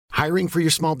Hiring for your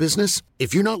small business?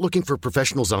 If you're not looking for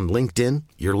professionals on LinkedIn,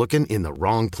 you're looking in the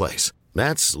wrong place.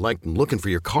 That's like looking for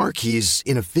your car keys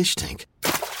in a fish tank.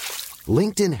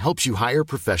 LinkedIn helps you hire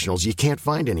professionals you can't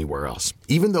find anywhere else,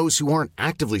 even those who aren't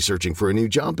actively searching for a new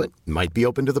job but might be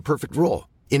open to the perfect role.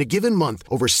 In a given month,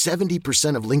 over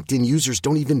 70% of LinkedIn users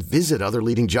don't even visit other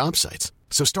leading job sites.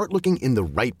 So start looking in the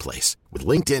right place. With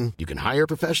LinkedIn, you can hire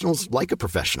professionals like a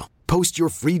professional. Post your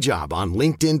free job on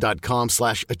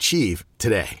linkedin.com/achieve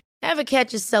today. Ever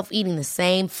catch yourself eating the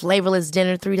same flavorless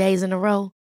dinner 3 days in a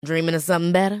row? Dreaming of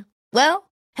something better?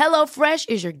 Well, HelloFresh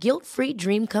is your guilt-free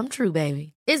dream come true,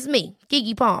 baby. It's me,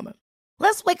 Keke Palmer.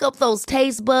 Let's wake up those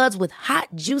taste buds with hot,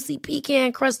 juicy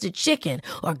pecan-crusted chicken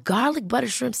or garlic butter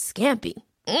shrimp scampi.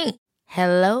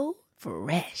 Hello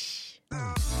Fresh.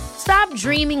 Stop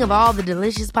dreaming of all the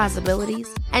delicious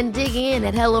possibilities and dig in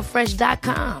at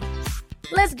HelloFresh.com.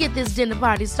 Let's get this dinner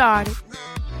party started.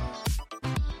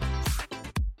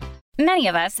 Many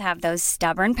of us have those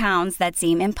stubborn pounds that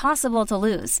seem impossible to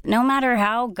lose, no matter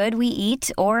how good we eat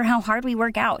or how hard we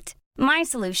work out. My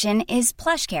solution is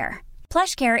PlushCare.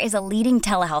 PlushCare is a leading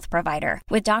telehealth provider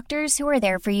with doctors who are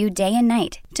there for you day and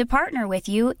night to partner with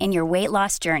you in your weight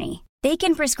loss journey. They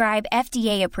can prescribe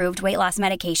FDA-approved weight loss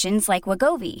medications like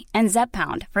Wegovy and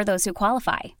Zepbound for those who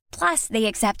qualify. Plus, they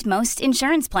accept most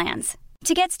insurance plans.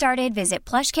 To get started, visit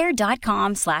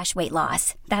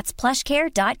plushcare.com/weightloss. That's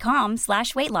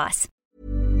plushcare.com/weightloss.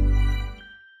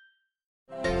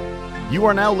 You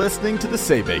are now listening to the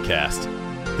SeiBeiCast,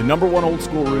 the #1 old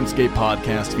school RuneScape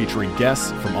podcast featuring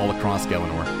guests from all across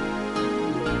Galanor.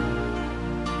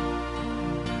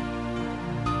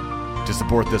 To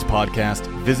support this podcast,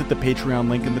 visit the Patreon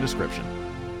link in the description.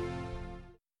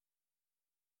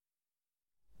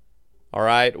 All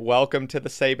right, welcome to the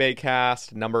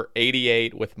SeiBeiCast, number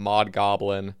 88 with Mod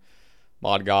Goblin.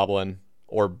 Mod Goblin,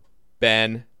 or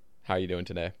Ben, how are you doing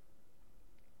today?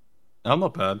 I'm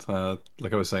not bad.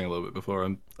 Like I was saying a little bit before,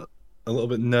 I'm a little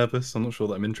bit nervous. I'm not sure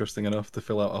that I'm interesting enough to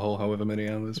fill out a whole however many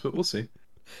hours, but we'll see.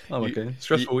 I'm okay.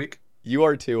 Stressful week. You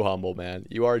are too humble, man.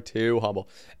 You are too humble.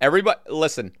 Everybody,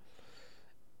 listen.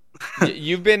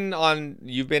 You've been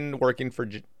working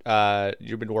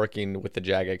with the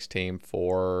Jagex team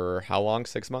for how long?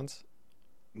 6 months?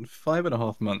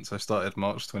 5.5 months. I started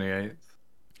March 28th.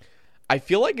 I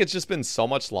feel like it's just been so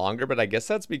much longer, but I guess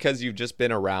that's because you've just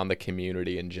been around the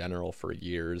community in general for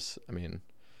years. I mean,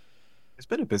 it's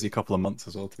been a busy couple of months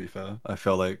as well, to be fair. I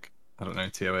feel like, I don't know,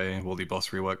 TOA, Wally Boss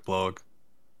Rework blog,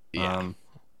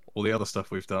 all the other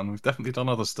stuff we've done. We've definitely done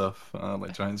other stuff,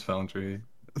 like Giants Foundry.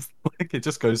 Like, it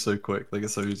just goes so quick. Like,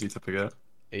 it's so easy to forget.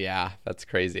 Yeah, that's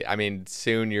crazy. I mean,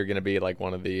 soon you're going to be like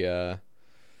one of the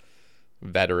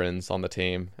veterans on the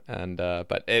team, and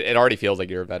but it already feels like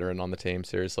you're a veteran on the team,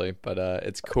 seriously. But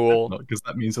it's cool. Because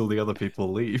that means all the other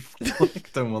people leave.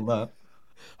 Like, don't want that.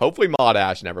 Hopefully Mod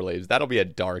Ash never leaves. That'll be a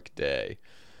dark day.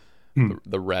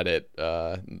 The Reddit,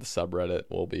 the subreddit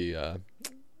will be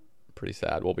pretty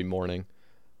sad. We'll be mourning.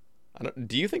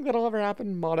 Do you think that'll ever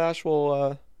happen? Mod Ash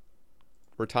will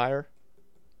retire?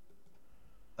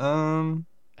 Or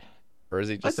is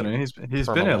he just? I don't know. He's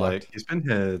been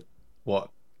here what,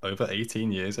 over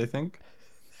 18 years, I think.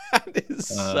 That is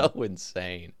so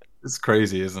insane. It's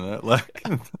crazy, isn't it? Like,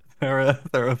 there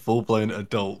are full-blown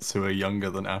adults who are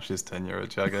younger than Ash's tenure at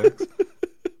Jagex. Yeah,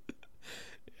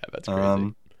 that's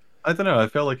crazy. I don't know. I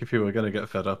feel like if he were going to get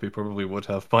fed up, he probably would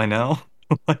have by now.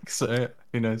 Like, so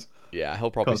who knows? Yeah,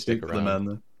 he'll probably stick around. The man,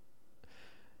 though.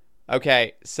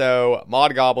 Okay, so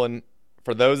Mod Goblin,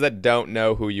 for those that don't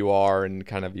know who you are and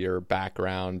kind of your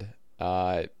background,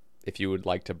 if you would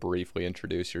like to briefly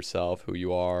introduce yourself, who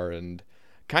you are, and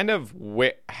kind of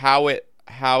how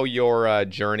your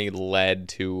journey led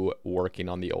to working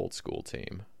on the old school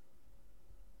team.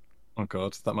 Oh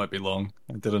god, that might be long.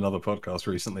 I did another podcast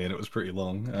recently and it was pretty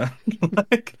long.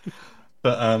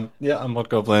 Yeah, I'm Mod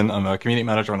Goblin. I'm a community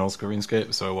manager on Old School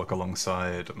RuneScape, so I work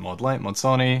alongside Mod Light, Mod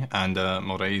Sani, and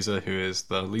Mod Aiza, who is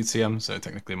the lead CM, so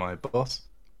technically my boss.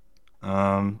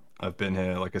 I've been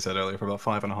here, like I said earlier, for about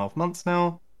 5.5 months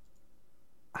now.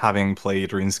 Having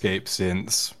played RuneScape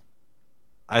since,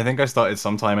 I think I started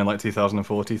sometime in like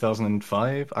 2004,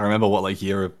 2005. I remember what like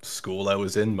year of school I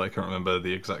was in, but I can't remember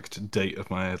the exact date of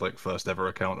my like first ever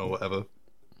account or whatever.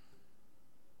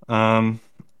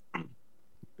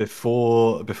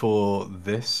 Before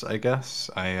this, I guess,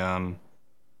 I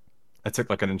took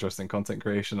like an interest in content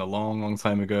creation a long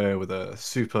time ago with a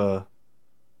super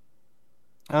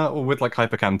with like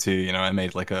Hypercam 2, you know, I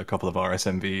made like a couple of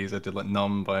RSMVs. I did like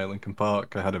Numb by Linkin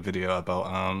Park. I had a video about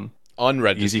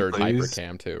unregistered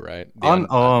Hypercam 2, right?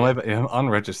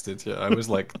 Unregistered. Yeah, I was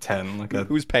like 10. Like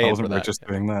who's paying I wasn't for that?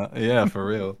 registering that. Yeah, for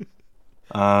real.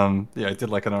 Yeah, I did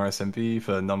like an RSMV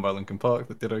for None by Linkin Park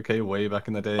that did okay way back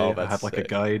in the day. Oh, I that's had like a sick.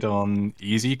 guide on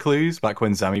Easy Clues back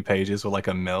when Zami pages were like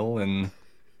a mill, and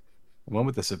when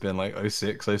would this have been? Like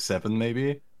 06, 07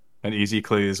 maybe? And Easy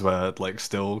Clues were like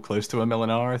still close to a mill an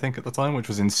hour, I think, at the time, which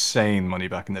was insane money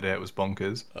back in the day. It was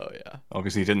bonkers. Oh yeah.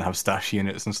 Obviously, you didn't have stash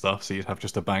units and stuff, so you'd have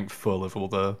just a bank full of all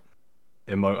the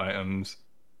emote items.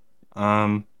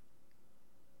 Um,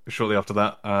 Shortly after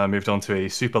that, I moved on to a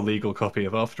super legal copy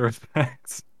of After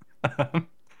Effects.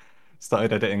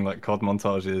 Started editing like COD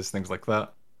montages, things like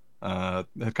that.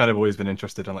 Had kind of always been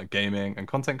interested in like gaming and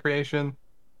content creation.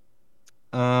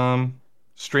 Um,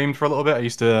 Streamed for a little bit. I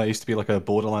used to be like a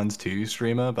Borderlands 2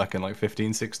 streamer back in like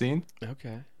 15, 16.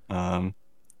 Okay. Um,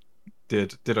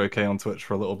 did okay on Twitch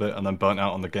for a little bit, and then burnt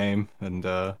out on the game, and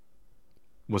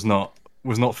was not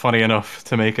was not funny enough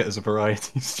to make it as a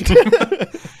variety streamer.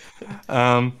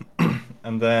 Um,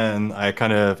 and then I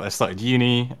started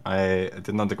uni. I did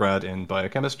an undergrad in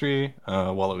biochemistry.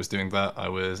 While I was doing that, I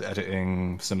was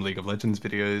editing some League of Legends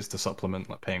videos to supplement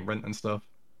like paying rent and stuff.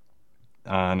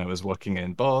 And I was working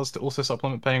in bars to also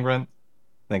supplement paying rent.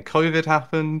 Then COVID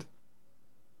happened.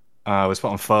 I was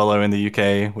put on furlough in the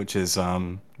UK, which is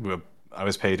I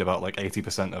was paid about like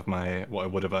 80% of my what I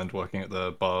would have earned working at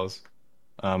the bars.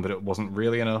 But it wasn't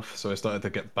really enough, so I started to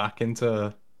get back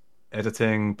into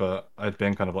editing, but I'd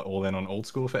been kind of like all in on old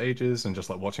school for ages and just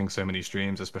like watching so many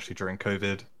streams, especially during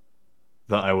COVID,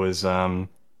 that I was kind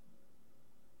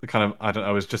of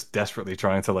I was just desperately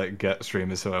trying to like get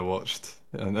streamers who I watched.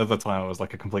 And at the time I was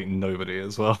like a complete nobody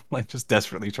as well. Like just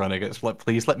desperately trying to get like,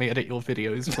 please let me edit your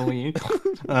videos for you.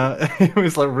 It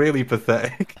was like really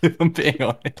pathetic, if I'm being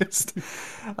honest.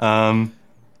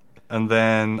 And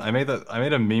then I made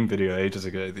a meme video ages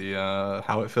ago, the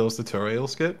how it feels tutorial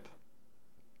skip.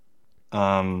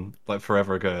 Like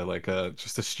forever ago, like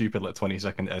just a stupid like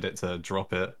 20-second edit to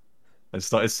drop it. I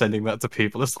started sending that to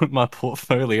people as like my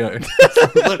portfolio.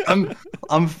 Like, look,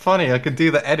 I'm funny. I can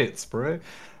do the edits, bro.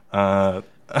 Uh,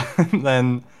 and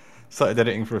then started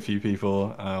editing for a few people.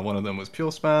 One of them was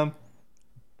Pure Spam,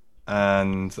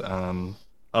 and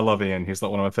I love Ian. He's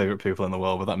like one of my favorite people in the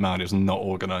world, but that man is not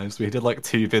organized. We did like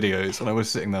 2 videos, and I was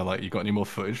sitting there like, "You got any more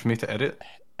footage for me to edit,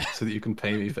 so that you can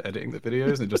pay me for editing the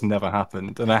videos?" And it just never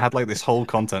happened. And I had like this whole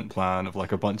content plan of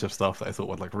like a bunch of stuff that I thought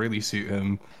would like really suit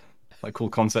him, like cool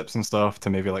concepts and stuff to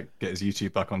maybe like get his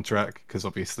YouTube back on track, because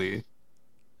obviously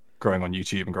growing on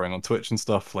YouTube and growing on Twitch and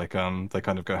stuff like they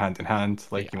kind of go hand in hand.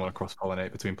 Like you Yeah. want to cross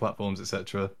pollinate between platforms,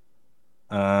 etc.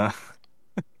 Uh,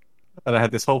 and I had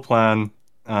this whole plan.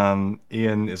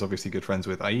 Ian is obviously good friends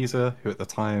with Aiza, who at the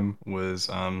time was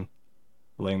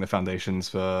laying the foundations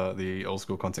for the old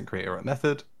school content creator at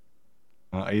Method.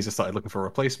 Aiza started looking for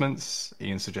replacements.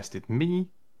 Ian suggested me.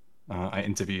 I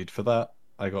interviewed for that.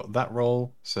 I got that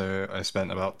role, so I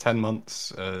spent about 10 months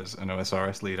as an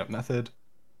OSRS lead at Method.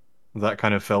 That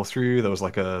kind of fell through. There was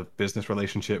like a business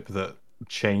relationship that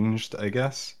changed, I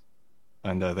guess,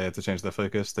 and they had to change their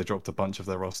focus. They dropped a bunch of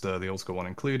their roster, the old school one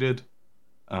included.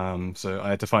 So I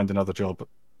had to find another job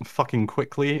fucking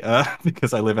quickly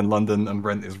because I live in London and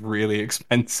rent is really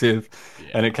expensive,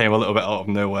 and it Yeah. came a little bit out of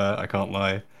nowhere. I can't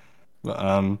lie,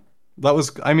 but that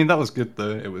was good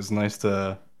though. It was nice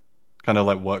to kind of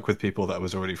like work with people that I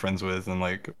was already friends with and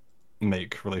like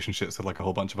make relationships with like a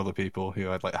whole bunch of other people who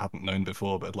I'd like hadn't known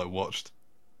before but had like watched.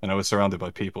 And I was surrounded by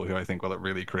people who I think were like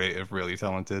really creative, really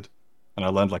talented. And I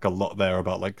learned like a lot there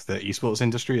about like the esports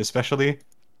industry, especially.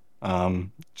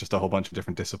 Just a whole bunch of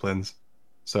different disciplines.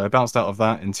 So I bounced out of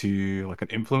that into like an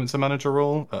influencer manager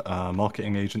role at a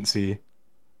marketing agency.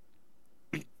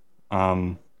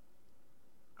 Um,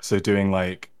 so doing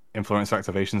like influencer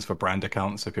activations for brand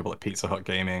accounts, so people like Pizza Hut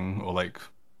Gaming or like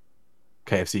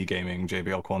KFC Gaming,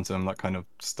 JBL Quantum, that kind of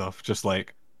stuff. Just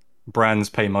like brands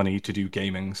pay money to do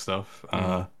gaming stuff.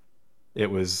 It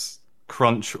was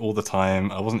crunch all the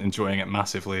time. I wasn't enjoying it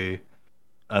massively.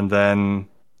 And then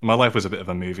my life was a bit of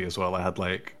a movie as well. I had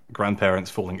like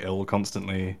grandparents falling ill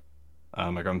constantly.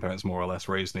 My grandparents more or less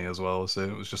raised me as well, so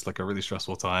it was just like a really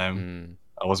stressful time.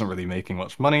 Mm. I wasn't really making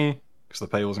much money because the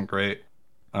pay wasn't great.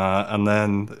 And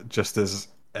then just as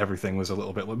everything was a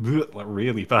little bit like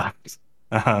really bad,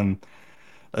 um,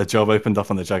 a job opened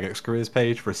up on the Jagex careers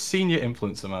page for a senior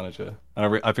influencer manager.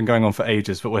 I've been going on for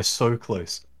ages, but we're so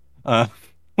close. Uh,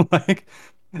 like,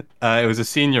 it was a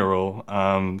senior role,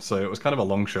 so it was kind of a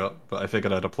long shot, but I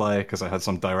figured I'd apply because I had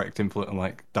some direct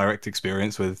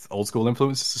experience with old school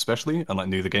influencers, especially, and like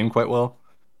knew the game quite well.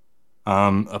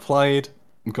 Applied,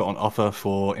 got an offer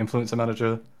for influencer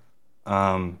manager,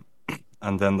 um,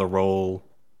 and then the role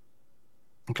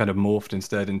kind of morphed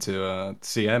instead into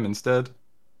CM instead.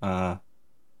 Uh,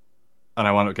 and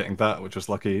I wound up getting that, which was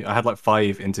lucky. I had like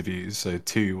 5 interviews, so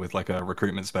 2 with like a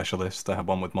recruitment specialist. I had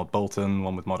one with Mod Bolton,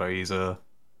 one with Mod Aiza,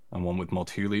 and one with Mod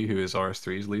Hooley, who is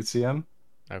RS3's lead CM.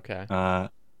 Okay.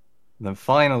 Then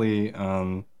finally,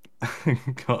 got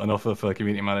an offer for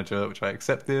community manager, which I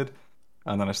accepted,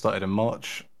 and then I started in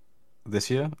March this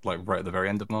year, like right at the very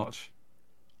end of March,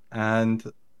 and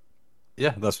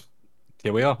yeah, that's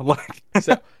here we are. Like,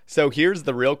 So here's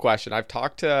the real question. I've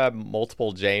talked to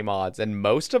multiple JMods, and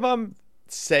most of them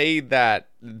say that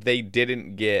they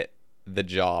didn't get the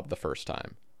job the first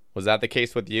time. Was that the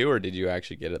case with you, or did you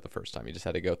actually get it the first time? You just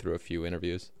had to go through a few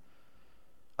interviews.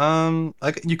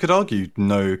 you could argue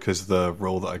no, because the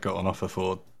role that I got an offer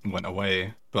for went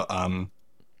away, but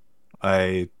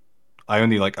I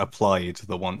only like applied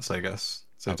the once, I guess,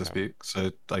 so to Okay. speak.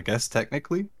 So I guess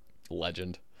technically.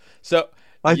 Legend. So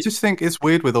I just think it's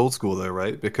weird with old school though,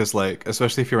 right? Because like,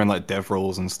 especially if you're in like dev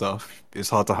roles and stuff, it's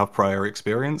hard to have prior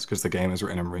experience because the game is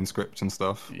written in RuneScript and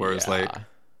stuff. Whereas like yeah.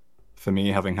 for me,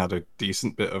 having had a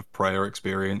decent bit of prior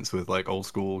experience with like old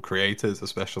school creators,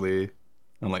 especially,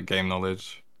 and like game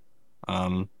knowledge,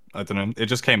 I don't know, it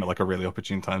just came at like a really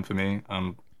opportune time for me.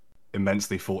 I'm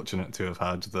immensely fortunate to have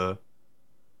had the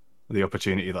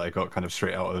opportunity that I got kind of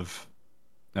straight out of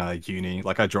uni.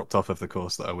 Like I dropped off of the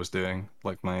course that I was doing,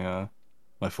 like my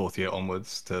 4th year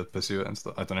onwards to pursue it and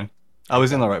stuff. I don't know. I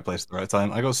was in the right place at the right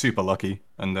time. I got super lucky,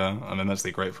 and I'm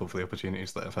immensely grateful for the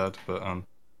opportunities that I've had. But I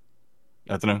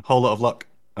don't know, whole lot of luck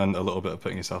and a little bit of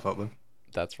putting yourself out there.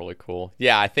 That's really cool.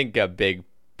 Yeah, I think a big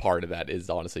part of that is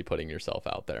honestly putting yourself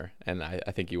out there, and I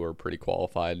think you were pretty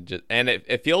qualified. And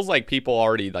it feels like people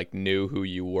already like knew who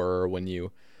you were when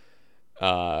you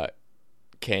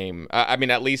came. I mean,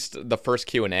 at least the first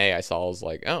Q&A I saw was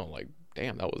like, oh, like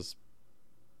damn, that was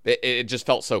it just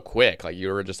felt so quick. Like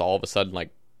you were just all of a sudden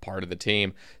like part of the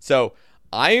team. So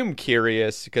I am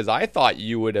curious because I thought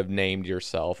you would have named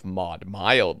yourself Mod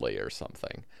Mildly or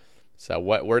something. So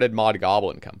where did Mod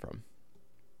Goblin come from?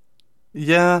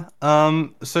 Yeah.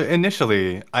 So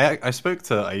initially, I spoke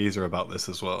to Aiza about this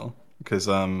as well, because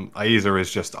Aiza is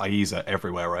just Aiza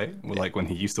everywhere, right? Well, like when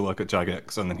he used to work at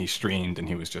Jagex, and then he streamed, and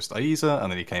he was just Aiza,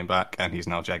 and then he came back, and he's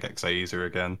now Jagex Aiza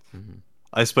again. Mm-hmm.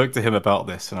 I spoke to him about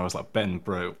this, and I was like, Ben,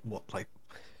 bro, what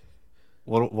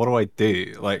do I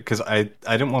do? Like, because I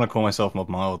didn't want to call myself Mod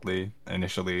Mildly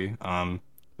initially. I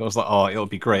was like, oh, it'll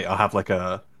be great. I'll have like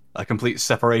a complete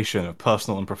separation of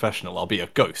personal and professional. I'll be a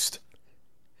ghost.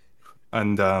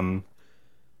 And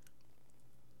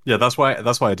yeah, that's why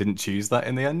I didn't choose that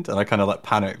in the end, and I kind of like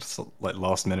panicked like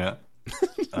last minute,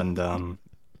 and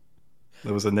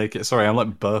there was a naked. Sorry, I'm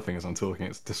like burping as I'm talking.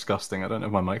 It's disgusting. I don't know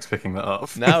if my mic's picking that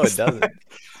up. No, it doesn't.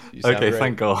 You sound Okay, great.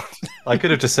 thank God. I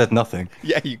could have just said nothing.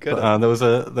 Yeah, you could But, have. there was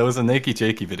a Nakey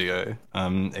Jakey video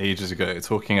ages ago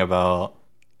talking about,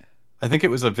 I think it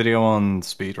was a video on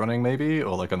speedrunning maybe,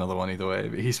 or like another one either way.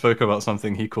 But he spoke about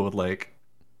something he called like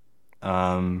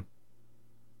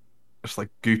just like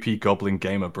goopy goblin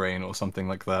gamer brain or something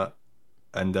like that.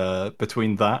 And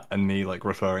between that and me like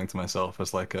referring to myself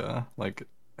as like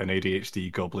an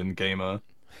ADHD goblin gamer,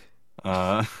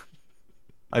 uh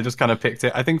I just kind of picked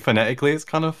it. I think phonetically it's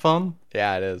kind of fun.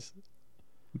 Yeah, it is.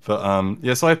 But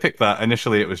yeah, so I picked that.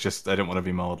 Initially it was just I didn't want to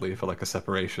be mildly for like a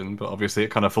separation, but obviously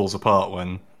it kind of falls apart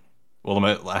when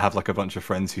I have like a bunch of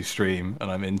friends who stream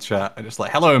and I'm in chat and it's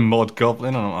like, hello Mod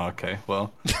Goblin, and I'm like, okay,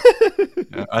 well,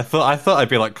 yeah, I thought I'd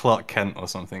be like Clark Kent or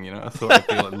something, you know. I thought I'd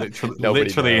be like Nobody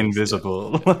literally knows,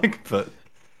 invisible, like, but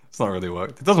it's not really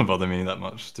worked. It doesn't bother me that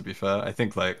much, to be fair. I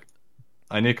think like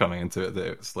I knew coming into it that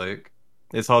it's like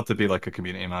it's hard to be like a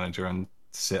community manager and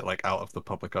sit like out of the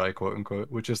public eye, quote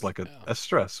unquote, which is like a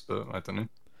stress, but I don't know.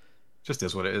 Just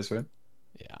is what it is, right?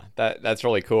 Yeah, that's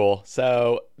really cool.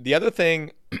 So the other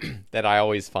thing that I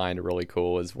always find really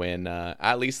cool is when,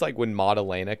 at least like when Mod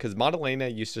Elena, because Mod Elena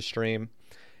used to stream,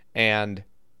 and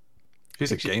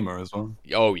She's a gamer as well.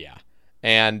 oh yeah,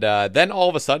 and then all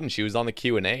of a sudden she was on the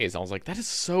Q&As. I was like, that is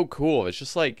so cool. It's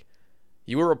just like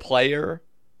you were a player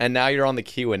and now you're on the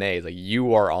Q&As. Like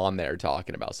you are on there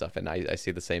talking about stuff, and I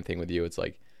see the same thing with you. It's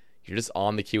like you're just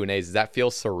on the Q&As. Does that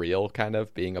feel surreal, kind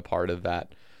of being a part of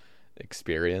that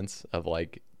experience of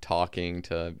like talking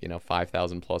to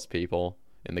 5,000 plus people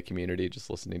in the community just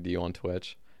listening to you on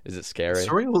Twitch? Is it scary?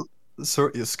 Surreal,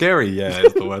 scary, yeah,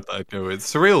 is the word that I'd go with.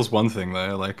 Surreal's one thing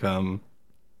though, like yeah,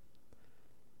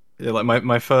 like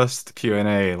my first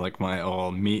Q&A, like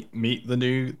meet the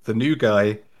new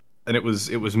guy, and it was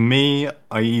me,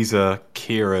 Aiza,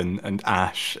 Kieran, and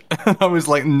Ash. And I was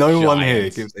like, no one here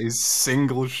Giants. gives a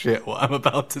single shit what I'm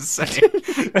about to say.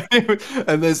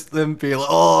 And there's them being like,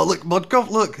 oh look, Modgov,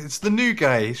 look, it's the new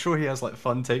guy. Sure, he has like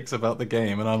fun takes about the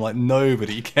game, and I'm like,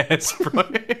 nobody cares, bro.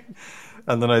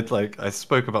 And then I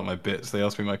spoke about my bits. They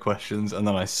asked me my questions, and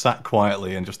then I sat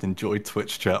quietly and just enjoyed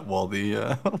Twitch chat while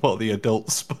the while the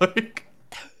adults spoke.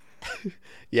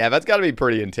 Yeah, that's got to be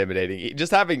pretty intimidating.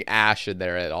 Just having Ash in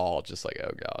there at all, just like,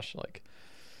 oh gosh, like,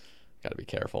 got to be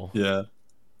careful. Yeah,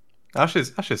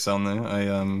 Ash's sound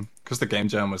there. Because the game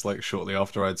jam was like shortly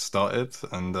after I'd started,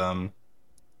 and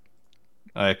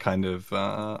I kind of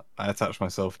I attached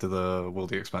myself to the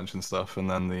Worldy expansion stuff, and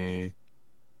then the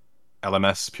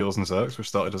LMS Pures and Zerks, which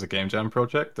started as a game jam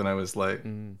project, and I was like,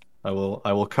 I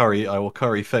will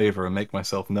curry favor and make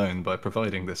myself known by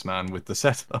providing this man with the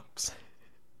setups.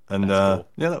 And cool.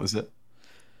 Yeah, that was it.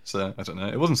 So I don't know.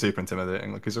 It wasn't super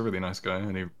intimidating. Like, he's a really nice guy,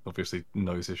 and he obviously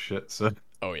knows his shit. So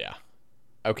Oh yeah.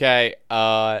 Okay.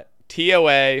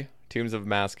 TOA Tombs of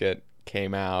Mascot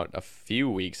came out a few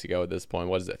weeks ago. At this point,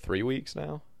 what is it? 3 weeks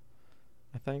now?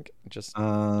 I think just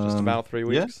about 3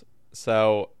 weeks. Yeah.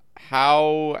 So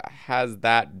how has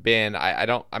that been?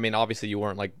 I mean, obviously you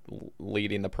weren't like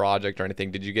leading the project or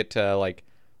anything. Did you get to like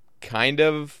kind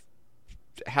of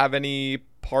have any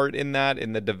part in that,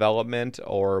 in the development,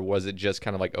 or was it just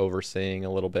kind of like overseeing a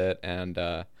little bit? And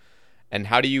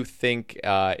how do you think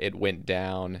it went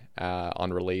down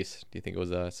on release? Do you think it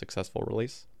was a successful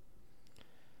release?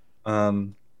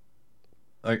 So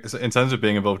in terms of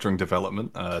being involved during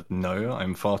development, no,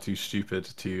 I'm far too stupid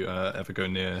to ever go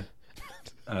near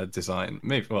design.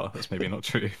 Maybe, well, that's maybe not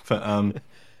true, but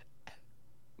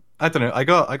I don't know. I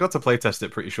got to play test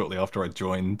it pretty shortly after I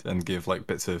joined and give like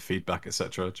bits of feedback,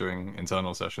 etc. during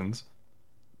internal sessions.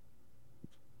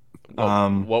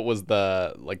 What was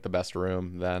the best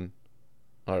room then,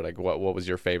 or like what was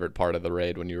your favorite part of the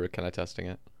raid when you were kind of testing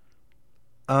it?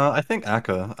 I think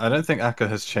Akka. I don't think Akka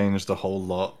has changed a whole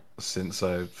lot since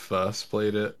I first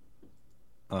played it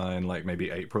in like maybe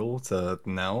April to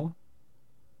now.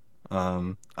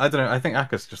 I don't know. I think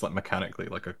Akka's just like mechanically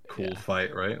like a cool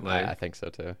fight, right? Like, I think so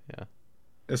too. Yeah.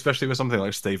 Especially with something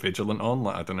like Stay Vigilant on.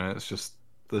 Like, I don't know. It's just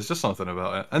there's just something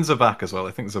about it. And Zabak as well.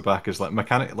 I think Zabak is like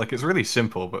mechanic. Like, it's really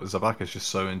simple, but Zabak is just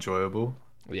so enjoyable.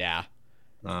 Yeah.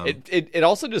 It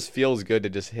also just feels good to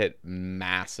just hit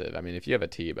massive. I mean, if you have a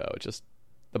T-bow,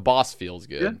 the boss feels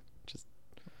good.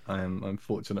 Yeah. I'm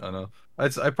fortunate enough.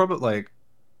 I probably like.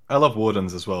 I love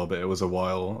Wardens as well, but it was a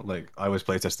while. Like, I was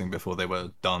playtesting before they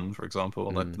were done, for example.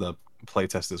 Like, the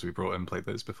playtesters we brought in played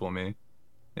those before me.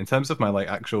 In terms of my, like,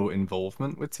 actual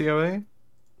involvement with TOA,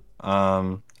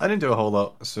 I didn't do a whole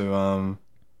lot. So,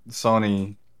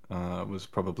 Sani was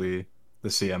probably the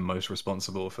CM most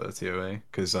responsible for TOA,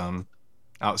 because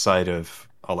outside of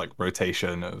our, like,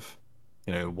 rotation of,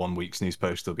 1 week's news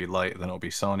post will be Light, then it'll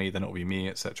be Sani, then it'll be me,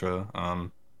 etc.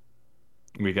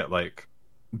 We get, like,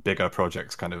 bigger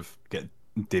projects kind of get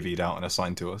divvied out and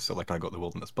assigned to us. So like I got the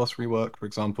Wilderness Boss rework, for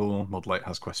example. Modlight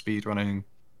has quest speed running,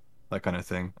 that kind of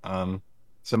thing.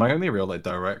 So my only real like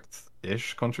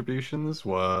direct-ish contributions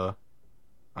were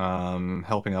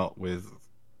helping out with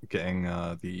getting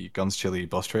the Guns Chili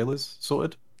boss trailers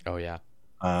sorted. Oh yeah.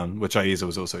 Which Aiza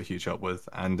was also a huge help with,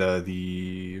 and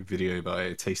the video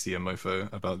by Tasty and Mofo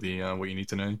about the what you need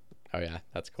to know. Oh yeah,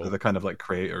 that's cool. So the kind of like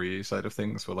creatory side of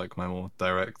things were like my more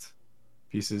direct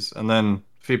pieces, and then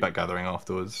feedback gathering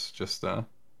afterwards, just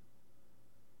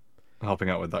helping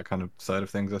out with that kind of side of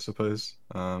things, I suppose.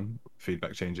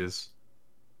 Feedback changes.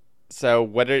 So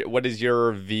what is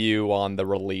your view on the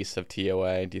release of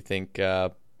TOA? Do you think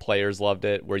players loved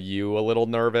it? Were you a little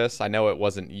nervous? I know it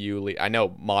wasn't you. I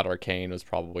know Mod Arcane was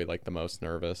probably like the most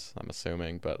nervous, I'm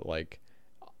assuming, but like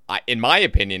in my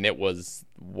opinion, it was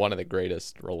one of the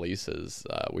greatest releases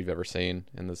we've ever seen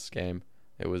in this game.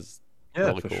 It was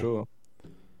really for cool. Sure.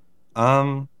 I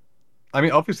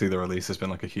mean, obviously the release has been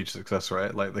like a huge success,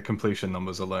 right? Like the completion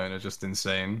numbers alone are just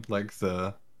insane. Like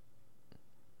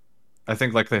I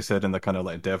think like they said in the kind of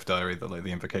like dev diary that like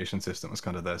the invocation system was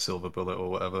kind of their silver bullet or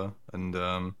whatever. And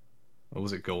or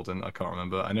was it golden? I can't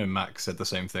remember. I know Max said the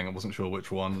same thing. I wasn't sure which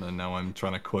one, and now I'm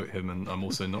trying to quote him, and I'm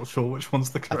also not sure which one's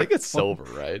the correct. I think it's one. silver,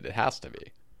 right? It has to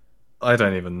be. I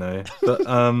don't even know, but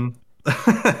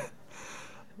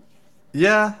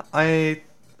yeah,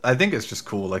 I think it's just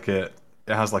cool. Like it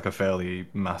has like a fairly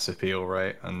mass appeal,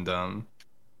 right? And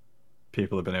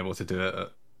people have been able to do it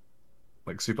at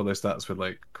like super low stats with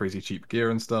like crazy cheap gear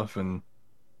and stuff. And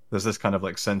there's this kind of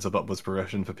like sense of upwards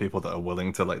progression for people that are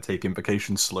willing to like take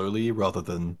invocation slowly rather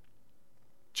than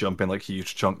jump in like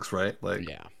huge chunks, right? Like,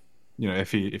 yeah,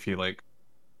 if you like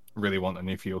really want, and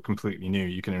if you're completely new,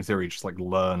 you can in theory just like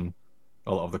learn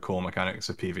a lot of the core mechanics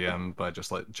of PVM by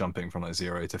just like jumping from like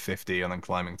 0 to 50 and then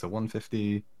climbing to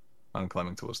 150 and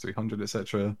climbing towards 300,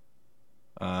 etc.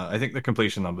 I think the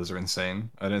completion numbers are insane.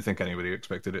 I don't think anybody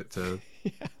expected it to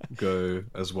go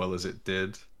as well as it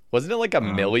did. Wasn't it like a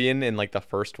million in like the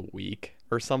first week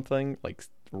or something? Like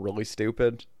really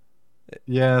stupid.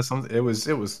 Yeah, it was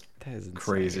That is insane.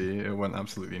 crazy. It went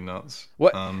absolutely nuts.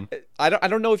 What I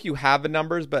don't know if you have the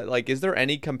numbers, but like, is there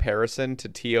any comparison to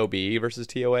TOB versus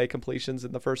TOA completions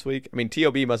in the first week? I mean,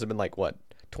 TOB must have been like what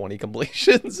 20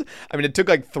 completions. I mean, it took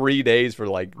like 3 days for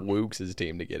like Wooks'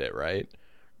 team to get it right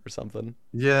or something.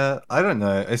 Yeah, I don't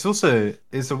know. It's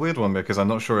a weird one because I'm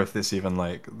not sure if this even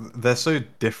like they're so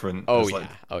different. Oh as, yeah, like,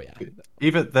 oh yeah.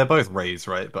 even they're both raids,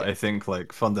 right? But I think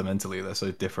like fundamentally they're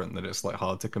so different that it's like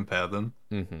hard to compare them.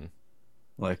 Mm-hmm.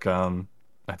 Like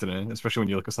I don't know, especially when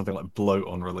you look at something like bloat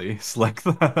on release, like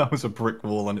that was a brick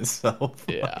wall in itself.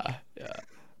 Yeah, yeah.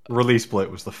 Release bloat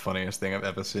was the funniest thing I've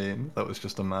ever seen. That was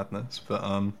just a madness. But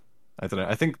I don't know.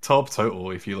 I think top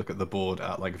total, if you look at the board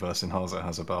at like Versenhaza,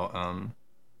 has about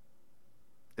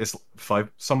it's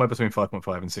somewhere between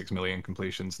 5.5 and 6 million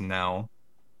completions now.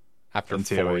 After And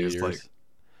 4 TOA years. is like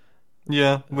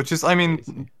yeah, which is I mean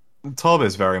Crazy. Tob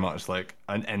is very much like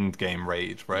an end game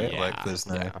raid, right? Like Yeah, there's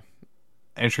no yeah.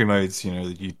 entry modes, you know,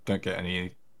 you don't get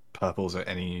any purples or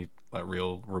any like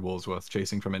real rewards worth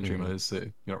chasing from entry modes, so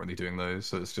you're not really doing those.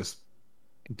 So it's just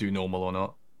do normal or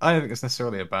not. I don't think it's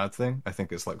necessarily a bad thing. I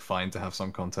think it's like fine to have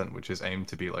some content which is aimed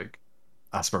to be like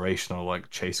aspirational, like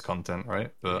chase content,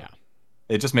 right? But Yeah.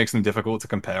 it just makes them difficult to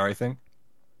compare, I think.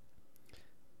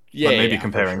 Yeah, Like maybe yeah,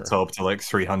 for comparing sure. Tob to like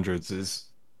 300s is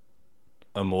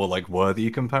a more like worthy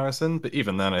comparison, but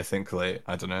even then I think like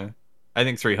I don't know. I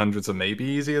think 300s are maybe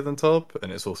easier than Tob,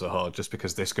 and it's also hard just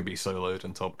because this could be soloed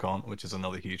and Tob can't, which is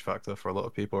another huge factor for a lot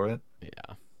of people, right?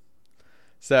 Yeah.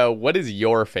 So, what is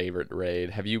your favorite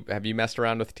raid? Have you messed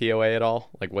around with TOA at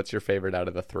all? Like, what's your favorite out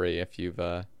of the three? If you've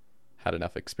had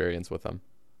enough experience with them.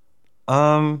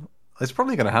 It's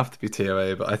probably gonna have to be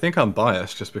TOA, but I think I'm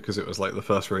biased just because it was like the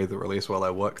first raid that released while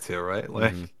I worked here, right?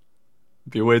 Like it'd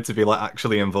be weird to be like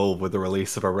actually involved with the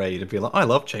release of a raid and be like, I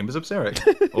love Chambers of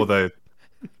Xeric. Although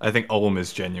I think Ulm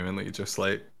is genuinely just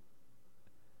like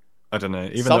I don't know,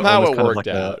 even though Somehow Ulm is it kind of worked like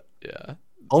out. Yeah.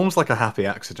 Ulm's like a happy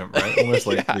accident, right? Almost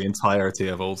like Yeah. the entirety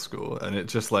of old school, and it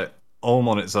just like Ulm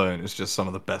on its own is just some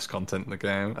of the best content in the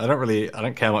game. I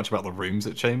don't care much about the rooms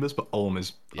at Chambers, but Ulm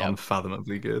is Yep.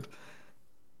 unfathomably good.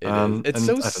 It is. It's And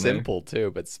so I don't know. simple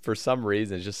too, but for some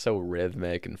reason it's just so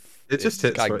rhythmic and It just it's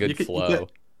hits got right. good flow.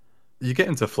 You get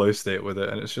into flow state with it,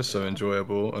 and it's just so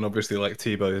enjoyable. And obviously, like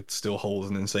T-Bow still holds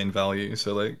an insane value,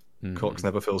 so like Cox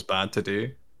never feels bad to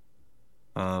do.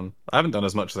 I haven't done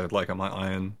as much as I'd like on my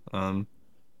Iron,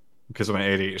 because of my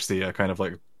ADHD, I kind of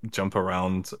like jump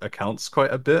around accounts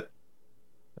quite a bit,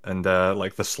 and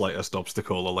like the slightest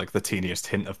obstacle or like the teeniest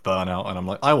hint of burnout, and I'm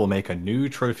like, I will make a new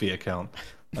trophy account,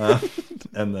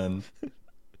 and then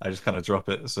I just kind of drop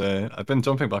it. So I've been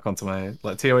jumping back onto my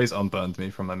like TOA's unburned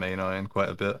me from my main Iron quite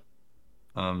a bit.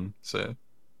 So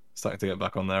starting to get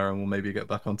back on there, and we'll maybe get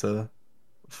back onto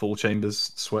full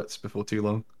Chambers sweats before too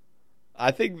long.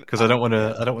 I think Because I don't want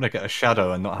to get a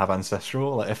shadow and not have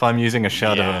ancestral. Like if I'm using a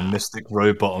shadow Yeah. and mystic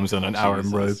robe bottoms and an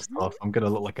Aaron Jesus. robe stuff, I'm gonna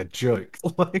look like a joke.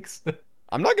 Like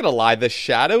I'm not gonna lie, the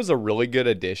Shadow's a really good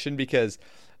addition because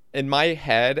in my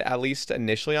head, at least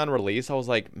initially on release, I was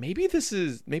like, maybe this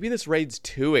raid's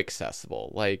too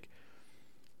accessible. Like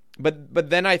but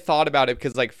then I thought about it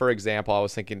because like for example, I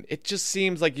was thinking it just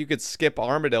seems like you could skip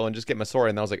Armadillo and just get Masori,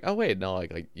 and then I was like, oh wait, no,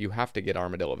 like you have to get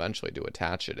Armadillo eventually to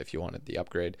attach it if you wanted the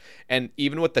upgrade. And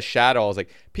even with the Shadow, I was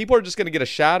like, people are just gonna get a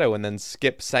Shadow and then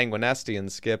skip Sanguinesti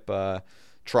and skip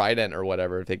Trident or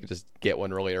whatever if they could just get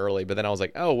one really early. But then I was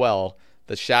like, oh well,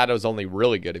 the Shadow's only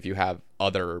really good if you have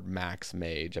other max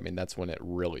mage. I mean, that's when it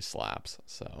really slaps.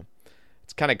 So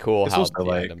it's kind of cool It's how also the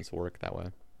like- items work that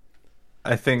way.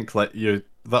 I think like that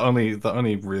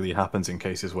only really happens in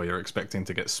cases where you're expecting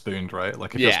to get spooned, right?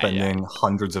 Like if you're Yeah, spending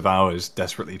hundreds of hours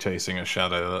desperately chasing a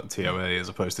shadow at TOA as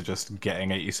opposed to just getting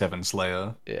 87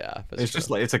 Slayer. Yeah, that's It's true. just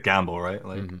like it's a gamble, right?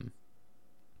 Like Mhm.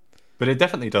 but it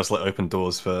definitely does like open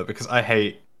doors for because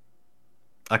I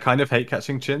kind of hate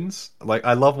catching chins. Like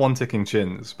I love one ticking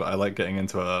chins, but I like getting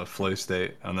into a flow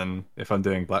state, and then if I'm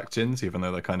doing black chins, even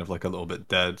though they're kind of like a little bit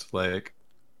dead, like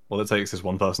all it takes is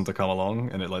one person to come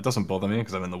along, and it like doesn't bother me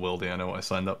because I'm in the wildy, I know what I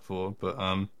signed up for. But if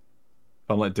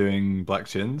I'm like doing black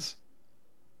chins,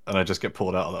 and I just get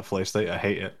pulled out of that flow state, I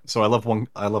hate it. So I love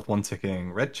one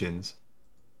ticking red chins.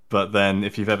 But then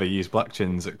if you've ever used black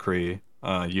chins at Kree,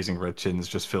 using red chins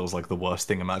just feels like the worst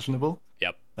thing imaginable.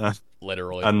 Yep, Uh,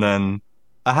 literally. and then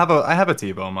I have a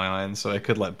T-bow on my iron, so I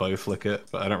could like bow flick it,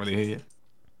 but I don't really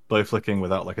bow flicking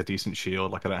without like a decent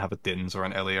shield. Like I don't have a Dins or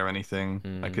an Ellie or anything.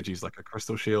 I could use like a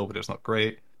crystal shield, but it's not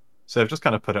great. So I've just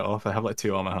kind of put it off. I have like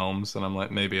 2 armor helms, and I'm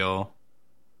like maybe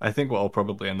I think what will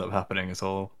probably end up happening is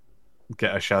I'll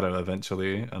get a shadow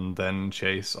eventually, and then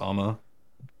chase armor.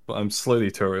 But I'm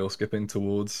slowly tutorial skipping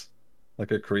towards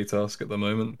like a Kree task at the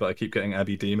moment, but I keep getting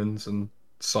Abbey Demons and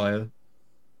Sire,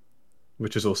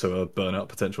 which is also a burnout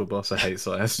potential boss. I hate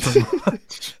Sire so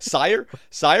much.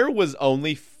 Sire was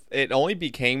it only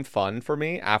became fun for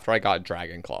me after I got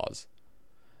Dragon Claws.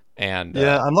 And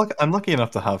yeah, I'm lucky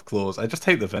enough to have claws. I just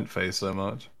hate the vent phase so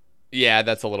much. Yeah,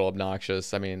 that's a little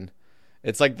obnoxious. I mean,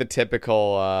 it's like the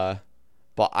typical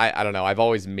but I don't know. I've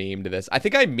always memed this. I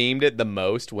think I memed it the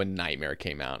most when Nightmare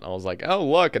came out. I was like, oh,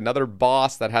 look, another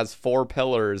boss that has 4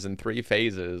 pillars and 3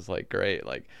 phases. Like, great.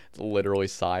 Like, it's literally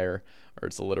Sire, or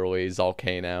it's literally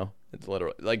Zolcano. It's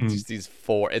literally, like, just these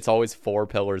 4. It's always 4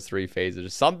 pillars, 3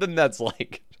 phases. Something that's,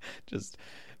 like, just,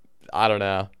 I don't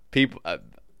know. People,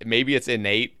 maybe it's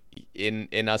innate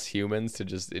in us humans to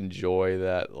just enjoy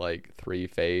that, like, 3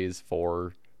 phase,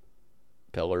 4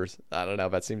 pillars. I don't know.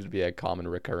 That seems to be a common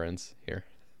recurrence here.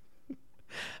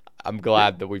 I'm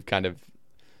glad that we've kind of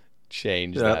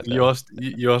changed that. You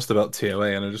asked about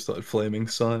TOA, and I just started flaming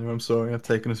Sire. I'm sorry, I've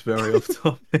taken us very off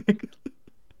topic.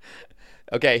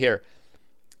 Okay, here.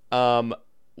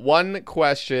 One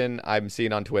question I'm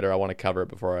seeing on Twitter. I want to cover it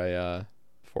before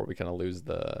we kind of lose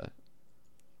the,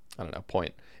 I don't know,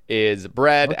 point. Is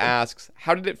Bread asks,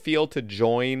 how did it feel to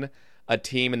join a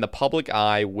team in the public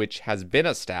eye which has been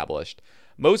established?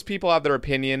 Most people have their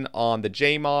opinion on the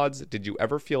J-mods. Did you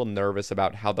ever feel nervous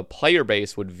about how the player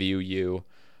base would view you?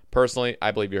 Personally, I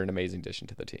believe you're an amazing addition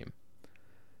to the team.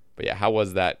 But yeah, how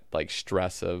was that, like,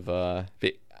 stress of, I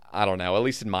don't know, at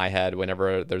least in my head,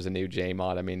 whenever there's a new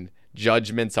J-mod, I mean,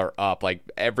 judgments are up. Like,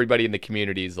 everybody in the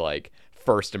community is like,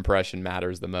 first impression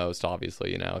matters the most,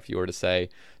 obviously. You know, if you were to say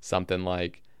something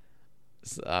like,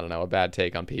 I don't know, a bad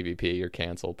take on PvP, you're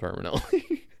canceled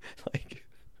permanently. Like,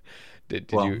 did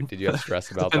you have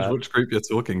stress about depends that? Which group you're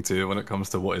talking to when it comes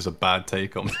to what is a bad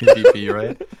take on PvP,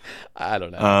 right? I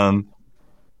don't know.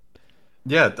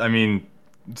 Yeah, I mean,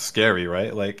 scary,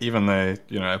 right? Like, even though,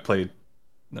 you know, I played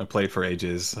for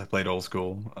ages, I played old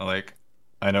school. Like,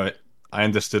 I know it. I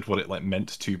understood what it like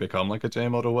meant to become like a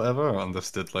JMod or whatever. I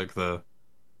understood like the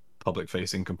public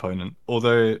facing component.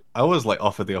 Although I was like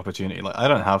offered the opportunity. Like, I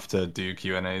don't have to do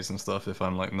Q&As and stuff if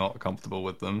I'm like not comfortable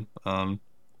with them.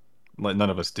 Like, none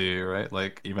of us do, right?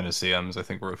 Like, even as CMs, I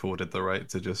think we're afforded the right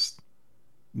to just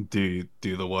do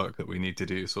the work that we need to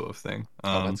do, sort of thing.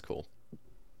 Oh, that's cool.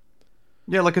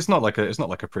 Yeah, like it's not like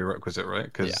a prerequisite, right?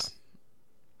 Because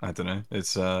I don't know.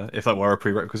 It's if that were a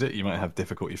prerequisite, you might have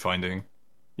difficulty finding.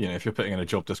 You know, if you're putting in a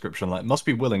job description like must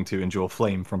be willing to endure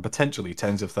flame from potentially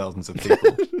tens of thousands of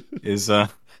people, is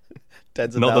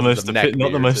tens of not the most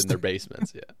not the most in their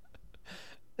basements. Yeah.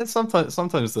 It's sometimes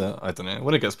I don't know,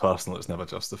 when it gets personal, it's never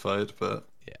justified. But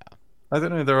yeah, I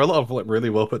don't know. There are a lot of like really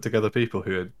well put together people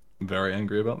who are very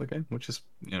angry about the game, which is,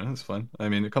 you know, it's fine. I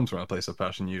mean, it comes from a place of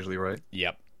passion usually, right?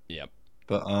 Yep.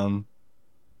 But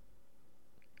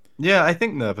yeah, I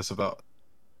think nervous about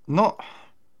not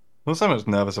so much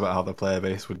nervous about how the player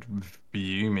base would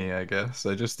view me. I guess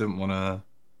I just didn't want to.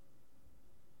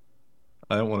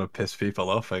 I don't want to piss people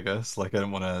off. I guess like I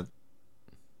don't want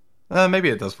to. Maybe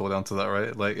it does fall down to that,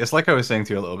 right? Like, it's like I was saying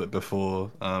to you a little bit before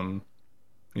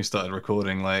you started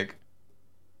recording. Like,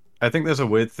 I think there's a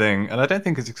weird thing, and I don't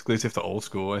think it's exclusive to old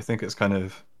school. I think it's kind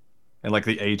of in like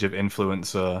the age of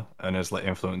influencer, and as like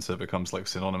influencer becomes like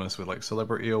synonymous with like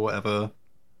celebrity or whatever.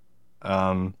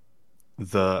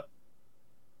 The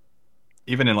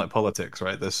even in like politics,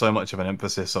 right? There's so much of an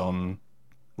emphasis on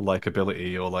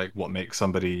likability or like what makes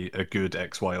somebody a good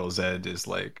X, Y, or Z is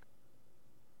like,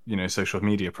 you know, social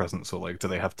media presence, or like do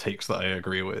they have takes that I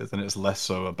agree with, and it's less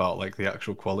so about like the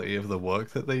actual quality of the work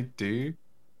that they do.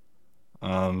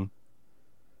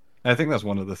 I think that's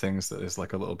one of the things that is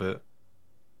like a little bit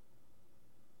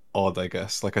odd, I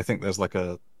guess. Like, I think there's like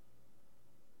a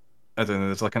I don't know,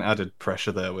 there's like an added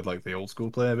pressure there with like the old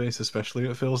school player base, especially,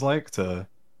 it feels like, to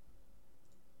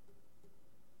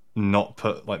not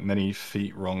put like many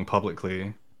feet wrong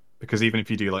publicly, because even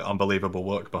if you do like unbelievable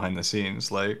work behind the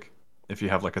scenes, like if you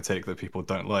have like a take that people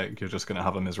don't like, you're just gonna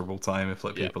have a miserable time if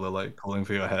like people are like calling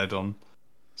for your head on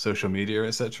social media,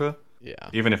 etc. Yeah.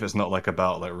 Even if it's not like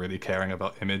about like really caring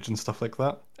about image and stuff like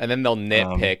that. And then they'll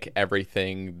nitpick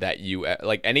everything that you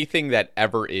like, anything that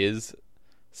ever is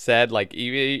said, like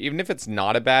even if it's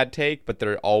not a bad take, but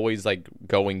they're always like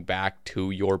going back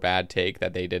to your bad take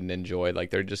that they didn't enjoy. Like,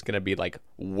 they're just gonna be like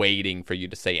waiting for you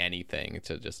to say anything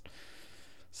to just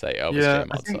say, "Oh, this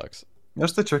J-mod sucks."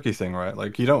 That's the tricky thing, right?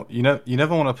 Like, you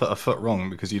never want to put a foot wrong,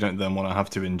 because you don't then want to have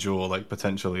to endure like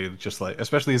potentially just like,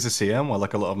 especially as a CM, where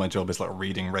like a lot of my job is like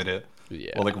reading Reddit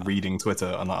or like reading Twitter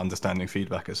and like understanding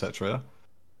feedback, etc.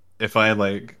 If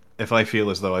if I feel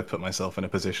as though I put myself in a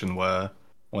position where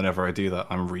whenever I do that,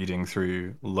 I'm reading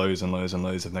through loads and loads and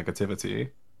loads of negativity,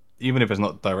 even if it's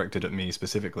not directed at me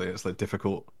specifically, it's like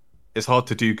difficult. It's hard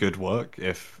to do good work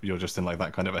if you're just in like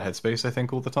that kind of a headspace, I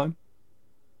think, all the time.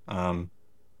 Um,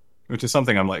 which is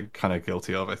something I'm like kind of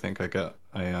guilty of. I think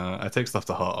I take stuff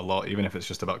to heart a lot, even if it's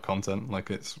just about content.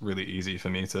 Like it's really easy for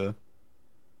me to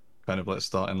kind of like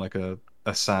start in like a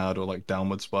sad or like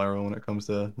downward spiral when it comes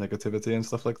to negativity and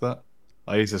stuff like that.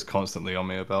 Ace is constantly on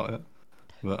me about it.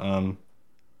 But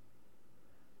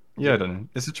yeah, I don't know.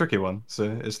 It's a tricky one.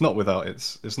 So it's not without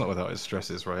its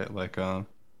stresses, right? Like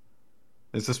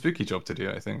it's a spooky job to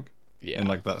do, I think. Yeah. In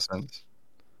like that sense.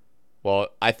 Well,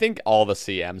 I think all the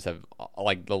CMs have,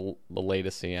 like the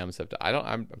latest CMs have.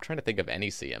 I'm trying to think of any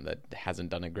CM that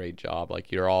hasn't done a great job.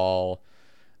 Like you're all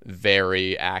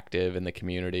very active in the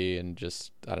community, and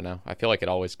just I don't know. I feel like it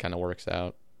always kind of works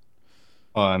out.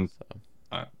 I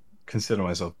consider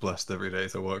myself blessed every day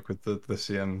to work with the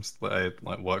CMs that I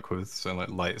like work with. So like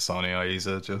Light, Sani,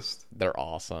 Aiza, just They're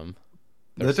awesome.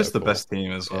 they're just so the best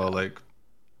team as well. Yeah. Like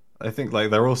I think like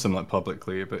they're awesome like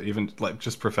publicly, but even like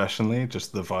just professionally,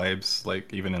 just the vibes,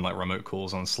 like even in like remote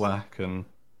calls on Slack and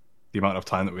the amount of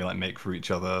time that we like make for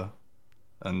each other.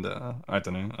 And I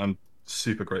don't know, I'm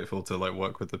super grateful to like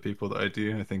work with the people that I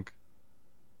do. I think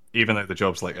even though the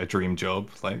job's like a dream job,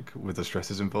 like with the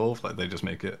stresses involved, like they just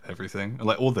make it everything. And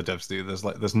like all the devs do.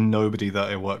 There's nobody that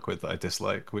I work with that I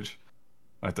dislike, which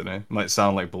I don't know, might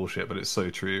sound like bullshit, but it's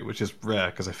so true, which is rare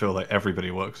because I feel like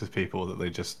everybody works with people that they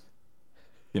just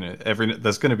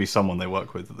there's going to be someone they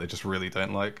work with that they just really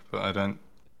don't like, but I don't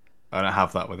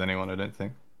have that with anyone, I don't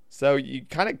think. So you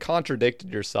kind of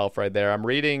contradicted yourself right there. I'm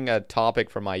reading a topic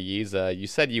from Aiza. You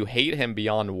said you hate him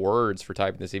beyond words for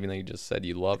typing this, even though you just said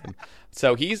you love him.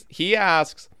 So he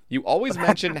asks, you always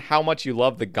mention how much you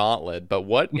love the Gauntlet, but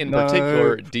what in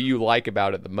particular do you like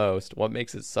about it the most? What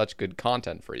makes it such good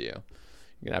content for you?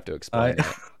 You're gonna have to explain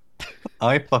that.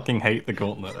 I fucking hate the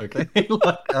Gauntlet, okay?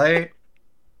 Like,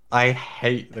 I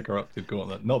hate the Corrupted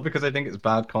Gauntlet. Not because I think it's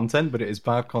bad content, but it is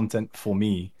bad content for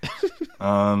me.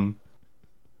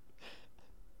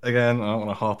 Again, I don't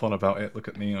want to harp on about it. Look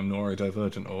at me, I'm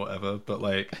neurodivergent or whatever. But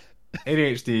like,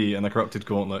 ADHD and the Corrupted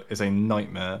Gauntlet is a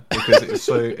nightmare because it's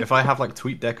so. If I have like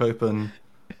TweetDeck open,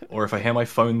 or if I hear my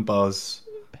phone buzz,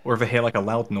 or if I hear like a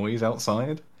loud noise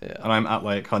outside, and I'm at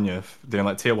like Hunyuth doing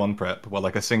like tier 1 prep, where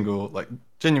like a single, like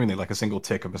genuinely like a single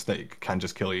tick of mistake can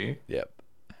just kill you. Yep.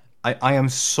 I am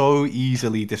so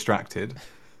easily distracted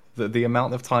that the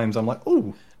amount of times I'm like,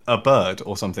 oh, a bird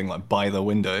or something like by the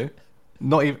window.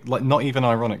 Not even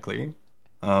ironically,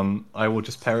 I will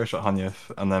just perish at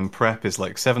Hunyuth, and then prep is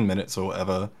like 7 minutes or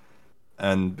whatever,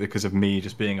 and because of me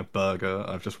just being a burger,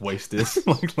 I've just wasted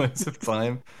like loads of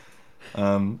time.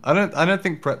 I don't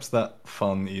think prep's that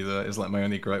fun either. Is like my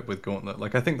only gripe with Gauntlet.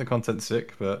 Like I think the content's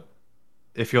sick, but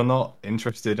if you're not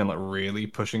interested in like really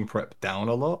pushing prep down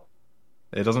a lot,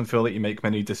 it doesn't feel like you make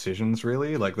many decisions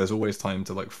really. Like there's always time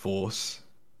to like force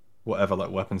whatever like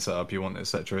weapon setup you want,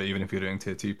 etc. Even if you're doing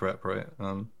tier 2 prep, right?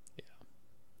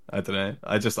 I don't know.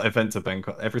 I vent to Ben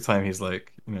every time he's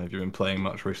like, have you been playing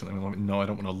much recently? I'm like, no, I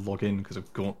don't want to log in because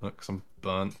of Gauntlet because I'm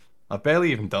burnt. I've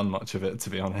barely even done much of it,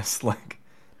 to be honest. Like,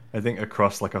 I think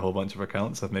across like a whole bunch of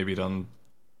accounts, I've maybe done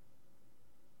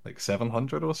like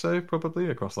 700 or so, probably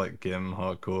across like Gim,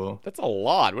 Hardcore. That's a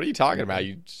lot. What are you talking about?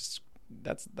 You just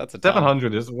that's a ton.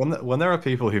 700 is when there are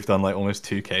people who've done like almost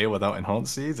 2k without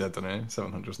enhanced seeds. I don't know.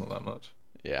 700 is not that much.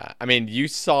 Yeah, I mean, you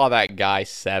saw that guy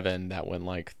 7 that went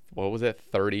like, what was it,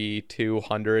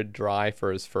 3,200 dry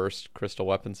for his first crystal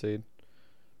weapon seed.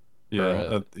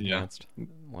 Yeah, yeah.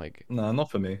 Like, no,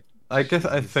 not for me. I guess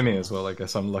for me as well. I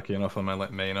guess I'm lucky enough on my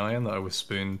like main iron that I was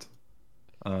spooned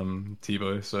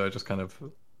T-bow, so I just kind of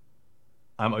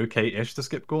I'm okay-ish to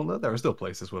skip Gauntlet. There are still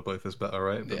places where both is better,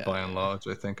 right? But by and large,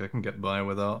 I think I can get by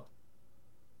without.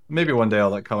 Maybe one day I'll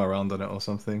like come around on it or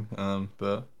something.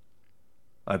 But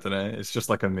I don't know. It's just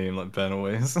like a meme, like Ben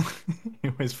always. He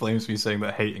always flames me saying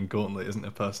that hating Gauntlet isn't a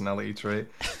personality trait.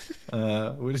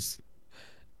 Which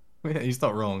he's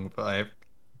not wrong, but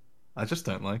I just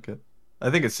don't like it.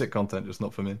 I think it's sick content, just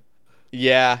not for me.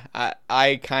 Yeah,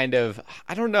 I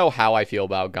don't know how I feel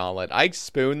about Gauntlet. I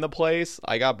spooned the place.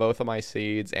 I got both of my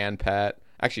seeds and pet.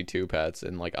 Actually, 2 pets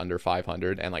in like under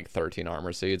 500 and like 13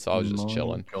 armor seeds, so I was just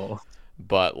chilling. God.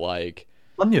 But like...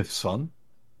 Hunyuth's fun.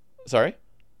 Sorry?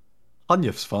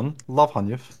 Hunyuth's fun. Love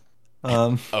Hunyuth.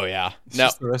 Oh, yeah. No.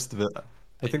 Just the rest of it.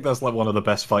 I think that's like one of the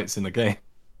best fights in the game.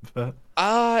 But...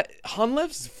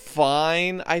 Hunlif's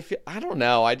fine. I don't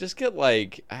know. I just get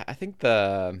like... I think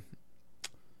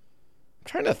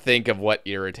trying to think of what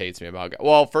irritates me about.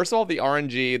 Well, first of all, the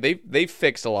RNG they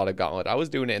fixed a lot of Gauntlet. I was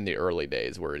doing it in the early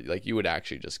days where like you would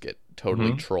actually just get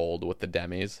totally trolled with the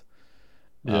demis.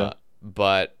 Yeah.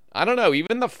 But I don't know.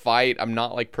 Even the fight, I'm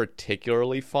not like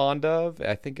particularly fond of.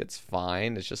 I think it's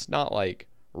fine. It's just not like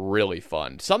really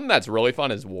fun. Something that's really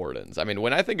fun is Wardens. I mean,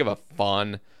 when I think of a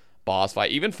fun boss fight,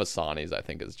 even Fasani's, I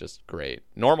think is just great.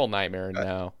 Normal Nightmare,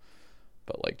 no,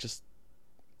 but like just.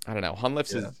 I don't know.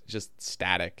 Hunlifts is just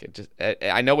static.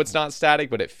 I know it's not static,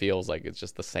 but it feels like it's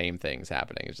just the same things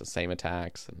happening. It's the same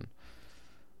attacks, and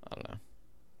I don't know.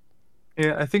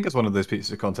 Yeah, I think it's one of those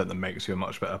pieces of content that makes you a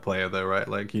much better player, though, right?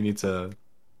 Like you need to,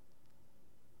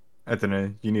 I don't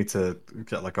know, you need to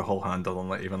get like a whole handle on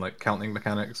like even like counting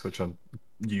mechanics, which I'm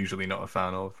usually not a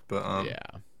fan of. But Yeah.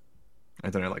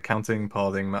 I don't know, like counting,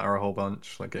 pathing matter a whole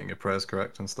bunch, like getting your prayers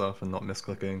correct and stuff, and not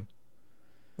misclicking.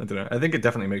 I don't know. I think it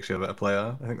definitely makes you a better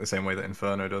player. I think the same way that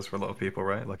Inferno does for a lot of people,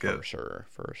 right? Like For sure.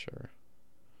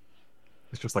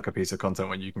 it's just like a piece of content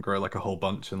where you can grow like a whole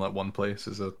bunch in like one place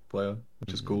as a player,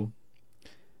 which is cool.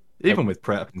 Even with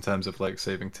prep in terms of like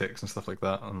saving ticks and stuff like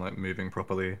that and like moving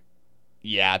properly.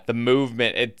 Yeah, the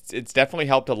movement, it's definitely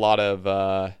helped a lot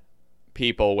of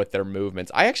people with their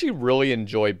movements. I actually really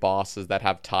enjoy bosses that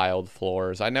have tiled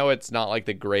floors. I know it's not like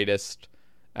the greatest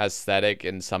aesthetic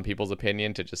in some people's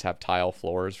opinion to just have tile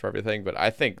floors for everything, but I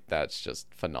think that's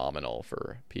just phenomenal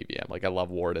for PvM. Like I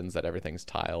love Wardens that everything's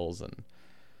tiles, and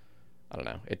I don't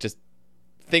know, it just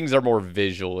things are more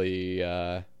visually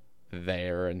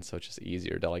there, and so it's just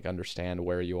easier to like understand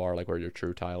where you are, like where your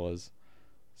true tile is.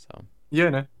 So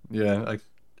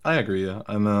I agree. Yeah,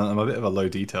 I'm a bit of a low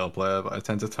detail player, but I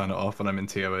tend to turn it off when I'm in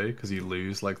TOA because you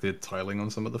lose like the tiling on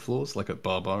some of the floors, like at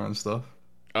Barbar and stuff.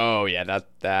 oh yeah,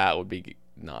 that would be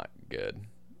not good.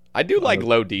 I do like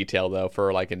low detail though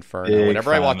for like Inferno.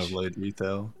 Whenever I watch low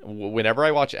detail, whenever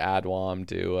I watch Adwam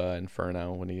do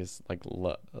Inferno when he's like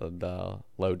the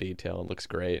low detail, it looks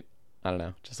great. I don't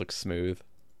know, just looks smooth.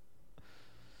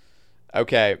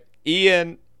 Okay,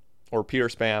 Ian or Peter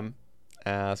Spam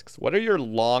asks, what are your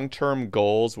long-term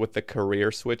goals with the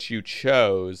career switch you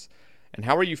chose, and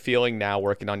how are you feeling now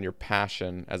working on your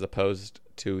passion as opposed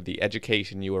to the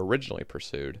education you originally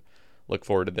pursued? Look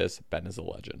forward to this. Ben is a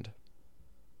legend.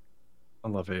 I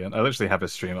love Ian. I literally have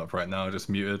his stream up right now, just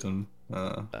muted and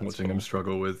watching him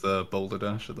struggle with Boulder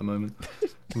Dash at the moment.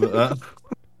 But,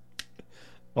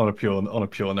 on a pure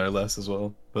no less as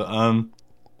well. But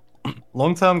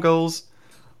long-term goals.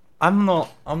 I'm not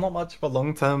much of a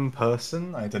long-term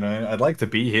person. I don't know. I'd like to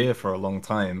be here for a long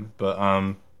time, but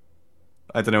I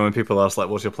don't know, when people ask like,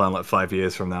 what's your plan like 5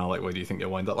 years from now? Like, where do you think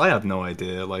you'll wind up? I have no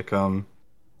idea. Like,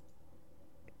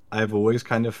 I've always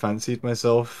kind of fancied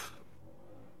myself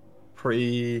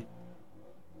pretty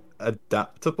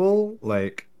adaptable.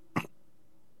 Like,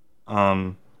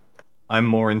 I'm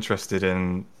more interested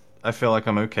in. I feel like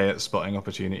I'm okay at spotting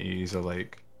opportunities or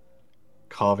like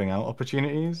carving out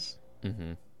opportunities.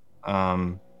 Mm-hmm.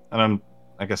 And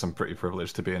I guess I'm pretty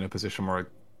privileged to be in a position where I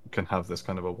can have this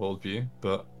kind of a worldview,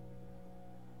 but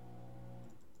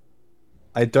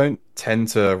I don't tend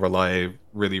to rely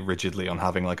really rigidly on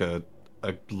having like a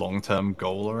long-term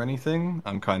goal or anything.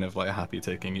 I'm kind of like happy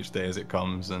taking each day as it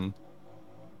comes, and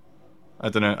I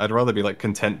don't know, I'd rather be like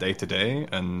content day to day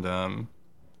and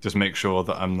just make sure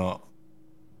that I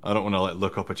don't want to like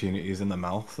look opportunities in the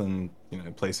mouth and, you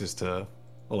know, places to,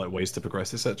 or like ways to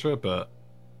progress, etc. But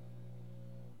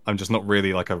I'm just not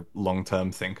really like a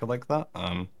long-term thinker like that.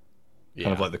 Kind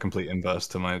of like the complete inverse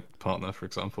to my partner, for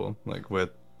example. Like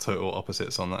we're total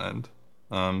opposites on that end.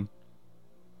 I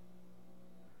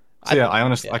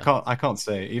honestly, I can't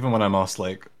say, even when I'm asked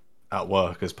like at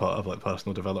work as part of like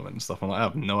personal development and stuff, I'm like, I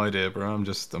have no idea, bro. I'm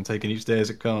taking each day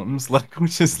as it comes, like,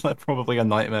 which is like probably a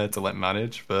nightmare to like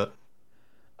manage. But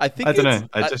I think I don't know.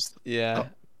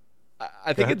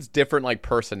 I think it's different like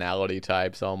personality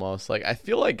types almost. Like I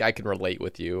feel like I can relate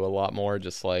with you a lot more.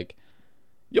 Just like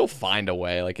you'll find a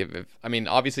way. Like if I mean,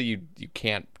 obviously you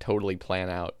can't totally plan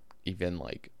out even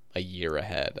like a year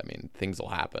ahead. I mean, things will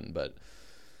happen, but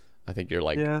I think you're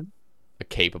like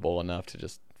capable enough to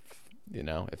just, you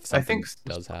know, if something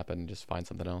does happen, just find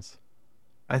something else.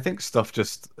 I think stuff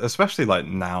just, especially like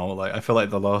now, like I feel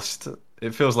like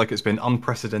it feels like it's been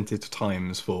unprecedented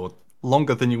times for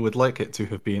longer than you would like it to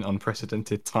have been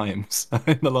unprecedented times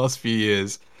in the last few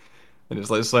years. And it's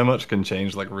like so much can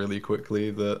change like really quickly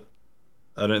that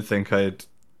I think I'd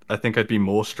be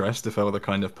more stressed if I were the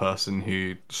kind of person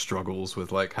who struggles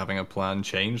with like having a plan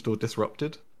changed or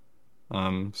disrupted.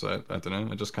 So I don't know,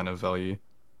 I just kind of value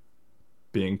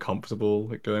being comfortable,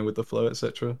 like going with the flow,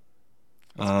 etc.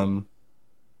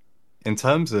 In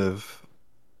terms of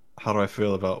how do I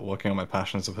feel about working on my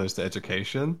passion as opposed to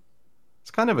education?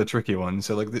 It's kind of a tricky one.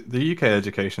 So like the UK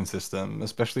education system,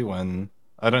 especially when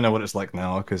I don't know what it's like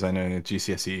now because I know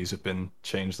GCSEs have been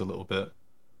changed a little bit.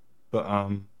 But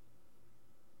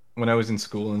when I was in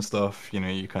school and stuff,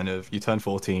 you turn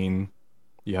 14,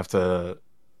 you have to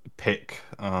pick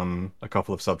a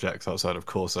couple of subjects outside of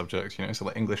core subjects, so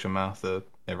like English and math,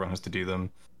 everyone has to do them.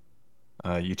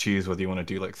 You choose whether you want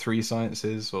to do like three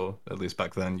sciences, or at least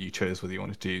back then you chose whether you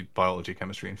wanted to do biology,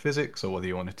 chemistry, and physics, or whether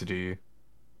you wanted to do,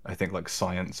 I think, like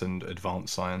science and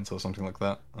advanced science or something like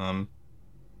that. And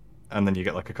then you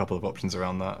get like a couple of options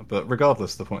around that. But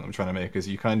regardless, the point I'm trying to make is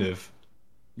you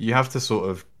have to sort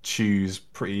of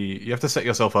you have to set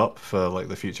yourself up for like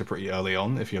the future pretty early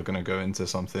on if you're going to go into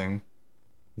something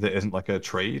that isn't like a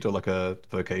trade or like a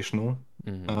vocational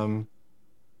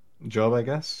job, I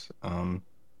guess.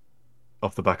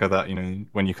 Off the back of that,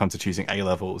 when you come to choosing A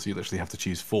levels, you literally have to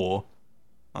choose four.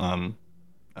 And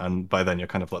by then you're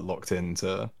kind of like locked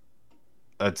into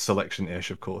a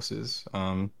selection-ish of courses.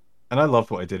 And I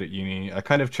loved what I did at uni. I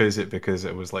kind of chose it because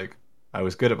it was like I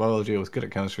was good at biology, I was good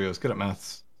at chemistry, I was good at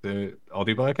maths, so I'll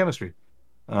do biochemistry.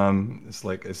 It's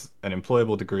an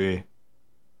employable degree.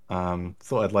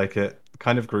 Thought I'd like it.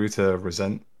 Kind of grew to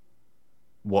resent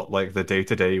what like the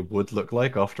day-to-day would look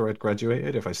like after I'd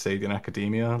graduated if I stayed in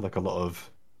academia, like a lot of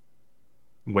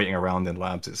waiting around in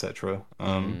labs, etc.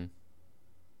 And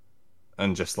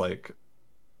just like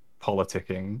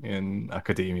politicking in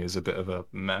academia is a bit of a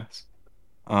mess.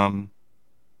 But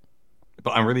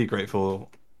I'm really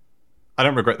grateful. I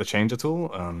don't regret the change at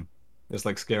all. It's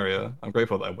like scarier. I'm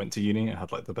grateful that I went to uni. I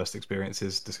had like the best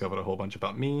experiences, discovered a whole bunch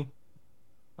about me.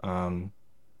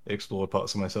 Explored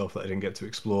parts of myself that I didn't get to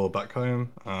explore back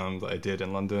home, that I did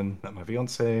in London, met my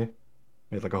fiance,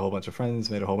 made like a whole bunch of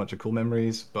friends, made a whole bunch of cool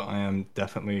memories, but I am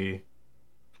definitely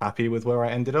happy with where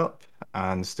I ended up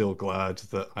and still glad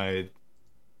that I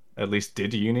at least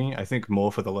did uni. I think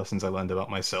more for the lessons I learned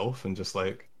about myself and just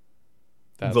like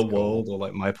That's the cool. world or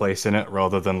like my place in it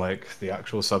rather than like the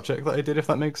actual subject that I did, if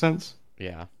that makes sense.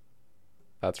 Yeah,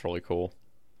 that's really cool.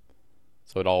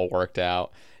 So it all worked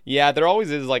out. Yeah, there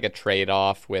always is like a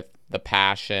trade-off with the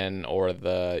passion or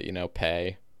the,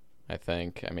 pay, I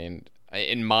think. I mean,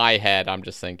 in my head, I'm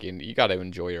just thinking you got to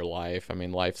enjoy your life. I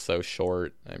mean, life's so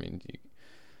short. I mean,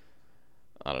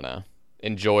 I don't know.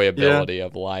 Enjoyability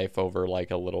of life over like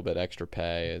a little bit extra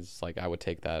pay is like I would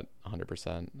take that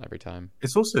 100% every time.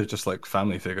 It's also just like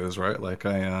family figures, right? Like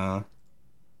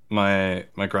my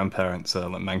grandparents are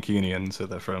like Mancunian, so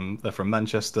they're from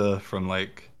Manchester, from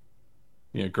like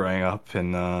growing up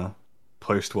in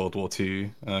post World War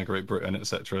II, Great Britain,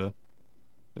 etc.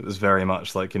 It was very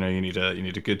much like you need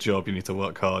a good job, you need to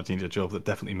work hard, you need a job that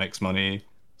definitely makes money.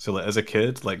 So like as a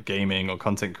kid, like gaming or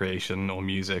content creation or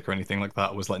music or anything like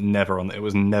that was like never on. It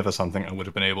was never something I would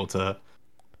have been able to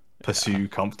pursue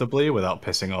comfortably without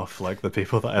pissing off like the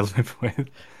people that I live with.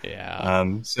 Yeah.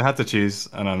 So I had to choose,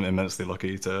 and I'm immensely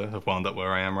lucky to have wound up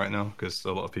where I am right now because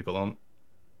a lot of people aren't.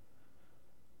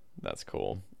 That's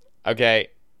cool. Okay,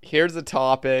 here's a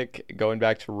topic going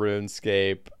back to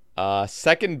RuneScape.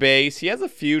 Second base, he has a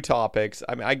few topics.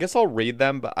 I mean, I guess I'll read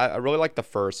them, but I really like the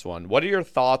first one. What are your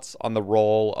thoughts on the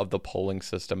role of the polling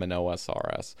system in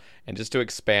OSRS? And just to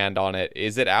expand on it,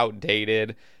 is it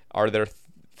outdated? Are there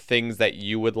things that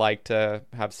you would like to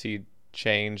have see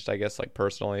changed, I guess, like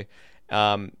personally?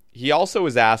 He also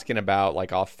was asking about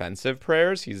like offensive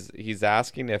prayers. He's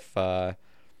asking if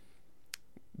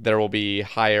there will be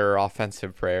higher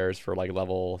offensive prayers for like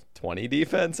level 20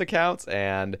 defense accounts,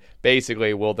 and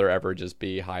basically will there ever just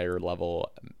be higher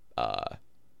level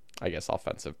I guess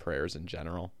offensive prayers in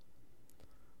general.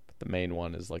 But the main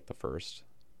one is like the first.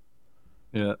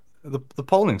 Yeah, the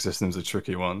polling system's a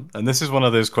tricky one, and this is one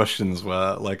of those questions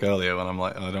where, like earlier, when I'm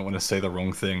like, I don't want to say the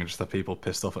wrong thing, just have people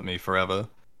pissed off at me forever.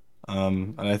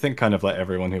 And I think kind of like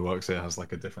everyone who works here has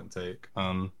like a different take.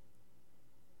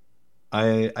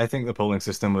 I think the polling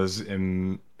system was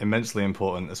immensely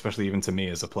important, especially even to me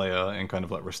as a player, in kind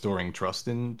of like restoring trust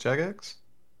in Jagex.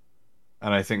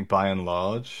 And I think by and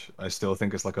large, I still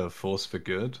think it's like a force for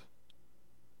good.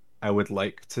 I would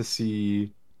like to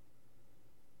see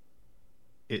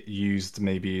it used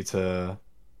maybe to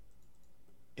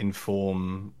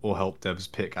inform or help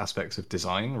devs pick aspects of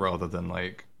design rather than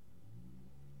like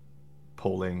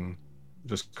polling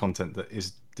just content that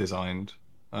is designed.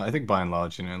 I think by and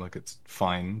large, like it's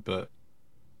fine, but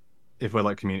if we're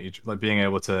like community, like being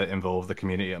able to involve the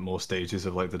community at more stages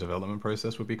of like the development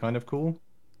process would be kind of cool.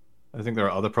 I think there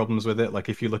are other problems with it. Like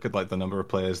if you look at like the number of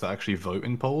players that actually vote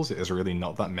in polls, it is really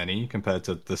not that many compared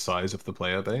to the size of the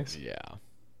player base. Yeah.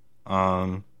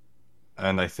 And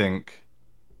I think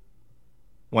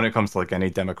when it comes to like any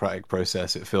democratic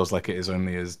process, it feels like it is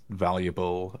only as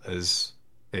valuable as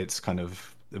its kind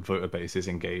of voter base is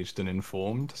engaged and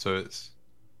informed. So it's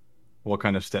what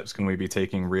kind of steps can we be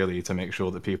taking really to make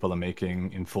sure that people are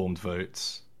making informed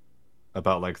votes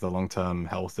about like the long-term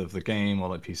health of the game or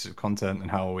like pieces of content,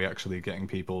 and how are we actually getting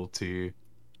people to,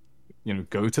 you know,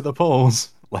 go to the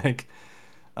polls? Like,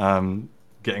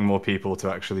 getting more people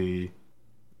to actually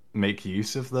make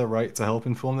use of the right to help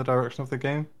inform the direction of the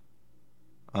game.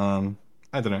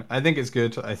 I don't know. I think it's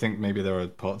good. I think maybe there are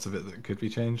parts of it that could be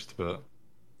changed, but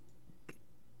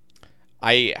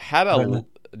I had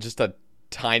just a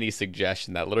tiny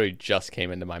suggestion that literally just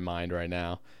came into my mind right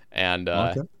now, and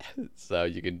Okay. so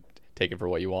you can take it for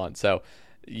what you want. So,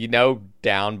 you know,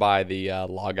 down by the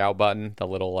logout button, the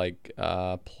little like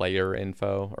player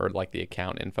info or like the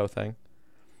account info thing.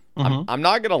 I'm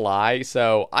not gonna lie.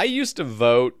 So I used to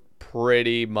vote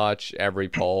pretty much every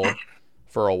poll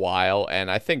for a while, and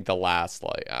I think the last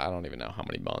like I don't even know how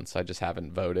many months I just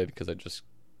haven't voted because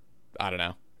I don't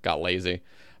know, got lazy.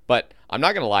 But I'm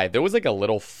not gonna lie, there was like a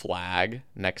little flag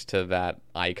next to that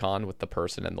icon with the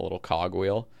person and the little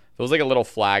cogwheel. There was like a little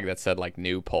flag that said like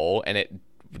new poll, and it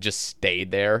just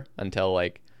stayed there until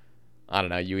like I don't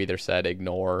know, you either said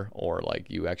ignore or like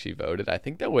you actually voted. I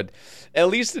think that would, at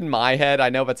least in my head, I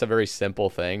know that's a very simple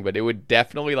thing, but it would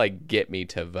definitely like get me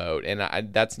to vote.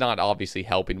 And that's not obviously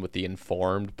helping with the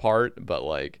informed part, but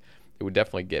like it would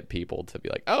definitely get people to be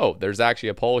like, oh, there's actually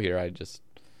a poll here. I just,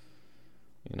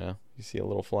 you see a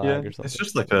little flag Yeah, or something. it's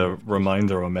just like a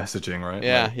reminder or messaging, right?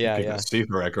 Yeah, like, yeah, you yeah. get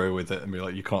super aggro with it and be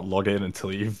like, you can't log in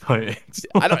until you've voted.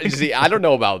 I don't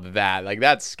know about that. Like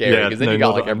that's scary Yeah, because then no, you got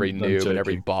not like that every I'm noob and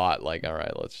every joking. bot. Like, all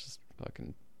right, let's just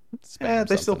fucking spam Yeah,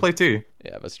 they still something. play too,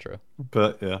 Yeah, that's true.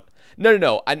 but yeah,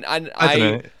 No. I don't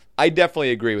know. I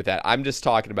definitely agree with that. I'm just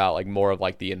talking about like more of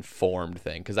like the informed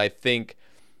thing because I think,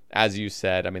 as you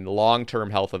said, I mean the long-term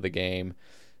health of the game,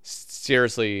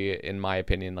 seriously, in my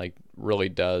opinion, like really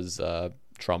does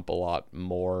trump a lot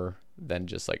more than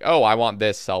just like, oh, I want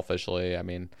this selfishly. I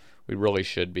mean, we really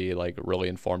should be like really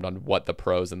informed on what the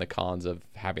pros and the cons of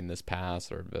having this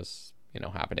pass or this,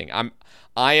 happening.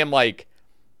 I am like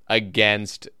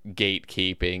against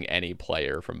gatekeeping any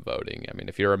player from voting. I mean,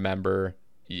 if you're a member,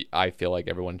 I feel like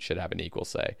everyone should have an equal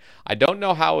say. I don't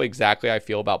know how exactly I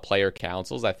feel about player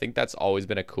councils. I think that's always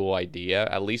been a cool idea,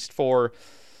 at least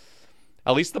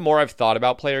the more I've thought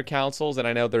about player councils, and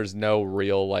I know there's no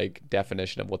real like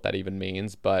definition of what that even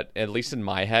means, but at least in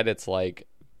my head, it's like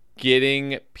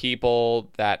getting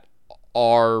people that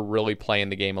are really playing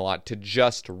the game a lot to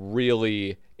just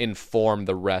really inform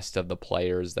the rest of the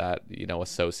players that,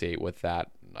 associate with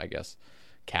that, I guess,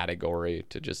 category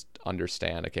to just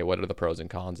understand, okay, what are the pros and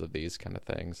cons of these kind of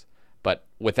things, but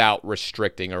without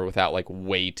restricting or without like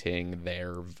weighting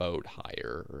their vote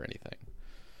higher or anything.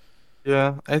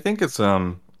 Yeah, I think it's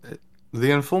the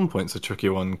informed point's a tricky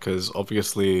one because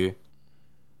obviously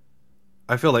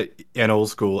I feel like in old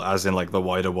school, as in like the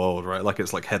wider world, right? Like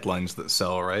it's like headlines that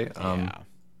sell, right? Yeah.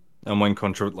 And when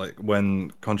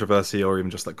controversy or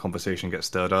even just like conversation gets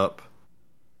stirred up,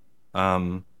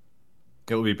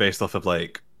 it will be based off of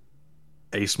like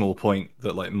a small point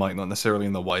that like might not necessarily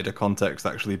in the wider context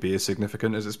actually be as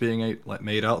significant as it's being like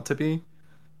made out to be.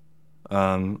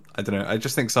 I don't know. I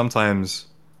just think sometimes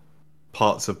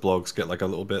parts of blogs get like a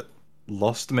little bit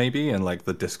lost maybe in like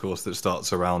the discourse that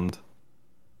starts around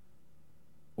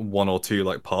one or two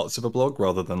like parts of a blog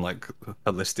rather than like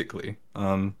holistically.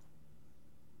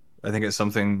 I think it's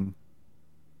something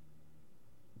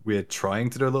we're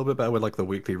trying to do a little bit better with like the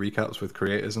weekly recaps with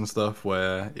creators and stuff,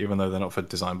 where even though they're not for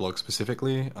design blogs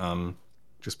specifically,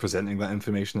 just presenting that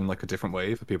information in like a different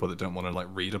way for people that don't want to like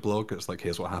read a blog. It's like,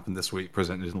 here's what happened this week,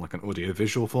 presented in like an audio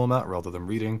visual format rather than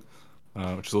reading,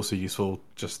 which is also useful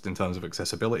just in terms of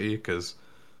accessibility because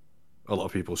a lot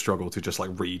of people struggle to just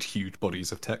like read huge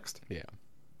bodies of text. Yeah.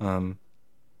 But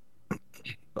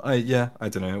I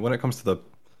don't know. When it comes to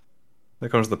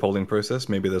the polling process,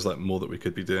 maybe there's like more that we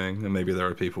could be doing, and maybe there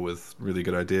are people with really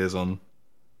good ideas on.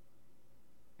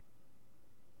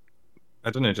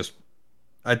 I don't know.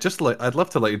 I'd love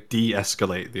to like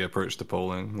de-escalate the approach to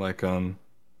polling. Like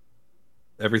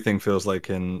everything feels like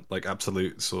in like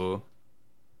absolutes or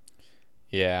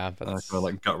Yeah, kind of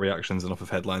like gut reactions and off of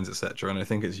headlines, etc. And I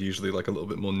think it's usually like a little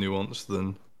bit more nuanced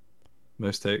than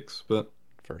most takes. But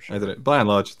for sure. I don't know. By and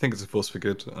large, I think it's a force for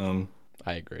good.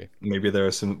 I agree. Maybe there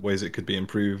are some ways it could be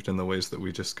improved, and the ways that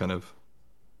we just kind of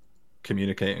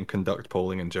communicate and conduct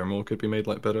polling in general could be made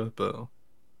like better. But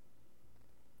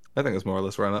I think that's more or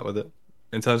less where I'm at with it.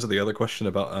 In terms of the other question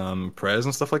about prayers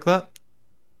and stuff like that,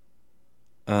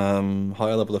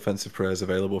 Higher level offensive prayers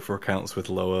available for accounts with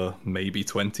lower, maybe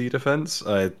 20 defense.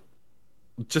 I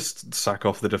just sack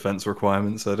off the defense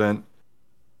requirements. I don't,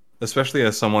 especially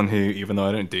as someone who, even though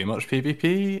I don't do much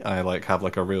PvP, I like have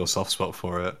like a real soft spot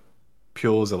for it.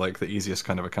 Pures are like the easiest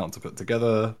kind of account to put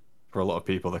together. For a lot of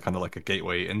people, they're kind of like a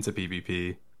gateway into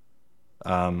PvP.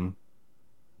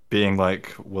 Being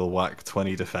like, we'll whack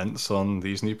 20 defense on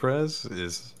these new prayers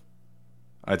is,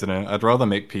 I don't know. I'd rather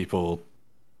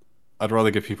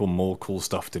give people more cool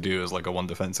stuff to do as like a one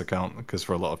defense account, because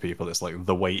for a lot of people it's like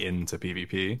the way into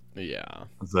PvP. Yeah.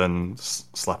 Than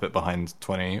slap it behind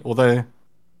 20. Although,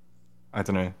 I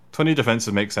don't know, 20 defense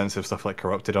would make sense if stuff like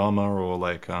corrupted armor or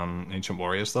like ancient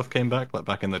warrior stuff came back, like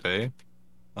back in the day.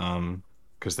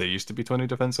 Because they used to be 20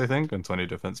 defense, I think, and 20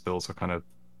 defense builds are kind of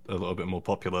a little bit more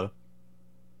popular.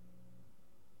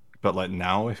 But like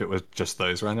now, if it was just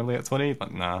those randomly at 20,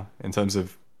 like nah. In terms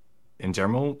of, in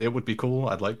general, it would be cool.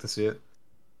 I'd like to see it.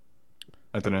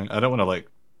 I don't know. I don't want to like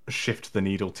shift the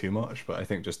needle too much, but I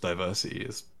think just diversity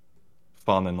is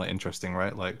fun and like interesting,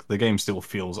 right? Like the game still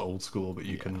feels old school, but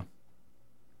you can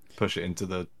push it into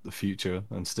the future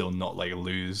and still not like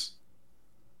lose.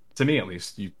 To me, at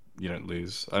least, you don't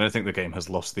lose. I don't think the game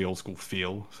has lost the old school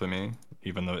feel for me,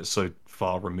 even though it's so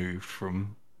far removed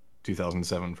from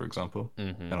 2007, for example,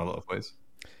 in a lot of ways.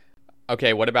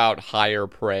 Okay, what about higher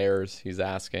prayers? He's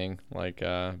asking, like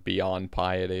beyond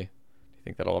piety. Do you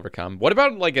think that'll ever come? What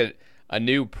about like a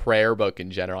new prayer book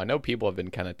in general? I know people have been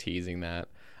kind of teasing that.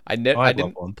 I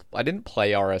didn't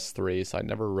play RS3, so I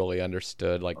never really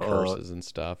understood like curses and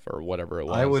stuff or whatever it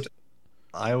was.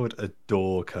 I would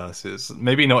adore curses.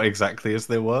 Maybe not exactly as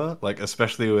they were, like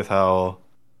especially with how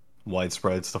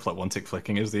widespread stuff like one-tick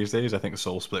flicking is these days. I think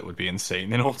Soul Split would be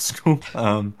insane in old school.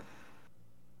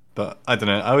 But I don't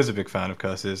know. I was a big fan of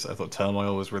curses. I thought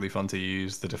Turmoil was really fun to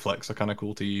use. The deflects are kind of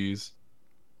cool to use.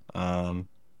 I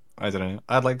don't know.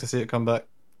 I'd like to see it come back.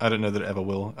 I don't know that it ever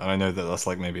will. And I know that that's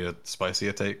like maybe a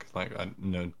spicier take. Like I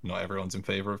know not everyone's in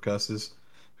favor of curses,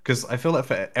 because I feel like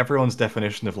for everyone's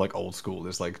definition of like old school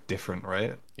is like different,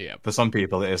 right? Yeah. For some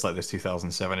people it is like this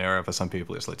 2007 era. For some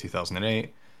people it's like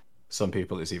 2008. Some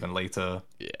people it's even later.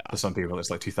 Yeah. For some people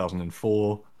it's like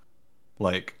 2004.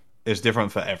 Like it's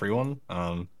different for everyone.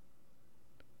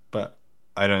 But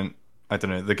I don't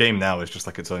know. The game now is just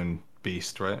like its own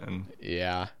beast, right? And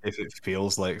yeah, if it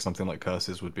feels like something like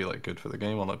curses would be like good for the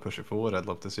game or like push it forward, I'd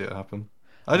love to see it happen.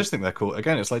 I just think they're cool.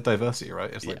 Again, it's like diversity,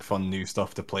 right? It's like fun new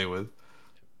stuff to play with.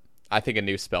 I think a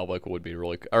new spellbook would be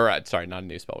really, or sorry, not a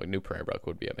new spellbook, new prayer book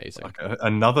would be amazing. Like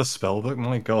another spellbook,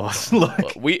 my god!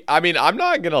 Like I'm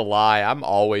not gonna lie, I'm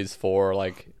always for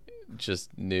like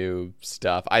just new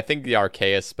stuff. I think the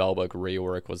Arceus spellbook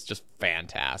rework was just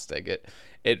fantastic.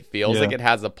 It feels like it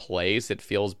has a place. It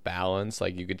feels balanced.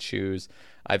 Like you could choose.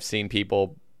 I've seen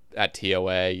people at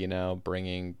TOA,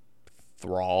 bringing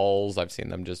thralls. I've seen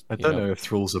them just. I don't know if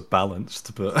thralls are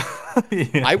balanced, but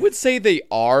I would say they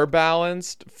are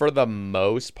balanced for the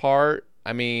most part.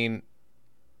 I mean,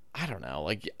 I don't know.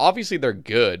 Like obviously they're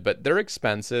good, but they're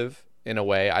expensive in a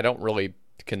way. I don't really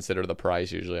consider the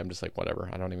price usually. I'm just like whatever.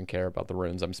 I don't even care about the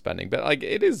runes I'm spending. But like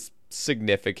it is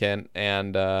significant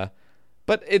and.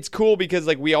 But it's cool because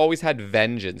like we always had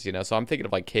Vengeance, so I'm thinking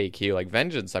of like KQ, like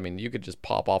Vengeance. I mean, you could just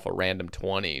pop off a random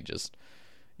 20, just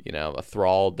a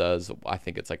Thrall does, I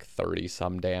think it's like 30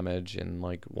 some damage in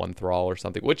like one Thrall or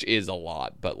something, which is a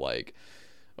lot, but like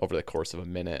over the course of a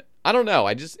minute. I don't know.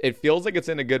 It feels like it's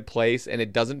in a good place and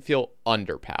it doesn't feel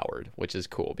underpowered, which is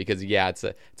cool because it's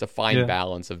a fine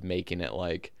balance of making it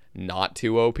like not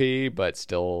too OP, but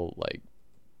still like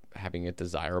having it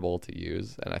desirable to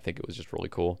use. And I think it was just really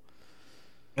cool.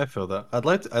 I feel that.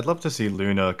 I'd love to see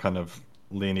Luna kind of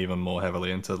lean even more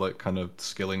heavily into like kind of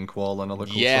skilling Qual and other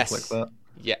cool stuff like that.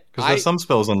 Yeah, because there's some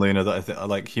spells on Luna that I think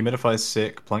like Humidify's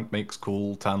sick, Plank Make's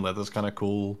cool, Tan Leather's kind of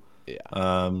cool.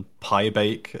 Yeah. Pie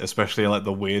Bake, especially in like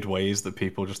the weird ways that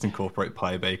people just incorporate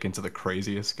Pie Bake into the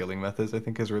craziest skilling methods, I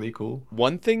think is really cool.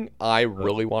 One thing I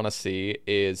really want to see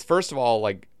is, first of all,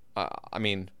 like I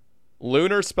mean,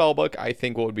 Lunar Spellbook. I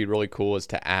think what would be really cool is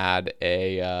to add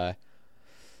a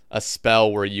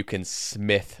spell where you can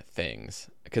smith things,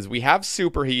 because we have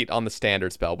Superheat on the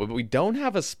standard spell, but we don't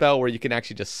have a spell where you can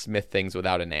actually just smith things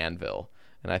without an anvil.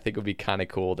 And I think it would be kind of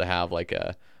cool to have like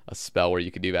a spell where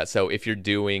you could do that. So if you're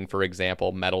doing, for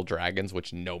example, Metal Dragons,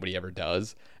 which nobody ever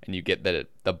does, and you get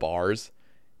the bars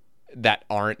that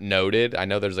aren't noted. I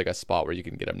know there's like a spot where you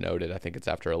can get them noted. I think it's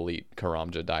after Elite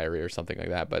Karamja Diary or something like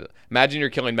that. But imagine you're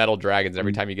killing Metal Dragons.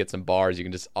 Every time you get some bars, you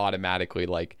can just automatically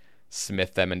like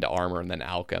smith them into armor and then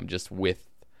alchem just with,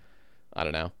 I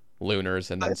don't know,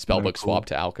 lunars, and then spellbook swap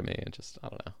to alchemy, and just, I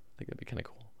don't know, I think that'd be kind of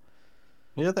cool.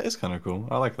 Yeah, that is kind of cool.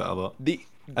 I like that a lot. The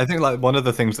I think like one of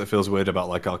the things that feels weird about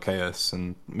like Arceus,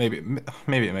 and maybe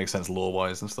it makes sense lore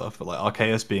wise and stuff, but like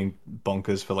Arceus being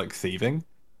bonkers for like thieving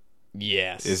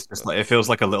yes, is just like it feels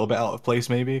like a little bit out of place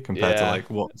maybe compared to yeah, like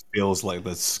what feels like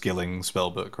the skilling spell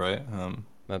book, right?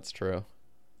 that's true.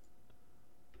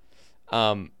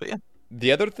 But yeah,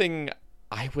 The other thing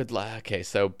I would like, okay,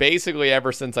 so basically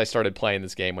ever since I started playing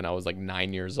this game when I was like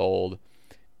 9 years old,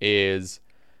 is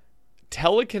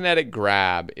telekinetic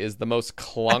grab is the most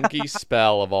clunky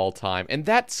spell of all time. And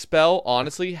that spell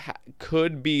honestly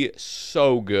could be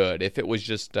so good if it was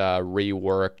just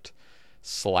reworked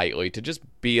slightly to just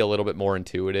be a little bit more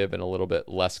intuitive and a little bit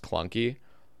less clunky.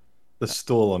 the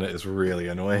stall on it is really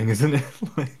annoying, isn't it?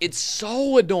 Like, It's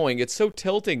so annoying. It's so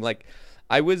tilting. Like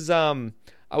I was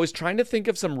trying to think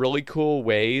of some really cool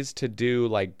ways to do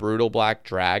like brutal black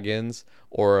dragons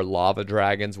or lava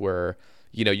dragons where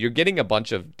you're getting a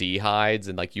bunch of dehides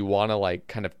and like you want to like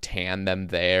kind of tan them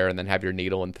there and then have your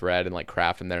needle and thread and like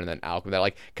craft them there and then alchemy that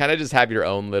like kind of just have your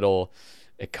own little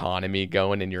economy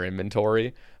going in your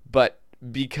inventory. But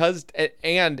because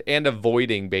and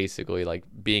avoiding basically like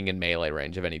being in melee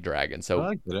range of any dragon. So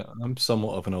I get it. I'm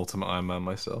somewhat of an Ultimate Iron Man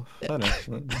myself. I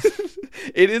know.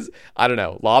 it is, I don't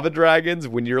know, lava dragons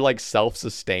when you're like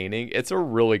self-sustaining, it's a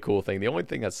really cool thing. The only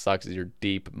thing that sucks is your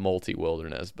deep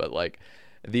multi-wilderness, but like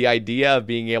the idea of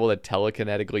being able to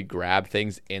telekinetically grab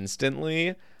things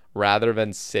instantly rather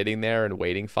than sitting there and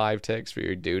waiting 5 ticks for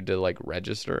your dude to like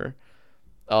register.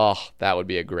 Oh, that would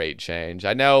be a great change.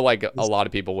 I know like a lot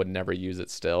of people would never use it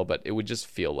still, but it would just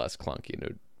feel less clunky and it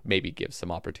would maybe give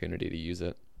some opportunity to use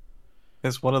it.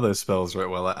 It's one of those spells, right,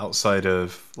 where like outside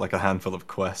of like a handful of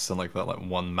quests and like that like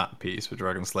one map piece for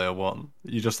Dragon Slayer 1,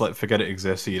 you just like forget it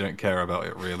exists, so you don't care about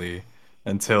it really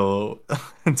until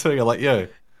until you're like, yo,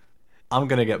 I'm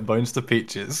gonna get Bones to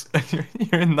Peaches.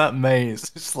 You're in that maze.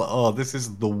 It's just like, oh, this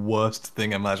is the worst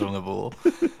thing imaginable.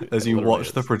 As you Literally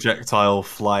watch the is. projectile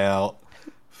fly out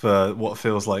for what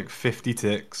feels like 50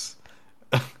 ticks,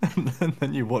 and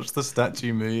then you watch the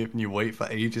statue move and you wait for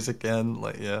ages again.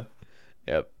 Like, yeah,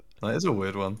 Yep. that is a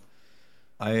weird one.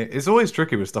 It's always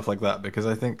tricky with stuff like that because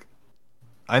I think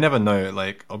I never know.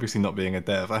 Like, obviously not being a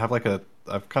dev,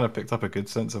 I've kind of picked up a good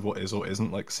sense of what is or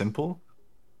isn't like simple.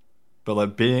 But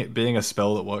like being a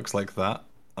spell that works like that,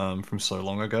 from so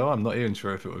long ago, I'm not even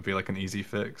sure if it would be like an easy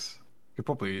fix. It'd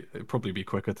probably be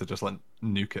quicker to just like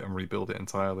nuke it and rebuild it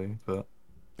entirely. But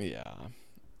Yeah.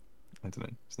 I don't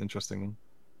know. It's an interesting one.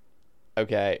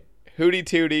 Okay. Hootie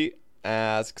Tootie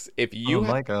asks Oh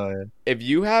my god. if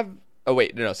you have, oh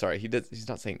wait, no, sorry. He's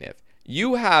not saying if.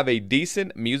 You have a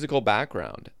decent musical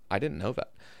background. I didn't know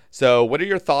that. So, what are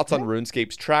your thoughts on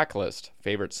RuneScape's track list?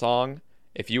 Favorite song?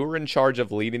 If you were in charge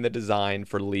of leading the design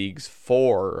for Leagues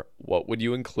 4, what would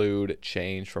you include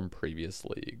change from previous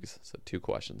leagues? So, 2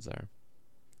 questions there.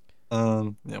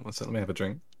 Yeah, one second, let me have a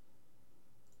drink.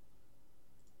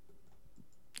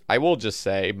 I will just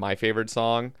say my favorite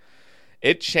song,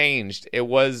 it changed. It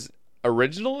was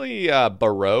originally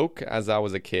Baroque as I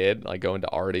was a kid, like going to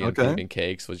Artie and Okay. Thieving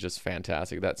Cakes was just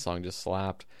fantastic. That song just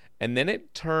slapped. And then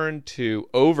it turned to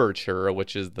Overture,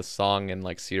 which is the song in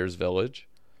like Sears Village.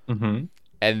 Mm-hmm.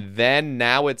 And then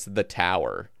now it's The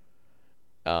Tower.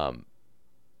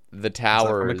 The Is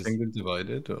that Tower from A is Kingdom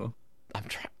Divided or?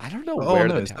 I don't know Oh where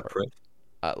no, the it's tower. separate.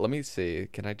 Let me see.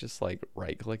 Can I just like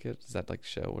right click it? Does that like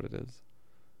show what it is?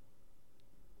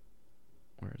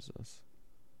 Where is this?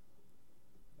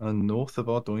 North of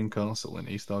Ardoin Castle in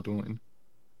East Ardoin.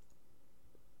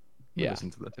 Yeah.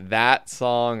 Listen to this. That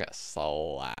song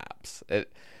slaps.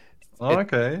 Oh,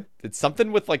 okay. It's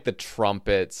something with like the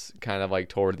trumpets kind of like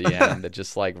toward the end that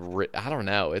just like I don't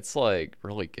know. It's like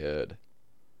really good.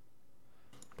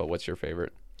 But what's your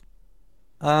favorite?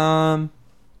 Um.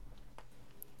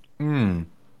 Hmm.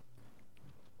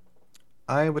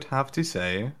 I would have to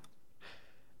say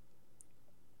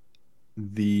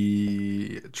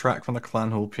the track from the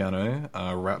Clan Hall piano,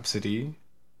 Rhapsody,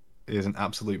 is an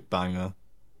absolute banger.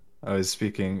 I was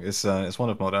speaking. It's one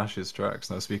of Mod Ash's tracks,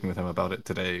 and I was speaking with him about it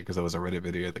today because there was a Reddit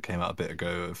video that came out a bit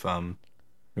ago of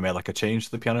we made like a change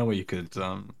to the piano where you could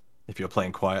if you're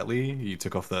playing quietly, you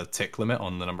took off the tick limit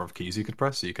on the number of keys you could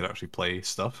press, so you could actually play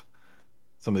stuff.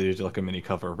 Somebody did like a mini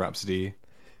cover of Rhapsody.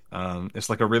 It's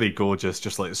like a really gorgeous,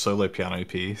 just like solo piano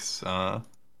piece,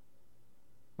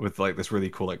 with like this really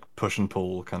cool like push and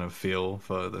pull kind of feel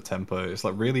for the tempo. It's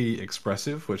like really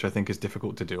expressive, which I think is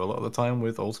difficult to do a lot of the time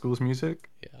with old school's music.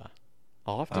 Yeah.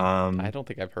 I'll have to I Um, don't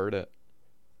think I've heard it.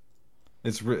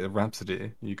 it's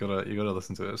Rhapsody. You gotta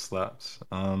listen to it. It slaps.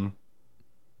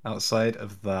 Outside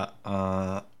of that,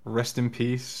 Rest in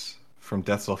Peace from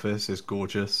Death's Office is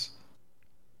gorgeous.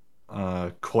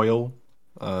 Coil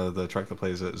the track that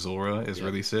plays at Zora, is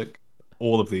really sick.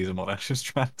 All of these are Mod Ashes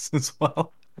tracks as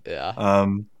well. Yeah.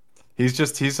 He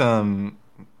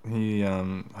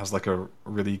has like a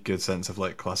really good sense of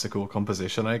like classical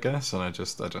composition, I guess, and I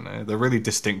don't know. They're really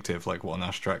distinctive, like what an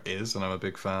Ash track is, and I'm a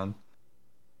big fan.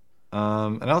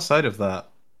 And outside of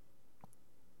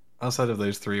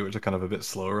those three, which are kind of a bit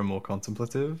slower and more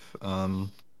contemplative, oh,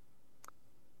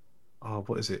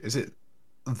 what is it? Is it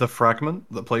the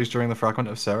fragment that plays during the Fragment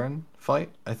of Seren fight?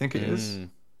 I think it is.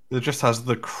 It just has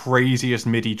the craziest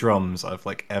MIDI drums I've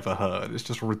like ever heard. It's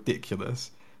just ridiculous.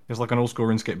 It's like an old school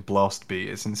RuneScape blast beat.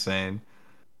 It's insane.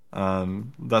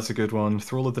 That's a good one.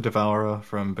 Thrall of the Devourer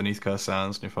from Beneath Cursed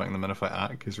Sands, and you're fighting the Menophyte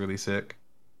Ack is really sick.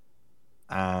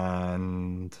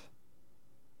 And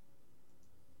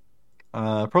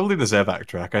probably the Zevak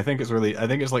track. I think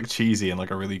it's like cheesy in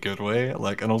like a really good way.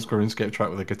 Like an old school RuneScape track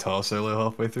with a guitar solo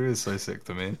halfway through is so sick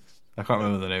to me. I can't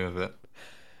remember the name of it.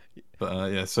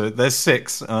 But yeah, so there's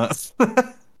 6.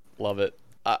 Love it.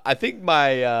 I think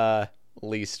my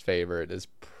least favorite is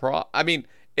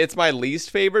it's my least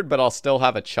favorite, but I'll still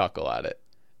have a chuckle at it.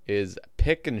 Is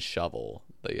Pick and Shovel,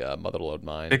 the Motherlode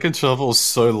Mine. Pick and Shovel is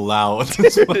so loud.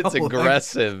 As well. It's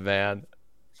aggressive, man.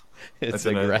 It's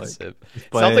aggressive.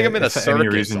 It sounds like I'm in a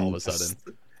circus all of a sudden.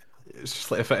 It's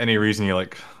just like if for any reason you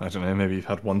like, I don't know, maybe you've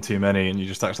had one too many and you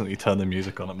just accidentally turn the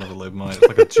music on at Motherlode Mine. It's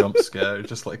like a jump scare. It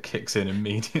just like kicks in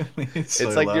immediately. It's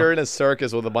like loud. You're in a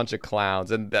circus with a bunch of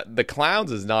clowns, and the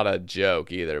clowns is not a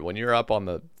joke either. When you're up on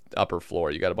the upper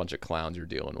floor, you got a bunch of clowns you're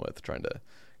dealing with, trying to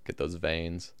get those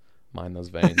veins, mine those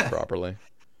veins properly.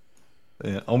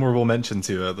 Yeah, honorable mention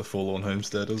to the Forlorn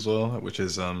Homestead as well, which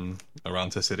is around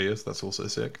Tosidius. That's also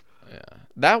sick. Yeah,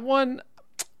 that one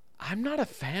I'm not a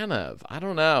fan of. I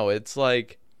don't know. It's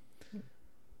like,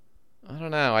 I don't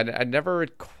know. I never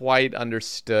quite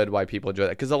understood why people enjoy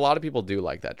that, because a lot of people do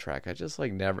like that track. I just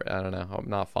like never. I don't know. I'm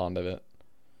not fond of it.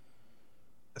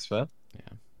 That's fair.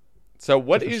 Yeah. So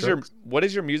what is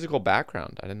your musical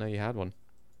background? I didn't know you had one.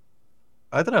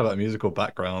 I don't know about musical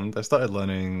background. I started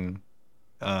learning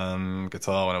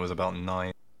guitar when I was about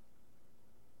 9.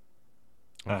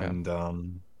 Okay. And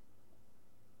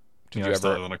I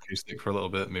started on acoustic for a little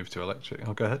bit, moved to electric.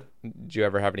 Oh, go ahead. Did you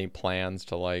ever have any plans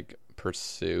to like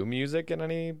pursue music in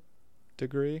any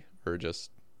degree, or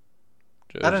just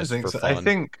I don't think so. Fun?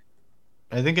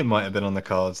 I think it might have been on the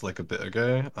cards like a bit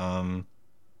ago.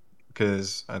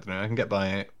 Because I don't know, I can get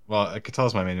by. Well,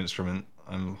 guitar's my main instrument.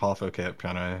 I'm half okay at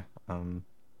piano. Can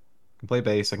play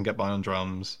bass. I can get by on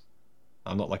drums.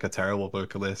 I'm not like a terrible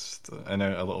vocalist. I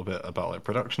know a little bit about like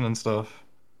production and stuff.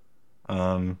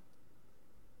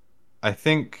 I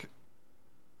think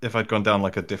if I'd gone down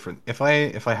like a different, if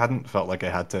I hadn't felt like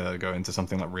I had to go into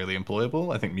something like really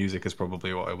employable, I think music is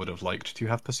probably what I would have liked to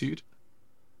have pursued.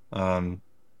 But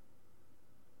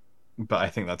I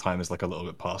think that time is like a little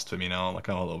bit past for me now. Like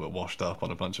I'm a little bit washed up on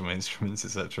a bunch of my instruments,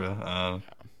 etc.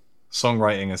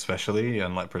 Songwriting especially,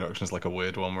 and like production is like a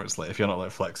weird one where it's like if you're not like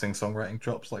flexing songwriting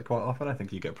chops like quite often, I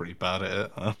think you get pretty bad at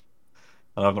it. And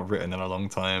I've not written in a long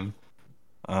time.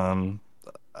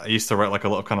 I used to write like a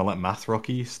lot of kind of like math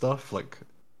rocky stuff, like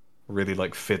really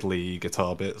like fiddly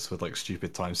guitar bits with like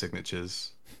stupid time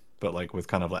signatures, but like with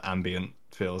kind of like ambient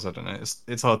feels. I don't know.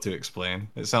 It's hard to explain.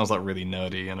 It sounds like really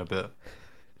nerdy and a bit.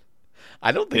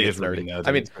 I don't think it's nerdy. Really nerdy.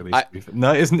 I mean,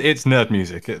 no, it isn't. It's nerd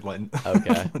music. It like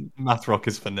okay. Math rock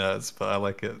is for nerds, but I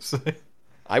like it. So.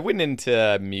 I went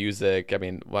into music. I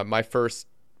mean, my first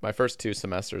 2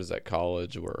 semesters at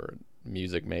college were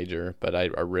music major, but I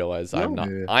realized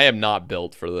I am not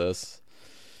built for this.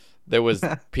 There was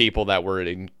people that were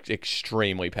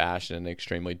extremely passionate and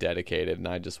extremely dedicated, and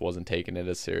I just wasn't taking it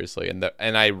as seriously.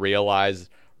 And I realized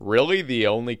really the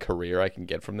only career I can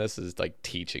get from this is like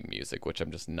teaching music, which I'm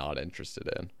just not interested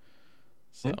in.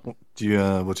 So do you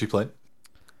what do you play?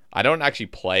 I don't actually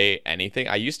play anything.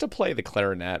 I used to play the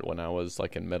clarinet when I was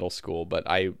like in middle school, but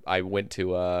I went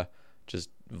to just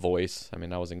voice. I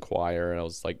mean, I was in choir, and I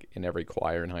was like in every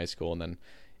choir in high school, and then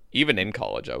even in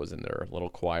college I was in their little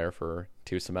choir for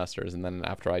 2 semesters, and then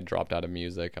after I dropped out of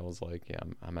music I was like, yeah,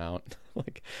 I'm out.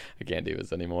 Like I can't do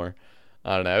this anymore.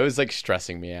 I don't know, it was like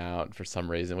stressing me out for some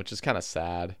reason, which is kind of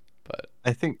sad. But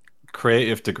I think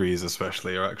creative degrees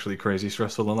especially are actually crazy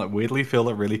stressful and like weirdly feel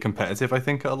like really competitive, I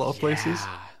think, at a lot of places.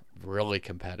 Really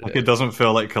competitive. Like it doesn't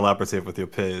feel like collaborative with your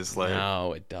peers. Like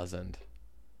no, it doesn't.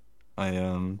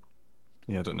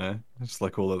 Yeah, I don't know. It's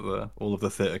like all of the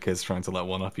theatre kids trying to like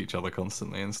one up each other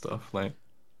constantly and stuff. Like,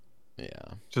 yeah,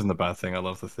 which isn't a bad thing. I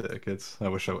love the theatre kids. I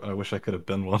wish I could have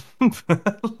been one.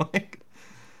 Like,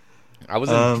 I was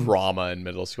in drama in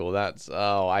middle school.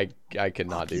 I could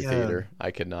not do theater.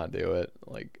 I could not do it.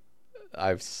 Like,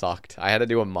 I've sucked. I had to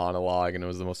do a monologue, and it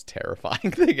was the most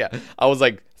terrifying thing. I was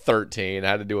like 13. I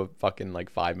had to do a fucking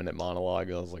like 5-minute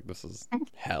monologue. I was like, this is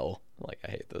hell. Like,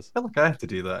 I hate this. I feel like I had to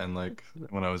do that in like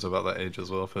when I was about that age as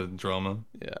well for drama.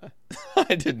 Yeah.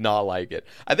 I did not like it.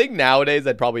 I think nowadays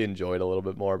I'd probably enjoy it a little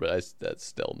bit more, but that's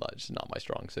still not my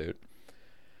strong suit.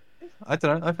 I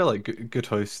don't know. I feel like good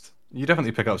host. You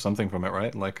definitely pick up something from it,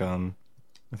 right? Like,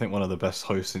 I think one of the best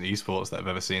hosts in esports that I've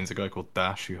ever seen is a guy called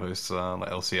Dash who hosts like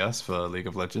LCS for League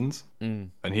of Legends,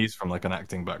 and he's from like an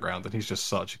acting background, and he's just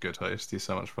such a good host. He's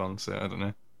so much fun. So I don't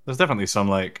know. There's definitely some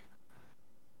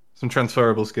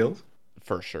transferable skills.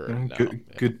 For sure. You know, No,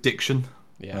 good diction.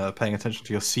 Yeah. Paying attention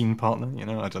to your scene partner. You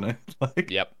know, I don't know.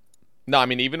 Like, Yep. No, I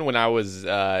mean, even when I was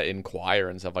in choir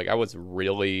and stuff, like I was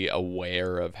really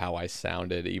aware of how I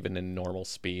sounded, even in normal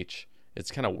speech.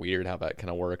 It's kind of weird how that kind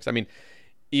of works. I mean,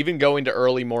 even going to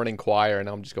early morning choir, and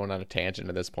I'm just going on a tangent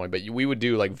at this point, but we would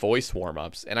do like voice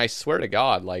warm-ups, and I swear to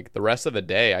God, like the rest of the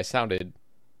day, I sounded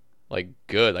like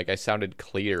good. Like I sounded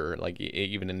clear, like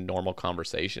even in normal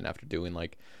conversation after doing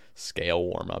like scale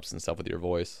warm-ups and stuff with your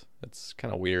voice. It's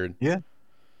kind of weird. yeah,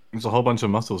 there's a whole bunch of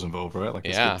muscles involved, right? Like,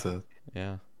 it's Yeah. good to.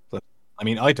 Yeah. I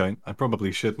mean, I don't. I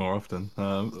probably should more often.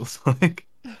 Like,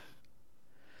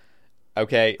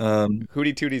 Okay. um,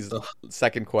 Hootie Tootie's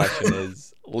second question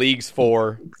is Leagues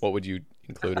 4. What would you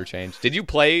include or change? Did you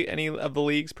play any of the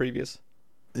leagues previous?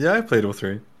 yeah, I played all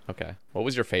three. Okay. What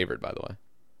was your favorite, by the way?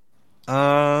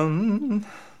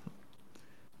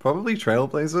 Probably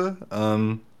Trailblazer.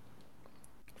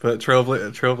 But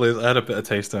Trailblazer, I had a bit of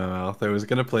taste in my mouth. I was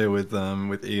gonna play with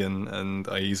Ian and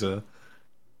Aiza,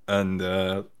 and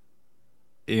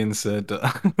Ian said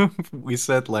we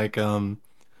said like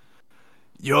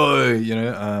yo, you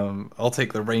know, I'll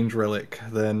take the range relic,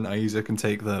 then Aiza can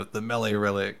take the melee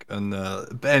relic, and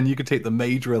Ben, you can take the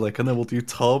mage relic, and then we'll do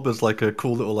Tob as like a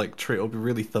cool little like trait. It'll be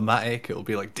really thematic. It'll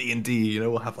be like D&D, you know,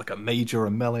 we'll have like a mage or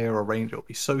a melee or a range. It'll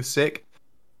be so sick.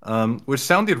 Which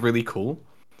sounded really cool.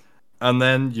 And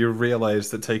then you realize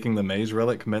that taking the mage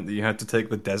relic meant that you had to take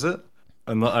the desert,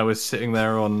 and that I was sitting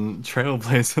there on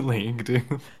Trailblazer League doing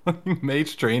the fucking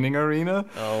mage training arena.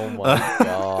 Oh my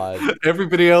god.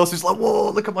 Everybody else is like,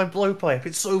 whoa, look at my blowpipe,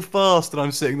 it's so fast, and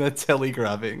I'm sitting there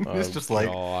telegrabbing. Oh, It's just like,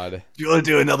 god. do you want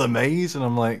to do another maze? And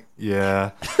I'm like,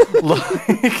 yeah.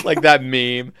 Like, Like that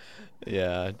meme.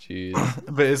 Yeah, jeez.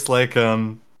 but it's like,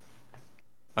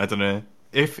 I don't know.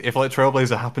 If like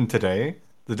Trailblazer happened today,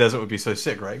 the desert would be so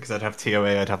sick, right? Because I'd have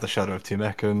TOA, I'd have the Shadow of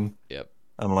Tumekan, Yep.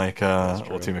 and like, That's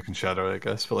or true. Tumekan Shadow, I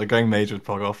guess. But like going mage would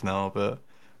pog off now. But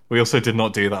we also did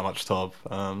not do that much top.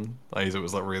 Aiza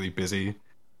was like really busy,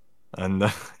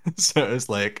 and so it was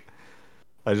like,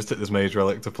 I just took this mage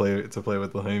relic to play with the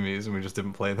homies, and we just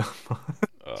didn't play that much.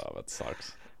 Oh, that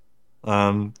sucks.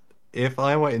 If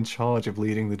I were in charge of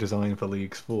leading the design for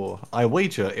Leagues 4, I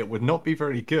wager it would not be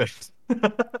very good.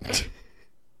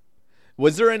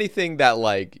 Was there anything that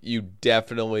like you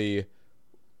definitely,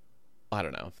 I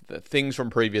don't know, the things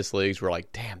from previous leagues were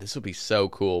like, damn, this would be so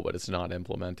cool, but it's not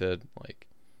implemented? Like,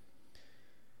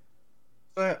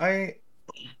 I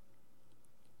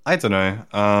don't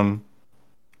know.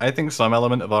 I think some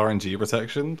element of RNG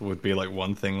protection would be like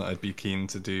one thing that I'd be keen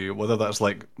to do. Whether that's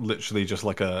like literally just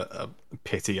like a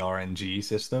pity RNG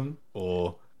system,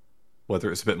 or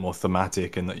whether it's a bit more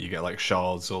thematic in that you get like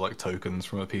shards or like tokens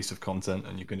from a piece of content,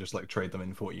 and you can just like trade them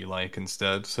in for what you like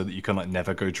instead, so that you can like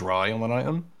never go dry on an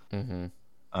item.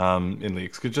 In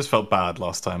leagues, 'cause it just felt bad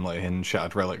last time, like in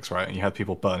Shattered Relics, right? And you had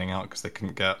people burning out because they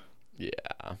couldn't get yeah.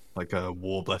 like a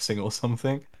war blessing or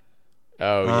something.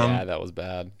 Oh, yeah, that was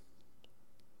bad.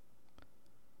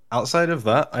 Outside of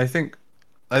that, I think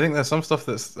there's some stuff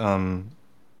that's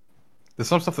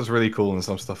really cool, and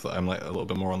some stuff that I'm like a little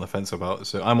bit more on the fence about.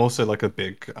 So I'm also like a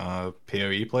big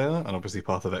PoE player, and obviously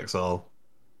Path of Exile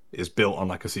is built on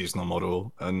like a seasonal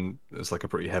model, and it's like a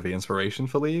pretty heavy inspiration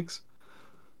for leagues.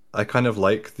 I kind of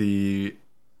like the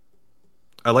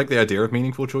idea of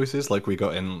meaningful choices, like we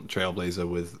got in Trailblazer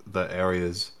with the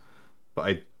areas,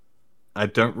 but I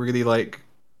don't really like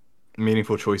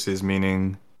meaningful choices,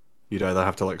 meaning you'd either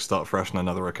have to like start fresh on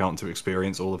another account to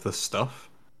experience all of this stuff.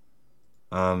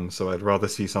 So I'd rather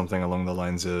see something along the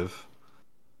lines of,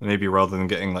 maybe rather than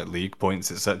getting like league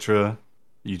points, etc.,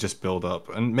 you just build up,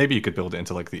 and maybe you could build it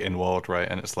into like the in-world, right?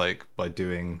 And it's like by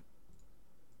doing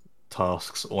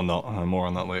tasks or not, more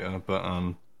on that later, but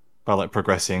by like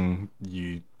progressing,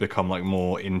 you become like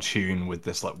more in tune with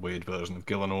this like weird version of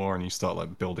Gielinor, and you start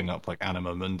like building up like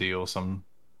Anima Mundi or some,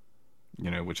 you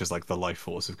know, which is like the life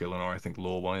force of Gielinor, I think,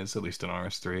 lore-wise, at least in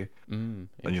RS3. And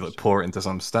you like pour it into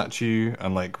some statue,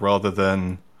 and like rather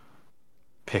than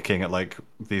picking at like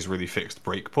these really fixed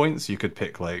breakpoints. You could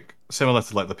pick like similar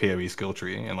to like the PoE skill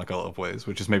tree in like a lot of ways,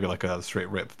 which is maybe like a straight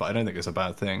rip, but I don't think it's a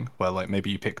bad thing. Where like maybe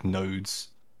you pick nodes,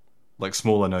 like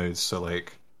smaller nodes, so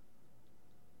like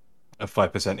a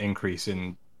 5% increase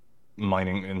in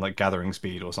mining in like gathering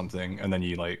speed or something, and then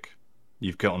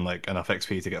you've gotten like enough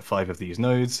XP to get 5 of these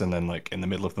nodes, and then like in the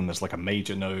middle of them there's like a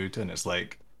major node, and it's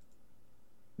like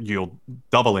you're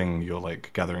doubling your like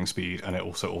gathering speed, and it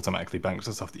also automatically banks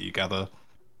the stuff that you gather.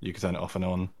 You could turn it off and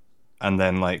on, and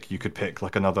then like you could pick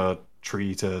like another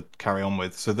tree to carry on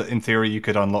with, so that in theory you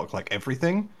could unlock like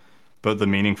everything, but the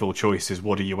meaningful choice is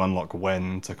what do you unlock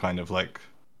when to kind of like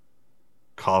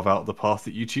carve out the path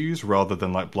that you choose, rather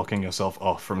than like blocking yourself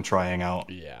off from trying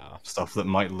out stuff that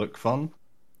might look fun.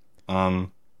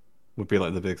 Would be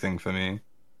like the big thing for me.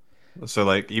 So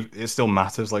like it still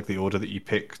matters like the order that you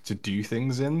pick to do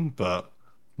things in, but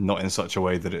not in such a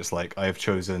way that it's like I have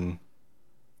chosen,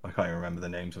 I can't even remember the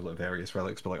names of like various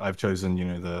relics, but like I've chosen, you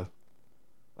know,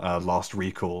 the last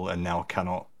recall and now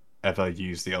cannot ever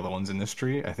use the other ones in this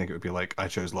tree. I think it would be like I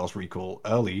chose last recall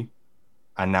early,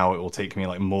 and now it will take me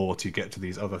like more to get to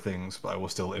these other things, but I will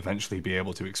still eventually be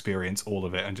able to experience all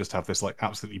of it and just have this like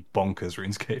absolutely bonkers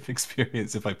RuneScape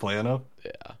experience if I play enough.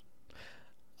 Yeah.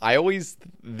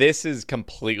 This is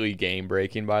completely game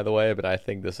breaking, by the way, but I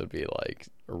think this would be like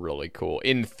really cool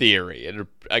in theory. It'll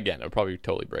probably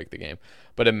totally break the game,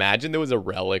 but imagine there was a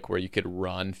relic where you could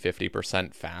run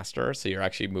 50% faster, so you're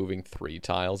actually moving 3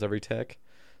 tiles every tick.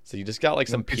 So you just got like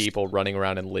some people running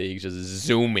around in leagues just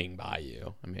zooming by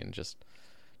you. I mean, just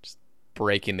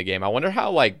breaking the game. I wonder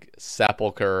how like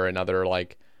Sepulcher and other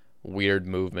like weird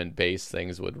movement based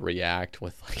things would react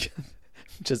with like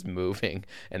just moving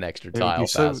an extra tile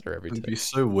faster every tick. It'd be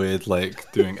so weird,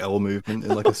 like doing L movement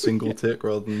in like a single tick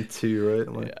rather than 2, right?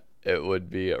 Like, yeah, it would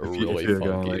be really if you're funky.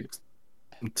 Going, like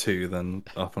 2, then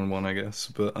up on 1, I guess.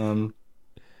 But I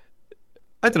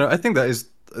don't know. I think there's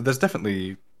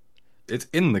definitely, it's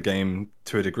in the game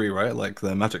to a degree, right? Like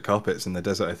the magic carpets in the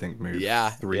desert, I think move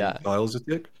 3 tiles a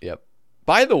tick. Yep.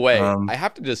 By the way, I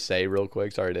have to just say real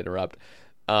quick, sorry to interrupt.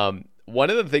 One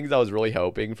of the things I was really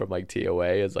hoping from like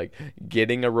TOA is like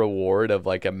getting a reward of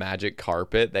like a magic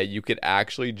carpet that you could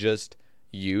actually just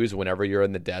use whenever you're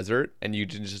in the desert, and you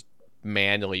can just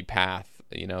manually path,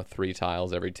 3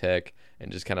 tiles every tick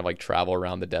and just kind of like travel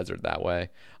around the desert that way.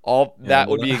 That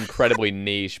would be incredibly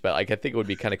niche, but like I think it would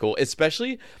be kind of cool,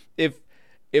 especially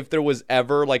if there was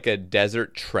ever like a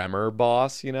desert tremor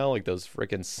boss, like those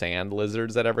freaking sand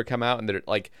lizards that ever come out, and they're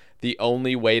like the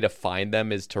only way to find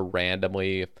them is to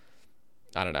randomly,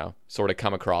 I don't know, sort of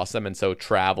come across them. And so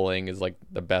traveling is like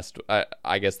the best,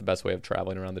 I guess the best way of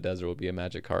traveling around the desert would be a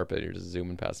magic carpet. You're just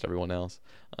zooming past everyone else.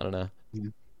 I don't know.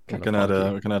 We can add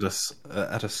a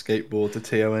skateboard to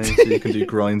TOA so you can do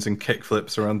grinds and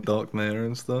kickflips around Darkmare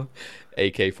and stuff.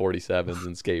 AK-47s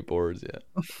and skateboards, yeah.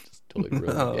 Just totally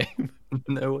ruin the game.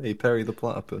 No way, Perry the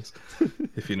Platypus.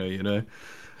 If you know, you know.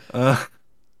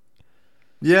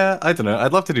 Yeah, I don't know.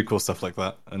 I'd love to do cool stuff like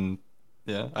that. And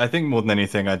yeah, I think more than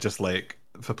anything, I'd just like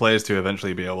for players to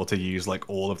eventually be able to use like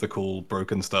all of the cool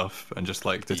broken stuff and just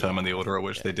like determine the order at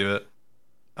which they do it.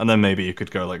 And then maybe you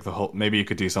could go like maybe you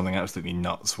could do something absolutely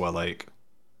nuts where like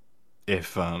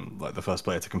if like the first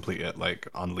player to complete it like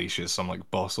unleashes some like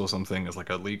boss or something as like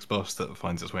a league's boss that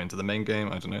finds its way into the main game.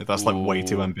 I don't know. That's like way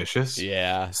too ambitious.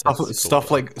 Yeah. Stuff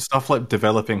like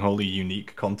developing wholly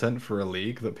unique content for a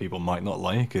league that people might not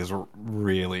like is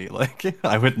really like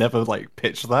I would never like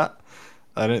pitch that.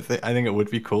 I think it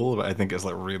would be cool, but I think it's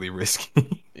like really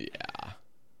risky. Yeah.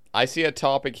 I see a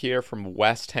topic here from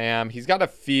West Ham. He's got a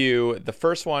few. The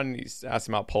first one, he's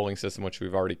asking about polling system, which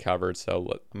we've already covered. So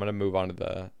I'm going to move on to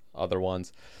the other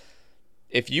ones.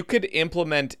 If you could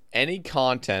implement any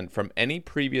content from any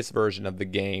previous version of the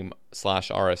game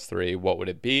 /RS3, what would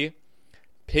it be?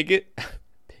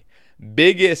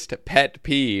 Biggest pet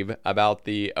peeve about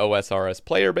the OSRS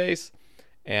player base?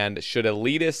 And should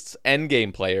elitists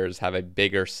endgame players have a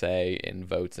bigger say in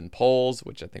votes and polls,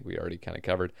 which I think we already kind of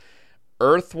covered?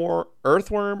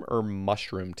 Earthworm or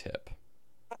mushroom tip?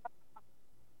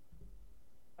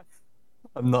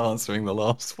 I'm not answering the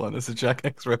last one as a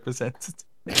Jagex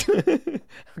representative.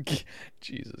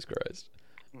 Jesus Christ.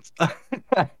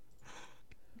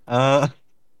 I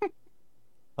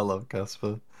love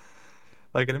Casper.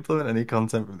 If I could implement any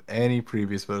content from any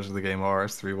previous version of the game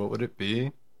RS3, what would it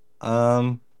be?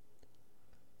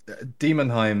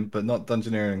 Demonheim, but not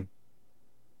Dungeoneering.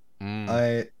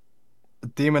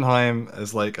 Demonheim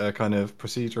is like a kind of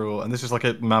procedural, and this is like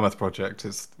a mammoth project.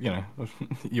 It's,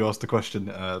 you asked the question.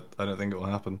 I don't think it will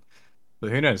happen, but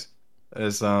who knows?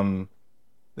 There's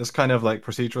this kind of like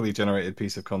procedurally generated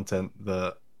piece of content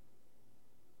that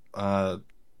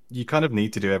you kind of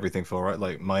need to do everything for, right?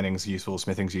 Like mining's useful,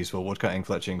 smithing's useful, woodcutting,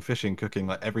 fletching, fishing, cooking,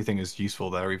 like everything is useful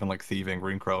there, even like thieving,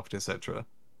 runecraft, etc.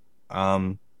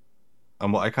 Um,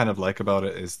 and what I kind of like about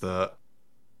it is that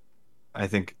I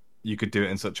think you could do it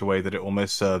in such a way that it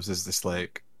almost serves as this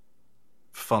like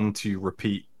fun to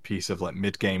repeat piece of like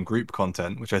mid-game group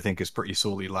content, which I think is pretty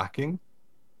sorely lacking.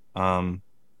 Um,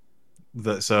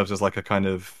 that serves as like a kind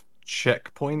of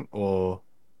checkpoint or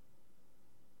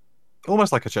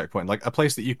almost like a checkpoint, like a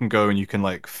place that you can go and you can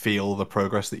like feel the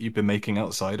progress that you've been making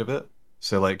outside of it.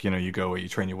 So like, you go where you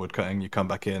train your woodcutting, you come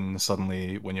back in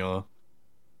suddenly when you're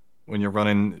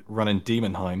running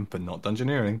Demonheim, but not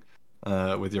Dungeoneering,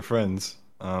 with your friends.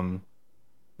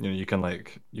 You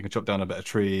can chop down a better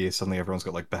tree, suddenly everyone's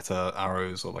got like better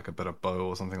arrows or like a better bow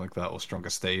or something like that, or stronger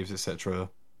staves, etc.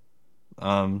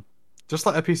 Just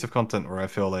like a piece of content where I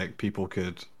feel like people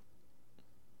could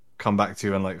come back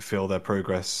to and like feel their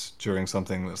progress during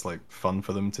something that's like fun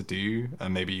for them to do,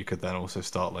 and maybe you could then also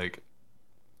start like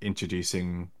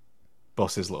introducing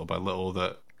bosses little by little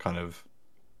that kind of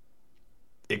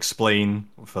explain,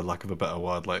 for lack of a better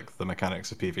word, like the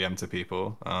mechanics of PvM to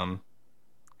people, kind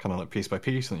of like piece by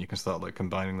piece, and you can start like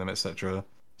combining them, etc.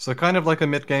 So kind of like a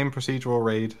mid-game procedural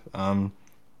raid.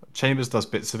 Chambers does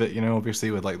bits of it, obviously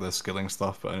with like the skilling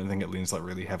stuff, but I don't think it leans like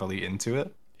really heavily into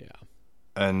it. Yeah.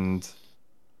 And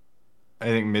I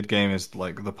think mid-game is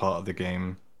like the part of the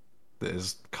game that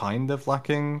is kind of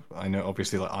lacking. I know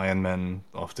obviously like Iron Men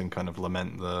often kind of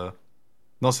lament the,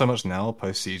 not so much now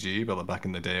post CG, but like back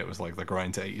in the day it was like the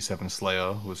grind to 87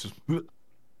 Slayer was just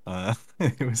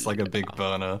it was like a big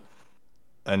burner.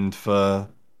 And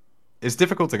it's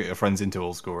difficult to get your friends into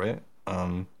old school, right?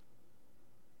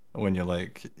 When you're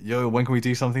like, yo, when can we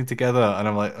do something together? And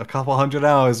I'm like, a couple 100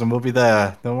 hours and we'll be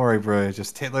there. Don't worry, bro.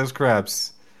 Just hit those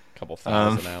crabs. A couple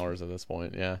thousand hours at this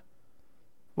point, yeah.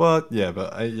 Well, yeah,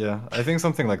 but I think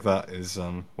something like that is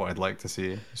what I'd like to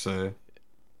see. So,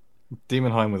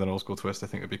 Demonheim with an old school twist, I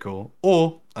think would be cool.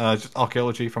 Or just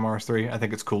archaeology from RS3. I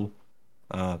think it's cool.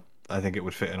 I think it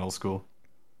would fit in old school.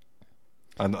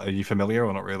 And are you familiar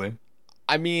or not really?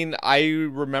 I mean, I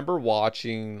remember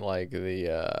watching like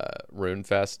the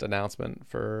RuneFest announcement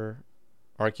for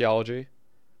archaeology.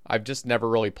 I've just never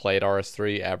really played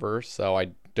RS3 ever, so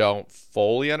I don't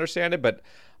fully understand it, but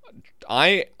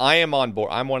I am on board.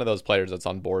 I'm one of those players that's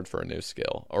on board for a new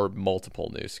skill or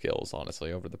multiple new skills,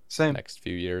 honestly, over the next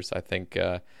few years. I think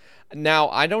now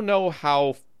I don't know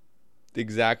how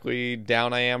exactly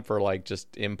down I am for like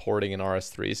just importing an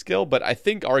RS3 skill, but I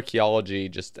think archaeology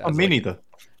just as, me neither.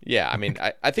 Yeah, I mean,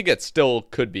 I think it still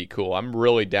could be cool. I'm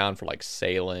really down for like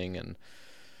sailing and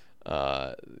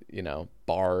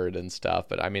bard and stuff,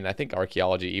 but I mean, I think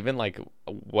archaeology, even like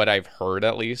what I've heard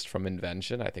at least from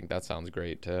Invention, I think that sounds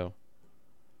great too.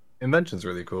 Invention's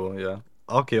really cool, yeah.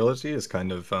 Archaeology is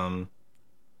kind of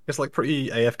it's like pretty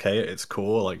AFK at its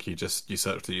core. Like you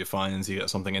search through your finds, you get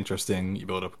something interesting, you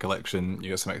build up a collection, you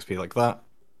get some XP like that,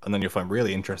 and then you'll find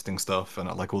really interesting stuff and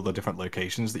at like all the different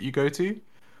locations that you go to.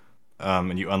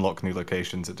 And you unlock new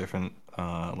locations at different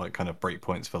like kind of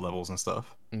breakpoints for levels and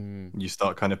stuff. You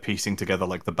start kind of piecing together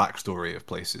like the backstory of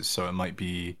places. So it might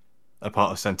be a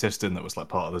part of Sentistan that was like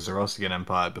part of the Zoroastrian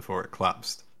Empire before it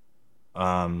collapsed.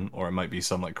 Or it might be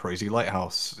some like crazy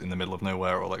lighthouse in the middle of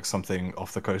nowhere, or like something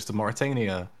off the coast of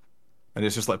Mauritania. And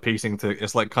it's just like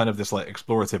it's like kind of this like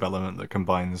explorative element that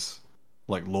combines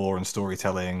like lore and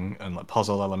storytelling and like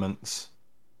puzzle elements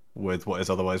with what is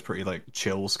otherwise pretty like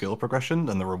chill skill progression,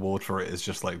 and the reward for it is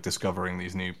just like discovering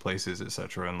these new places,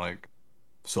 etc., and like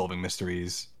solving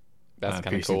mysteries. That's kind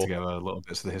of piecing cool. together little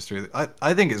bits of the history.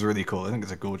 I think it's really cool. I think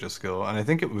it's a gorgeous skill, and I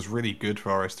think it was really good for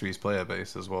RS3's player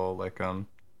base as well. Like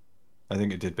I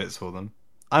think it did bits for them.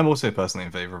 I'm also personally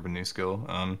in favor of a new skill,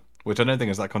 which I don't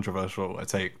think is that controversial a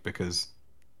take, because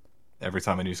every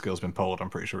time a new skill's been polled, I'm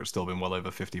pretty sure it's still been well over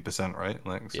 50%, right?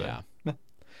 Like, so, yeah.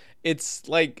 It's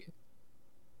like,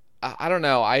 I don't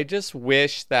know. I just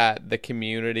wish that the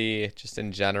community, just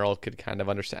in general, could kind of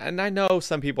understand. And I know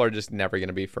some people are just never going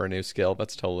to be for a new skill.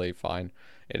 That's totally fine.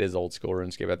 It is old school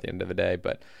RuneScape at the end of the day.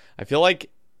 But I feel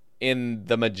like in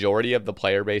the majority of the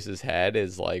player base's head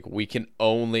is like, we can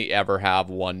only ever have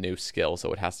one new skill,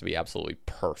 so it has to be absolutely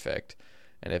perfect.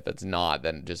 And if it's not,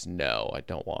 then just no, I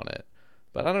don't want it.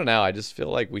 But I don't know. I just feel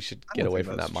like we should get away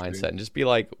from that mindset and just be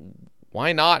like,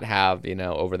 why not have,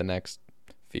 over the next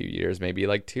few years, maybe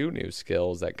like 2 new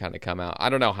skills that kind of come out. I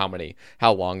don't know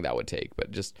how long that would take,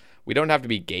 but just, we don't have to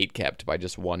be gate kept by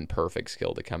just one perfect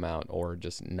skill to come out, or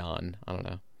just none. I don't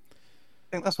know.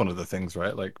 I think that's one of the things,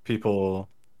 right? Like people,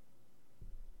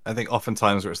 I think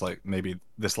oftentimes where it's like, maybe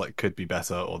this like could be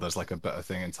better, or there's like a better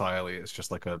thing entirely, it's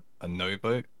just like a no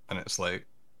vote, and it's like,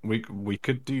 we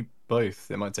could do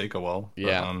both. It might take a while, but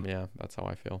Yeah, that's how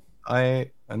I feel.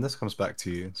 and this comes back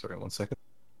to you. Sorry, 1 second.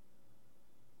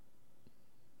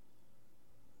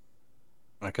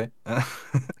 Okay.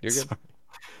 You're good.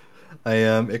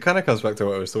 Sorry. It kind of comes back to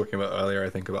what I was talking about earlier. I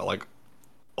think about like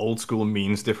old school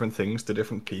means different things to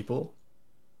different people.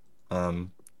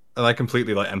 And I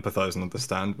completely like empathize and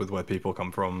understand with where people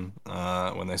come from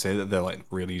when they say that they're like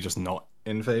really just not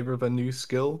in favor of a new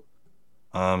skill.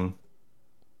 Um,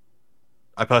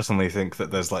 I personally think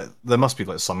that there must be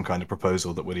like some kind of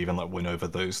proposal that would even like win over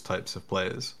those types of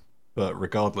players. But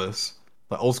regardless,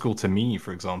 like old school to me,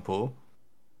 for example,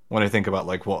 when I think about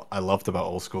like what I loved about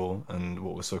old school and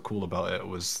what was so cool about it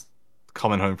was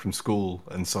coming home from school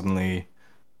and suddenly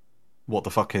what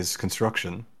the fuck is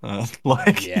construction?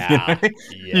 Like, Yeah,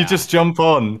 you just jump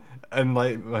on, and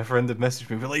like my friend had messaged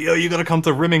me, like, "Yo, you gotta come to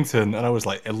Rimington," and I was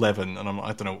like 11, and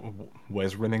I don't know,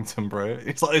 where's Rimington, bro?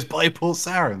 It's like it's by Port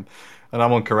Sarim, and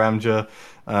I'm on Karamja,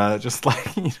 just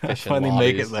like I Fishing finally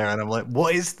make lobbies. it there, and I'm like,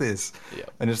 what is this?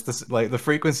 Yep. And it's this like the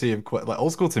frequency of like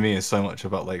old school to me is so much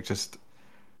about like just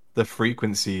the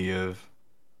frequency of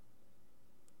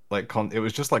like it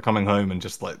was just like coming home and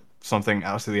just like something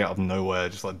absolutely out of nowhere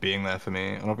just like being there for me,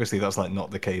 and obviously that's like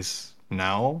not the case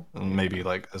now, and maybe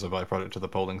like as a byproduct of the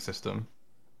polling system.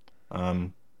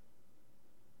 um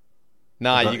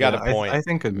Nah, you but got yeah, a point. I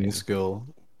think a I new mean, skill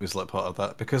is like part of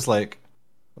that, because like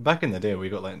back in the day we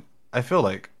got like, I feel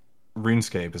like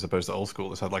RuneScape as opposed to old school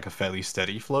has had like a fairly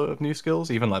steady flow of new skills,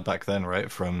 even like back then,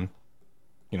 right? From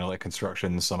like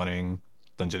construction, summoning,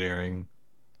 dungeoneering,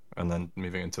 and then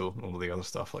moving into all of the other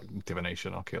stuff like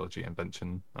divination, archaeology,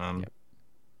 invention. yep.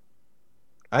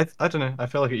 I don't know. I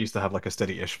feel like it used to have like a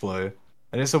steady-ish flow,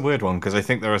 and it's a weird one because I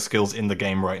think there are skills in the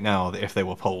game right now that if they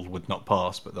were polled would not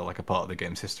pass, but they're like a part of the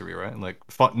game's history, right? Like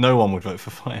no one would vote for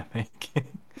fire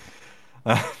making.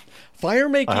 Fire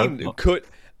I hope making not. could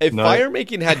if No. fire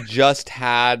making had just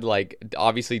had like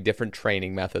obviously different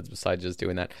training methods besides just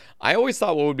doing that. I always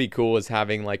thought what would be cool is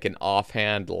having like an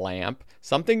offhand lamp,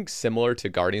 something similar to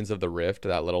Guardians of the Rift,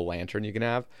 that little lantern you can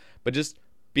have, but just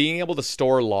being able to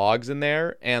store logs in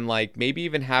there, and like maybe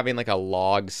even having like a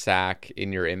log sack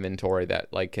in your inventory that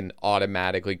like can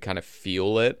automatically kind of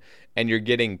fuel it, and you're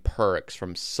getting perks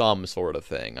from some sort of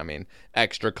thing. I mean,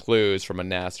 extra clues from a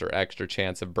nest, or extra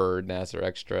chance of bird nest, or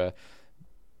extra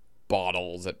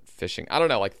bottles at fishing. I don't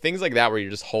know, like things like that where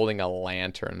you're just holding a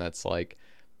lantern that's like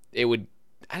it would,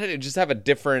 I don't know, just have a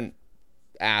different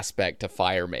aspect to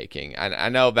fire making. I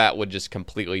know that would just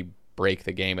completely break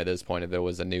the game at this point if there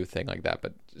was a new thing like that,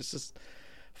 but it's just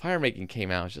fire making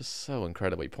came out just so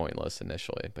incredibly pointless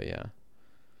initially. But yeah.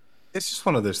 It's just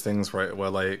one of those things, right, where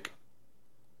like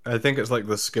I think it's like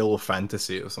the skill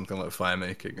fantasy of something like fire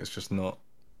making. It's just not.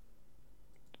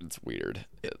 It's weird.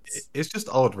 It's just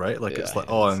odd, right? Like it's like,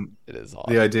 it is odd.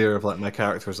 the idea of like my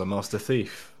character is a master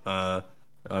thief.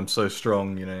 I'm so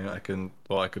strong, I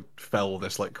could fell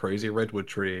this like crazy redwood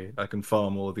tree. I can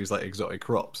farm all of these like exotic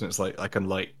crops, and it's like I can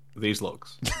light these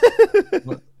logs.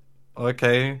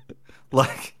 Okay,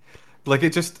 like,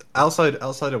 it just outside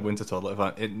of Wintertodt,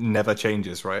 like it never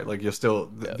changes, right? Like you're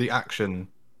still the action.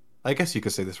 I guess you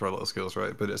could say this for a lot of skills,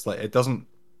 right? But it's like it doesn't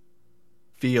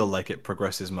feel like it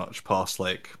progresses much past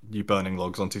like you burning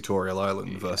logs on Tutorial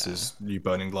Island versus you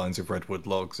burning lines of redwood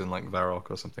logs in like Varrock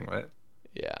or something, right?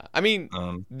 Yeah. I mean,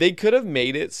 they could have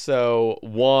made it so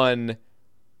one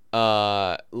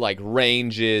like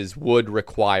ranges would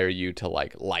require you to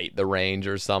like light the range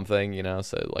or something,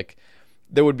 so like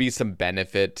there would be some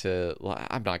benefit to,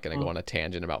 I'm not going to go on a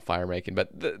tangent about fire making, but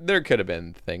there could have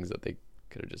been things that they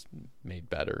could have just made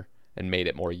better and made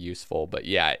it more useful. But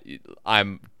yeah,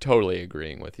 I'm totally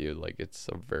agreeing with you. Like, it's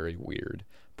a very weird,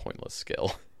 pointless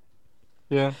skill.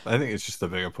 Yeah, I think it's just a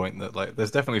bigger point that like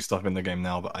there's definitely stuff in the game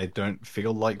now that I don't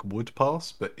feel like would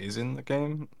pass, but is in the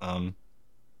game.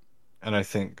 And I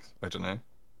think, I don't know,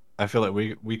 I feel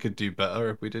like we could do better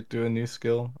if we did do a new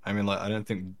skill. I mean, like I don't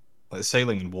think like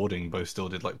sailing and warding both still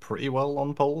did like pretty well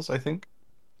on polls, I think.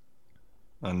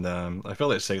 And I feel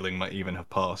like sailing might even have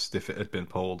passed if it had been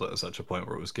polled at such a point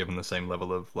where it was given the same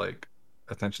level of like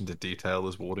attention to detail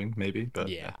as warding, maybe. But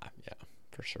yeah,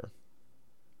 for sure.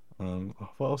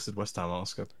 What else did West Ham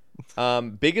ask?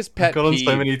 Biggest pet I've gone on peeve.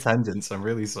 so many tangents. I'm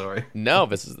really sorry. No,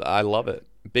 I love it.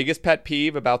 Biggest pet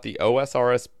peeve about the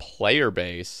OSRS player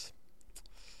base.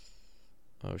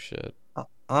 Oh shit.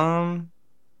 I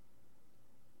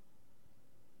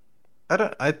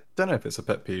don't know if it's a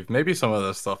pet peeve. Maybe some of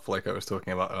the stuff like I was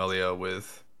talking about earlier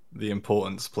with the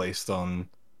importance placed on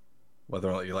whether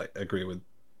or not you like agree with,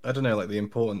 I don't know, like the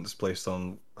importance placed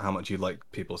on how much you like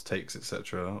people's takes,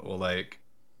 etc. Or like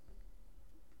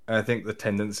I think the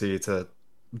tendency to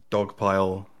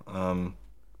dogpile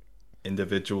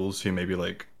individuals who maybe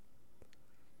like,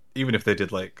 even if they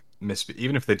did like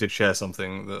even if they did share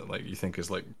something that like you think is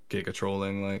like giga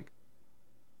trolling, like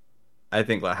I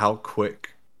think like how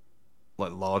quick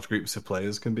like large groups of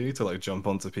players can be to like jump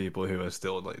onto people who are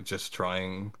still like just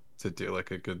trying to do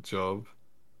like a good job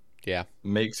Yeah.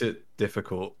 makes it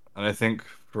difficult. And I think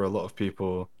for a lot of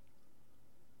people,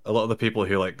 a lot of the people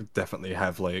who like definitely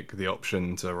have like the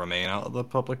option to remain out of the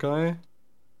public eye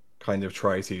kind of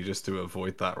try to just to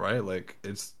avoid that, right? Like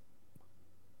it's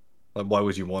like, why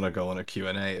would you want to go on a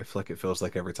Q&A if like it feels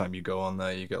like every time you go on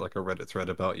there you get like a Reddit thread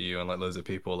about you and like loads of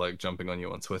people like jumping on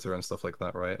you on Twitter and stuff like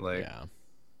that, right? Like Yeah.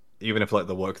 even if like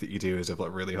the work that you do is of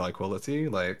like really high quality,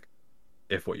 like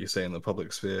if what you say in the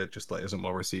public sphere just like isn't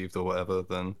well received or whatever,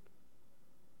 then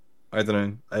I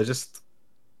don't know.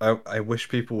 I wish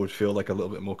people would feel like a little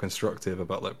bit more constructive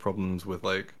about like problems with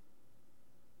like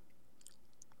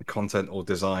content or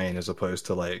design as opposed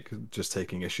to like just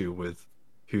taking issue with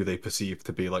who they perceive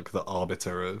to be like the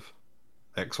arbiter of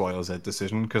X, Y, or Z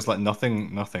decision. Because like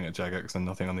nothing at Jagex and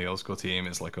nothing on the Elscore team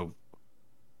is like a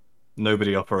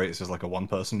nobody operates as like a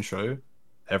one-person show.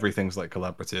 Everything's like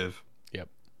collaborative. Yep.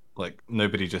 Like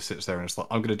nobody just sits there and it's like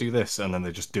I'm gonna do this and then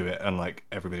they just do it and like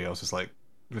everybody else is like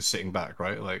just sitting back,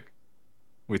 right? Like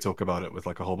we talk about it with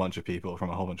like a whole bunch of people from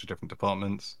a whole bunch of different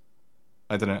departments.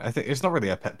 I don't know. I think it's not really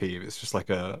a pet peeve. It's just like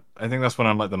I think that's when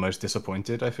I'm like the most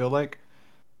disappointed. I feel like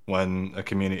when a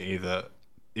community that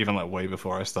even like way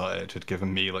before I started had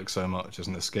given me like so much as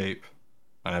an escape,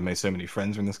 and I made so many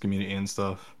friends in this community and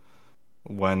stuff.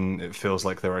 When it feels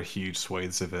like there are huge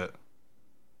swathes of it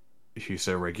who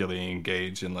so regularly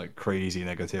engage in like crazy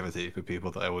negativity for people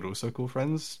that I would also call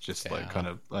friends, just like Yeah. kind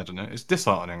of I don't know. It's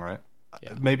disheartening, right?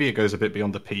 Yeah. Maybe it goes a bit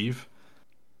beyond the peeve,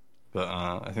 but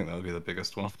I think that would be the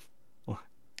biggest one.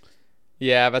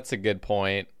 Yeah, that's a good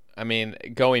point. I mean,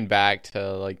 going back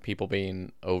to like people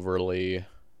being overly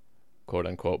quote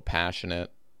unquote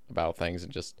passionate about things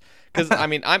and just because I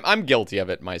mean I'm guilty of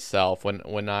it myself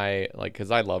when I like because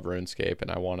I love RuneScape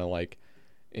and I want to like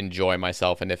enjoy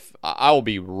myself, and if I'll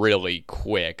be really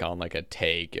quick on like a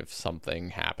take if something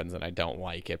happens and I don't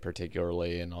like it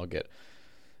particularly, and I'll get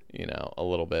a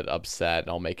little bit upset and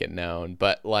I'll make it known.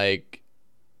 But like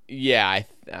yeah,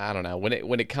 I don't know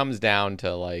when it comes down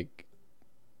to like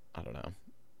I don't know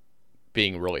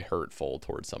being really hurtful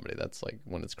towards somebody, that's like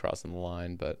when it's crossing the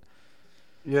line. But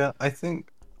Yeah, I think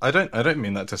I don't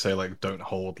mean that to say like don't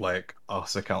hold like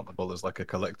us accountable as like a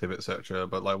collective, etc.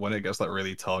 But like when it gets like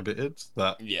really targeted,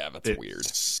 that yeah, that's it weird.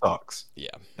 sucks, Yeah.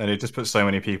 and it just puts so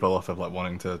many people off of like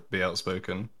wanting to be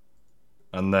outspoken,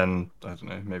 and then I don't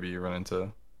know, maybe you run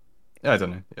into I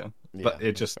don't know, yeah, but Yeah,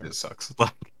 it just it sucks.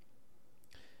 Like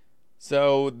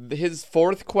So his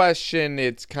fourth question,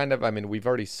 it's kind of, I mean, we've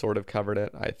already sort of covered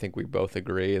it. I think we both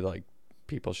agree, like,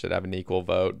 people should have an equal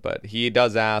vote. But he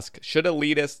does ask, should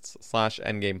elitists /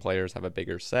 endgame players have a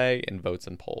bigger say in votes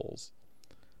and polls?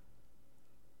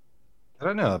 I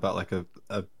don't know about like a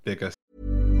bigger.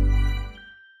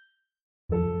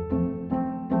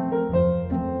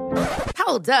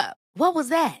 Hold up. What was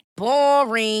that?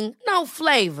 Boring. No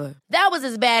flavor. That was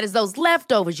as bad as those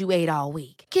leftovers you ate all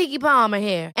week. Keke Palmer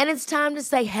here, and it's time to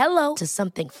say hello to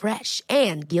something fresh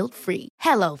and guilt-free.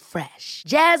 Hello Fresh.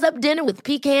 Jazz up dinner with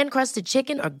pecan-crusted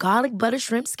chicken or garlic butter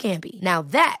shrimp scampi. Now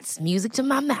that's music to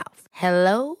my mouth.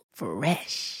 Hello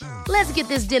Fresh. Let's get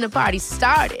this dinner party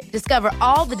started. Discover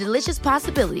all the delicious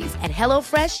possibilities at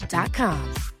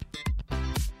hellofresh.com.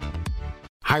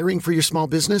 Hiring for your small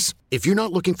business? If you're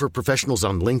not looking for professionals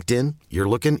on LinkedIn, you're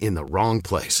looking in the wrong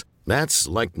place. That's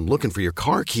like looking for your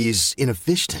car keys in a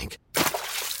fish tank.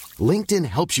 LinkedIn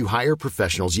helps you hire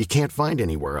professionals you can't find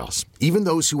anywhere else, even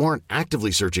those who aren't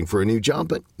actively searching for a new job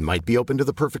but might be open to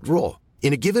the perfect role.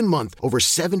 In a given month, over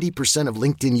 70% of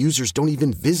LinkedIn users don't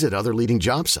even visit other leading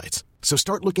job sites. So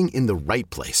start looking in the right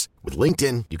place. With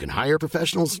LinkedIn, you can hire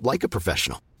professionals like a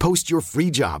professional. Post your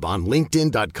free job on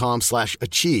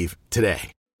linkedin.com/achieve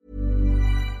today.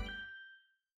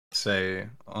 Say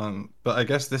but I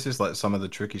guess this is like some of the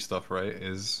tricky stuff, right?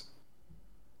 Is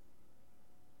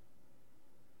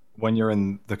when you're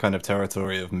in the kind of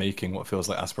territory of making what feels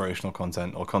like aspirational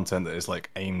content or content that is like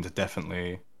aimed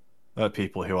definitely at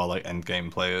people who are like end game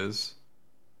players,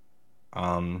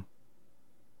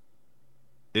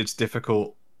 it's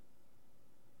difficult,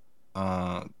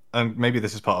 and maybe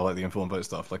this is part of like the informed vote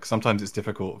stuff. Like sometimes it's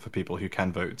difficult for people who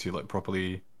can vote to like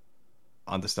properly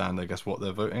understand, I guess, what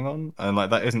they're voting on, and like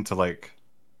that isn't to like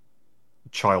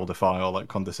childify or like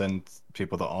condescend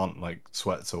people that aren't like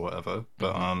sweats or whatever,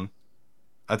 but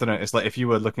I don't know, it's like if you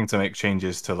were looking to make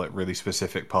changes to like really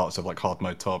specific parts of like hard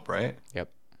mode top, right?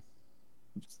 Yep.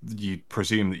 you'd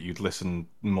presume that you'd listen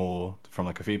more from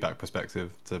like a feedback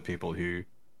perspective to people who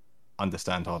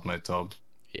understand hard mode TOB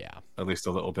Yeah. at least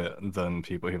a little bit than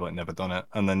people who've like never done it.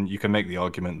 And then you can make the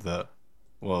argument that,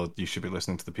 well, you should be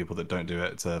listening to the people that don't do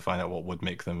it to find out what would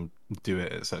make them do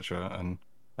it, etc. And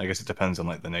I guess it depends on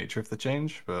like the nature of the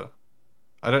change, but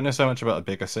I don't know so much about a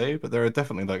bigger say, but there are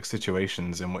definitely like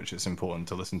situations in which it's important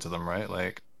to listen to them, right?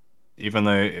 Like even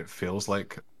though it feels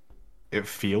like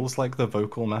the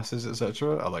vocal masses,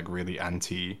 etc., are like really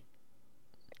anti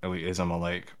elitism or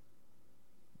like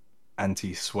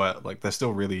anti sweat, like they're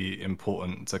still really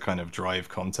important to kind of drive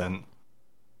content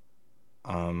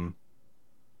um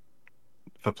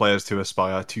for players to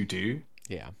aspire to do.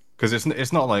 Yeah. Because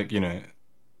it's not like,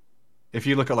 if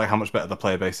you look at like how much better the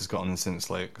player base has gotten since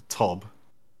like TOB,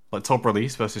 like TOB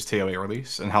release versus TOA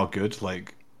release, and how good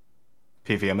like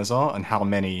PVMers are, and how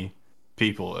many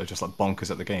people are just like bonkers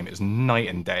at the game, is night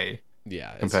and day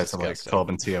Yeah. It's compared to like disgusting. TOB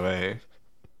and TOA.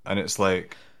 And it's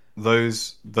like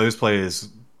those players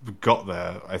got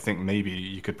there, I think maybe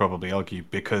you could probably argue,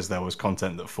 because there was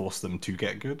content that forced them to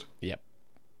get good. Yep.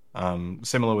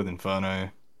 Similar with Inferno.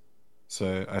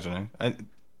 So I don't know.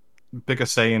 Bigger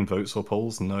say in votes or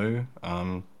polls? No.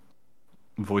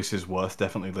 Voices worth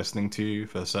definitely listening to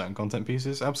for certain content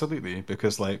pieces? Absolutely,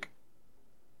 because like,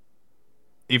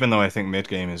 even though I think mid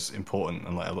game is important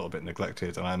and like a little bit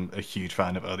neglected, and I'm a huge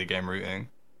fan of early game routing,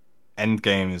 end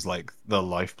game is like the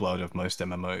lifeblood of most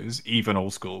MMOs, even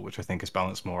old school, which I think is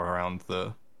balanced more around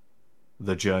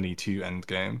the journey to end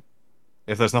game.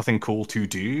 If there's nothing cool to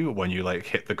do when you like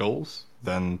hit the goals,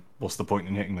 then what's the point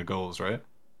in hitting the goals, right?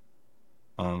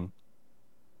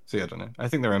 So yeah, I don't know. I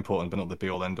think they're important, but not the be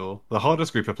all end all. The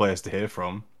hardest group of players to hear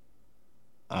from,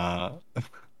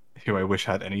 who I wish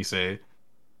had any say,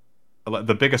 like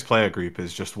the biggest player group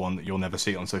is just one that you'll never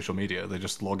see on social media. They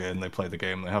just log in, they play the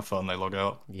game, they have fun, they log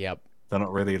out. Yep. They're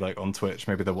not really like on Twitch.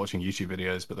 Maybe they're watching YouTube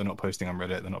videos, but they're not posting on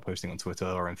Reddit. They're not posting on Twitter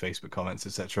or in Facebook comments,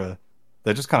 etc.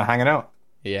 They're just kind of hanging out.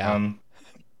 Yeah.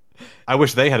 I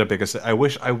wish they had a bigger. I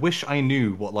wish I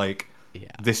knew what like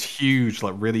Yeah. this huge,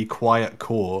 like really quiet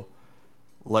core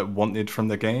like wanted from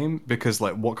the game, because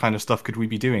like what kind of stuff could we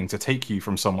be doing to take you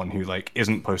from someone who like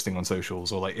isn't posting on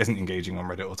socials or like isn't engaging on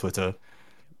Reddit or Twitter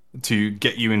to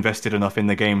get you invested enough in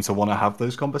the game to want to have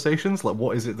those conversations? Like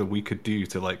what is it that we could do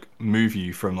to like move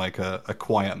you from like a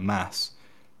quiet mass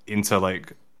into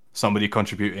like somebody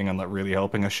contributing and like really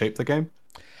helping us shape the game?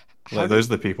 Like those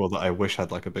are the people that I wish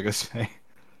had like a bigger say.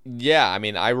 Yeah, I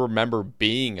mean, I remember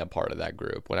being a part of that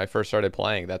group when I first started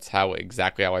playing. That's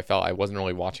exactly how I felt. I wasn't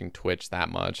really watching Twitch that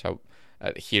much,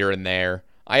 here and there.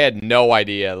 I had no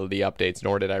idea the updates,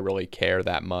 nor did I really care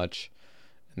that much.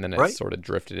 And then it Right. sort of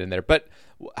drifted in there. But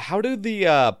how do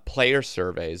the player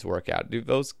surveys work out? Do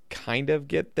those kind of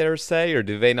get their say, or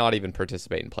do they not even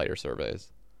participate in player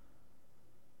surveys?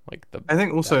 Like I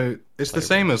think also it's the player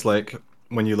same as like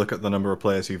when you look at the number of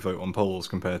players who vote on polls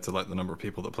compared to like the number of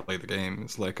people that play the game.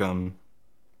 It's like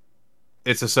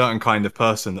it's a certain kind of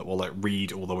person that will like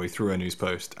read all the way through a news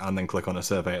post and then click on a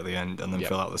survey at the end and then Yep.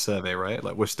 fill out the survey, right?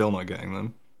 Like we're still not getting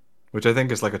them, which I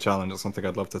think is like a challenge or something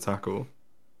I'd love to tackle,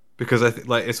 because I think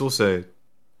like it's also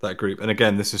that group. And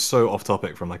again, this is so off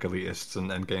topic from like elitists and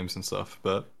end games and stuff,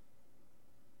 but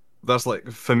that's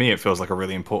like, for me, it feels like a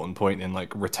really important point in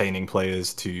like retaining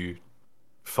players to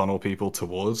funnel people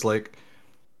towards like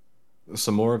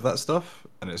some more of that stuff.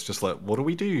 And it's just like, what do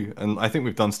we do? And I think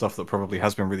we've done stuff that probably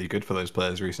has been really good for those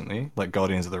players recently, like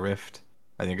Guardians of the Rift.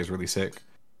 I think is really sick.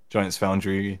 Giants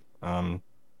Foundry,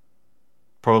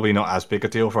 probably not as big a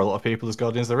deal for a lot of people as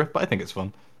Guardians of the Rift, but I think it's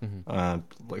fun.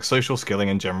 Like social skilling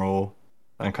in general,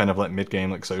 and kind of like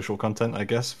mid-game like social content, I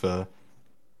guess,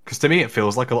 because to me it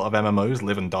feels like a lot of MMOs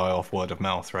live and die off word of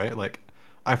mouth, right? Like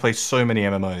I play so many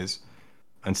MMOs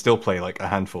and still play like a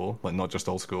handful, like not just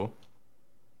old school.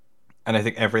 And I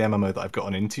think every MMO that I've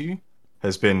gotten into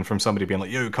has been from somebody being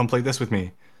like, "Yo, come play this with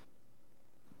me."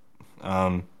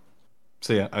 So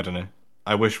yeah, I don't know.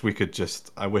 I wish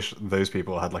those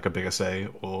people had like a bigger say,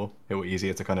 or it were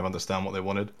easier to kind of understand what they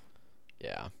wanted.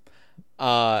 Yeah.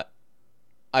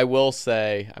 I will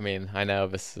say, I mean, I know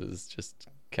this is just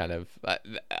kind of,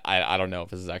 I don't know if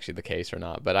this is actually the case or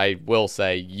not, but I will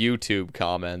say YouTube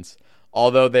comments,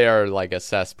 although they are like a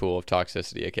cesspool of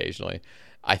toxicity occasionally,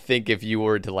 I think if you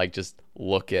were to like just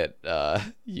look at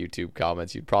YouTube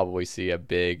comments, you'd probably see a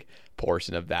big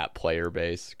portion of that player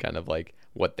base, kind of like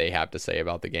what they have to say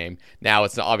about the game. Now,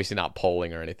 it's obviously not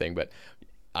polling or anything, but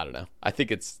I don't know. I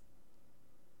think I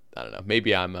don't know.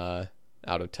 Maybe I'm out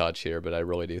of touch here, but I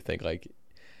really do think like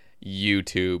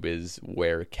YouTube is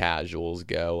where casuals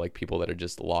go, like people that are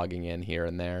just logging in here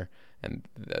and there and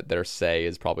their say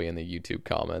is probably in the YouTube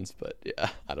comments. But yeah,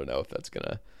 I don't know if that's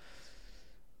gonna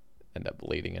end up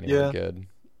leading anyone good.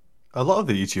 A lot of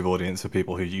the YouTube audience are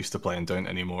people who used to play and don't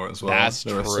anymore as well. That's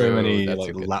there true. Are so many That's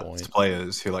like lapsed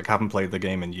players who like haven't played the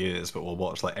game in years, but will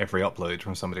watch like every upload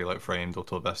from somebody like Framed or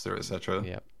Torvesta, etc.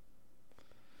 Yep.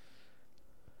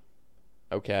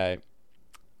 Okay,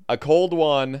 a cold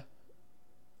one.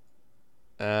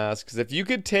 Because if you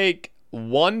could take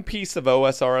one piece of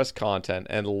OSRS content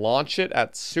and launch it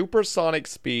at supersonic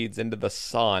speeds into the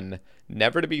sun,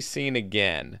 never to be seen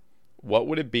again, what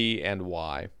would it be and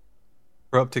why?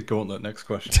 Corrupted Gauntlet, next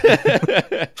question.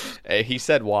 Hey, he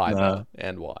said why, Nah. though,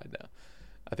 and why. No,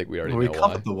 I think we already know we why.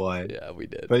 covered the why. Yeah, we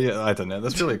did. But yeah, I don't know.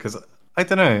 That's really because I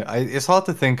don't know. It's hard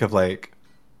to think of like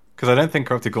because I don't think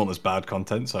Corrupted Gauntlet's bad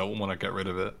content, so I wouldn't want to get rid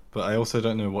of it. But I also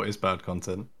don't know what is bad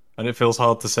content, and it feels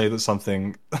hard to say that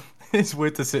something. It's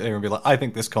weird to sit here and be like, I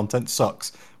think this content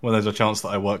sucks when there's a chance that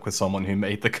I work with someone who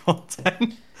made the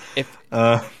content.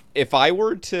 If I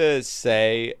were to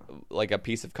say like a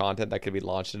piece of content that could be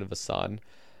launched into the sun,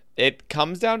 it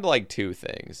comes down to like two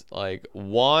things. Like,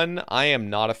 one, I am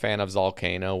not a fan of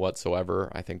Zalcano whatsoever.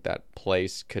 I think that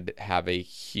place could have a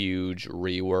huge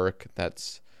rework.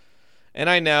 And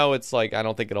I know it's like I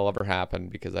don't think it'll ever happen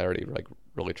because I already like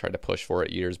really tried to push for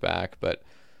it years back, but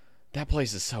that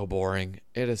place is so boring.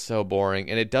 It is so boring,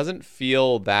 and it doesn't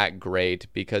feel that great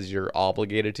because you're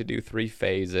obligated to do 3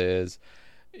 phases.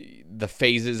 The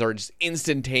phases are just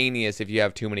instantaneous if you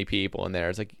have too many people in there.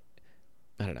 It's like,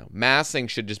 I don't know. Massing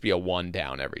should just be a 1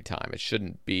 down every time. It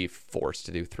shouldn't be forced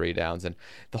to do 3 downs, and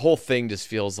the whole thing just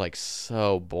feels like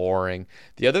so boring.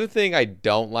 The other thing I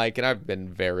don't like, and I've been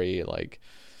very like,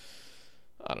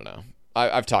 I don't know.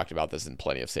 I've talked about this in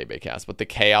plenty of Sabecasts, but the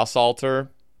Chaos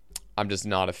Altar, I'm just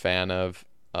not a fan of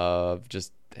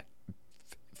just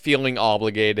feeling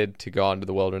obligated to go into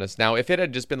the wilderness. Now, if it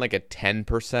had just been like a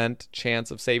 10%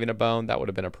 chance of saving a bone, that would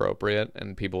have been appropriate,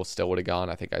 and people still would have gone.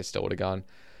 I think I still would have gone.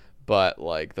 But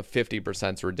like the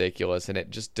 50% is ridiculous, and it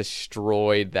just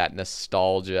destroyed that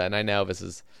nostalgia. And I know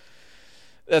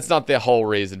that's not the whole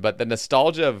reason, but the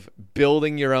nostalgia of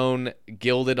building your own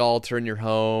gilded altar in your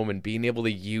home and being able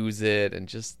to use it and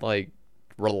just like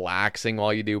relaxing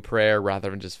while you do prayer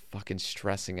rather than just fucking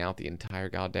stressing out the entire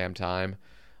goddamn time.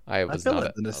 I feel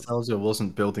like the nostalgia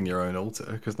wasn't building your own altar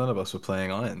because none of us were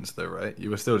playing Irons, though, right?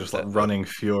 You were still just like running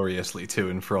furiously to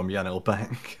and from Yanil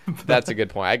Bank. That's a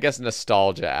good point. I guess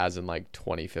nostalgia, as in like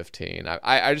 2015.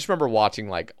 I just remember watching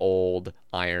like old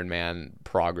Iron Man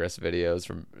progress videos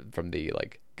from the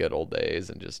like good old days,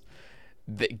 and just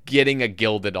getting a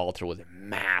gilded altar was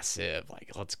massive.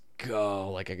 Like, let's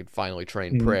go! Like, I could finally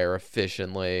train prayer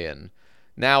efficiently, and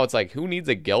now it's like, who needs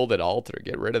a gilded altar?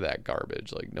 Get rid of that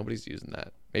garbage. Like, nobody's using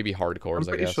that. Maybe hardcores,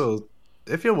 I guess. I'm pretty sure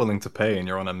if you're willing to pay and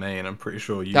you're on a main, I'm pretty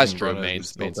sure you That's can true. run Main it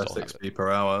still still best have XP it. per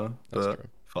hour. That's But true.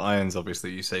 for Irons,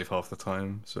 obviously, you save half the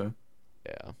time. So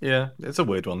Yeah. yeah, it's a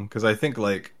weird one because I think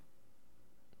like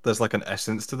there's like an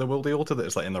essence to the Wildy altar that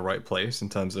is like in the right place in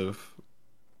terms of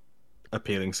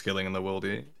appealing skilling in the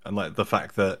Wildy, and like the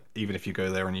fact that even if you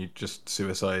go there and you just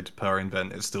suicide per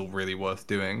invent, it's still really worth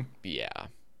doing. Yeah.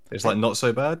 It's like not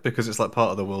so bad because it's like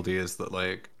part of the Wildy is that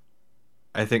like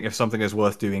I think if something is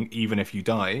worth doing even if you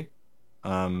die,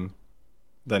 then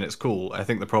it's cool. I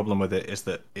think the problem with it is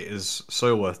that it is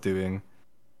so worth doing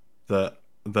that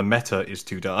the meta is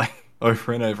to die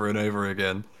over and over and over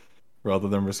again rather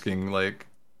than risking like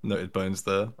noted bones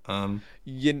there.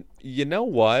 You know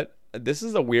what? This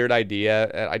is a weird idea,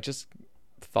 and I just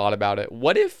thought about it.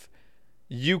 What if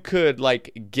you could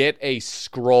like get a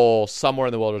scroll somewhere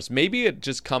in the wilderness? Maybe it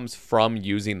just comes from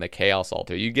using the Chaos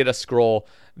Altar. You get a scroll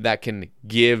that can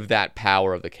give that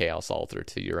power of the Chaos Altar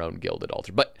to your own gilded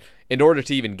altar. But in order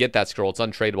to even get that scroll, it's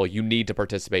untradeable. You need to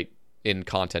participate in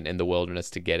content in the wilderness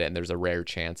to get it, and there's a rare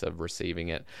chance of receiving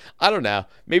it. I don't know.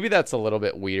 Maybe that's a little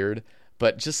bit weird,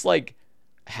 but just like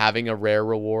having a rare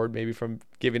reward maybe from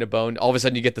giving a bone, all of a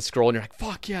sudden you get the scroll and you're like,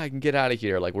 fuck yeah, I can get out of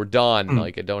here. Like, we're done.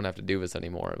 Like, I don't have to do this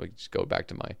anymore. We just go back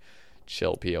to my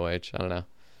chill POH. I don't know.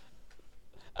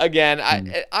 Again,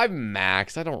 I'm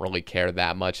maxed. I don't really care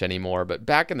that much anymore. But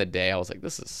back in the day, I was like,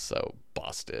 this is so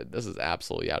busted. This is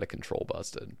absolutely out of control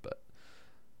busted. But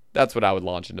that's what I would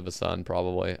launch into the sun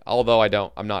probably.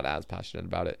 Although I'm not as passionate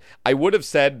about it. I would have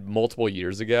said multiple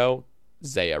years ago,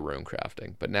 Zaya rune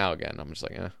crafting. But now again, I'm just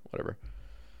like, whatever.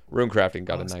 Rune crafting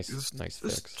got a nice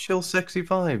fix. Chill, sexy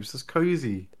vibes. It's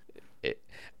cozy.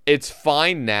 It's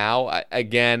fine now.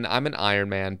 Again, I'm an Iron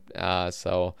Man,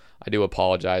 so I do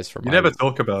apologize for You never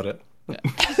talk about it.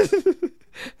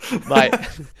 my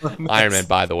Iron Man,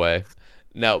 by the way.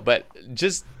 No, but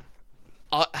just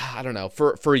I don't know.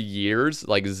 For years,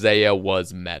 like Zaya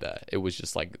was meta. It was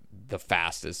just like the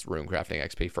fastest runecrafting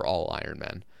XP for all Iron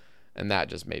Men, and that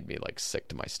just made me like sick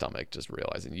to my stomach. Just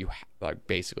realizing you like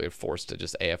basically are forced to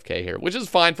just AFK here, which is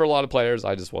fine for a lot of players.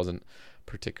 I just wasn't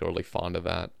particularly fond of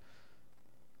that.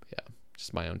 Yeah,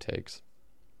 just my own takes.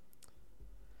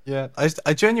 Yeah,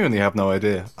 I genuinely have no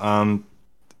idea.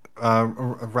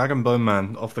 Rag and Bone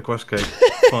Man off the quest cake.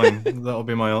 Fine, that'll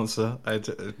be my answer.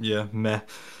 Yeah, meh.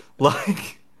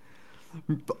 Like,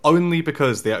 only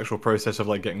because the actual process of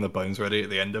like getting the bones ready at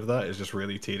the end of that is just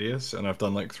really tedious, and I've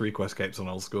done like 3 quest capes on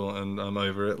old school, and I'm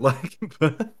over it. Like,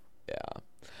 Yeah.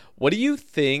 What do you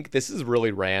think? This is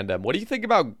really random. What do you think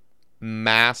about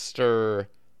master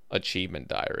achievement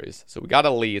diaries? So we got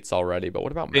elites already, but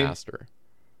what about master?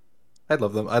 I'd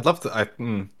love them. I'd love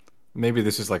to. Maybe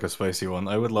this is like a spicy one.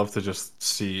 I would love to just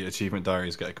see achievement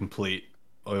diaries get a complete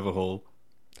overhaul.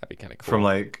 That'd be kind of cool. From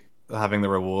like having the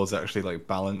rewards actually like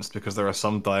balanced, because there are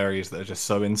some diaries that are just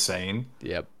so insane.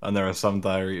 Yep. And there are some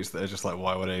diaries that are just like,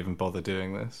 why would I even bother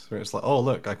doing this? Where it's like, oh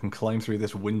look, I can climb through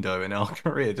this window in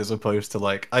Alcarid, as opposed to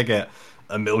like, I get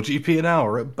a mil GP an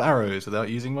hour at Barrows without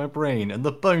using my brain, and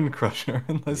the Bone Crusher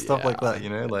and stuff like that, you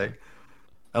know, like.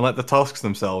 And like the tasks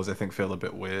themselves, I think feel a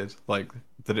bit weird. Like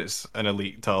that it's an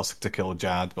elite task to kill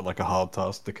Jad, but like a hard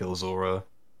task to kill Zora.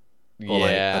 Or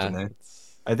like, I don't know.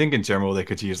 I think in general they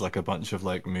could use like a bunch of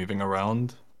like moving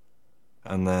around,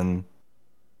 and then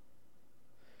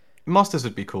masters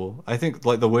would be cool. I think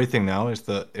like the weird thing now is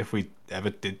that if we ever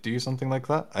did do something like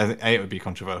that, I think it would be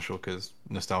controversial because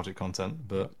nostalgic content,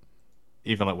 but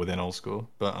even like within old school.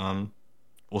 But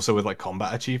also with like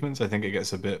combat achievements, I think it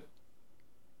gets a bit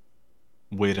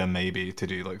weirder maybe to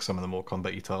do like some of the more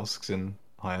combat-y tasks in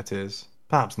higher tiers.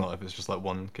 Perhaps not if it's just like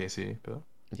 1 KC, but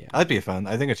yeah, I'd be a fan.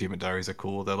 I think achievement diaries are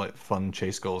cool. They're like fun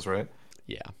chase goals, right?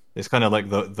 Yeah. It's kind of like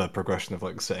the progression of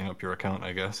like setting up your account,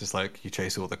 I guess. It's like you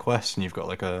chase all the quests and you've got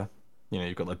like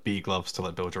you've got like bee gloves to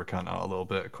like build your account out a little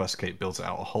bit. Quest Cape builds it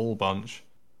out a whole bunch.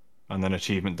 And then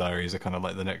achievement diaries are kind of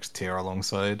like the next tier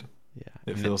alongside.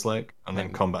 Yeah. It feels like. And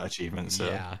then combat achievements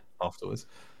afterwards.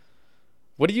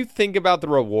 What do you think about the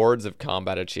rewards of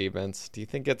combat achievements? Do you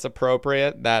think it's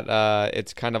appropriate that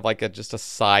it's kind of like just a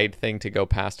side thing to go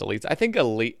past elites? I think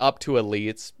up to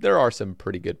elites, there are some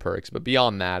pretty good perks, but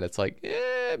beyond that, it's like,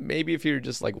 maybe if you're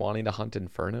just like wanting to hunt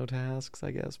Inferno tasks, I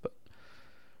guess, but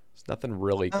there's nothing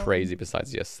really crazy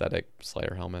besides the aesthetic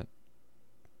Slayer helmet.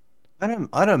 I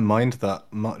don't mind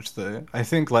that much though. I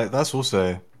think like that's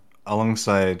also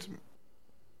alongside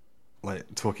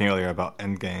like talking earlier about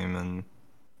endgame and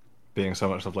being so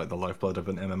much of like the lifeblood of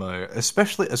an MMO,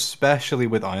 especially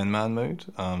with Iron Man mode,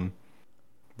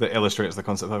 that illustrates the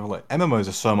concept of like MMOs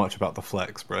are so much about the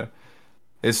flex, bro.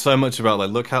 It's so much about like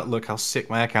look how sick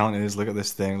my account is, look at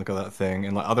this thing, look at that thing.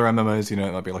 And like other MMOs, you know,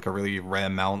 it might be like a really rare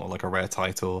mount or like a rare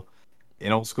title.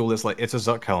 In old school, it's like it's a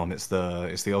Zuck helm, it's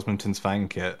the Osmondton's Fang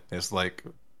kit, it's like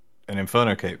an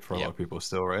Inferno cape for a lot of people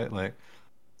still, right? Like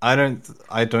I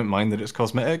don't mind that it's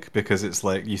cosmetic, because it's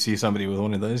like you see somebody with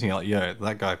one of those and you're like, yo,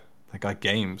 that guy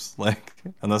games, like,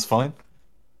 and that's fine.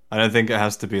 I don't think it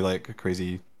has to be like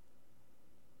crazy.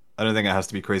 I don't think it has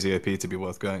to be crazy OP to be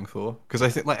worth going for, because I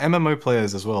think like MMO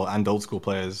players as well and old school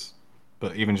players,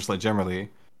 but even just like generally,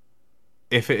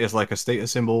 if it is like a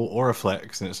status symbol or a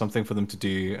flex and it's something for them to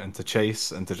do and to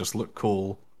chase and to just look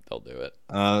cool, they'll do it.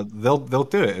 They'll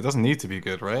do it. It doesn't need to be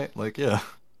good, right? Like, yeah.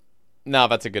 No,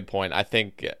 that's a good point. I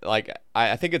think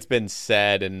I think it's been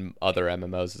said in other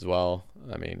MMOs as well.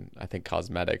 I mean, I think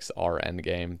cosmetics are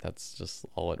endgame. That's just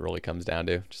all it really comes down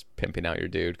to. Just pimping out your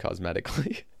dude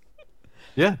cosmetically.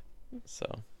 Yeah. So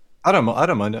I don't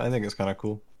mind it. I think it's kind of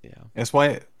cool. Yeah. It's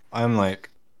why I'm like,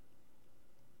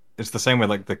 it's the same with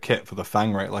like the kit for the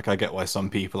Fang, right? Like I get why some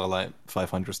people are like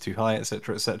 500's too high,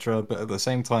 etc., etc. But at the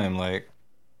same time, like,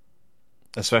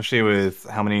 especially with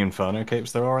how many Inferno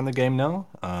capes there are in the game now,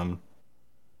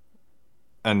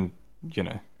 and you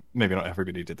know, maybe not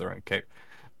everybody did their own cape,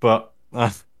 but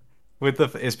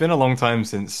it's been a long time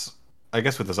since, I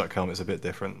guess with the Zuck helmet it's a bit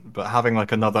different, but having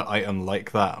like another item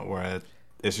like that where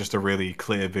it's just a really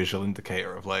clear visual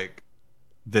indicator of like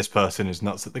this person is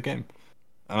nuts at the game,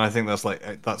 and I think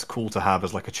that's cool to have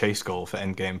as like a chase goal for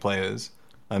end game players,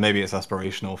 and maybe it's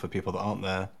aspirational for people that aren't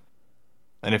there.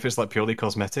 And if it's like purely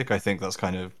cosmetic, I think that's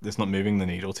kind of, it's not moving the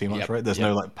needle too much, right? There's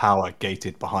no like power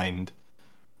gated behind.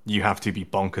 You have to be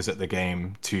bonkers at the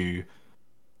game to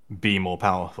be more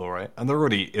powerful, right? And there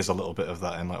already is a little bit of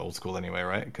that in like old school anyway,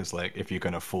 right? Because like if you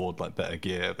can afford like better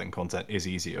gear, then content is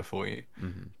easier for you.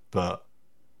 Mm-hmm. But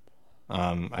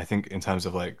I think in terms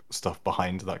of like stuff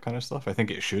behind that kind of stuff, I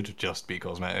think it should just be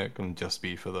cosmetic and just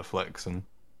be for the flex and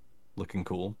looking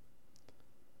cool.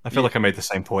 I feel like I made the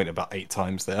same point about 8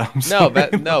 times there. I'm No,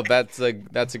 sorry.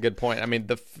 that's a good point. I mean,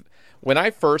 when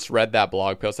I first read that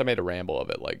blog post, I made a ramble of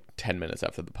it like 10 minutes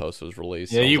after the post was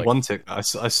released. Yeah, So I was you like, want it. I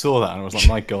saw that and I was like,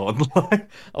 my god.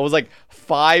 I was like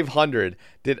 500.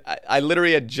 I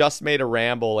literally had just made a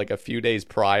ramble like a few days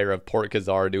prior of Port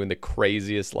Kazar doing the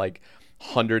craziest like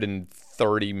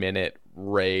 130-minute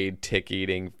raid tick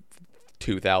eating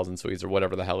 2,000 sweets or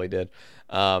whatever the hell he did.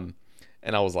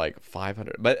 And I was like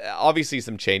 500. But obviously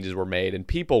some changes were made and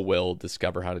people will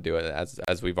discover how to do it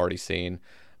as we've already seen.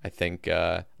 I think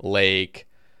Lake,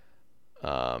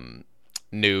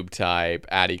 Noob Type,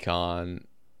 Adicon,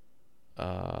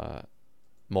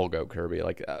 Mulgo Kirby.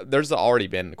 Like, there's already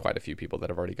been quite a few people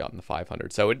that have already gotten the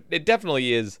 500. So it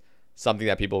definitely is something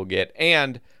that people will get.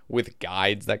 And with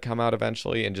guides that come out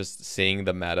eventually and just seeing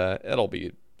the meta, it'll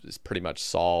be just pretty much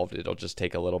solved. It'll just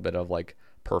take a little bit of like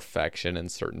perfection in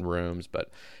certain rooms, but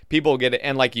people will get it.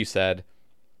 And like you said,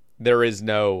 there is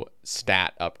no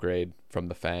stat upgrade from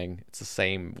the Fang. It's the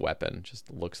same weapon, just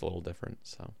looks a little different.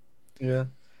 So Yeah,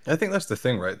 I think that's the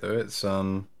thing, right? Though it's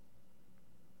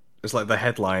like the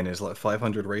headline is like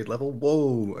 500 raid level.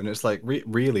 Whoa, and it's like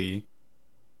really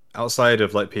outside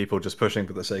of like people just pushing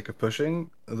for the sake of pushing,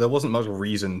 there wasn't much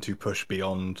reason to push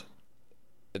beyond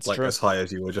it's like true. as high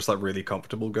as you were just like really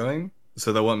comfortable going.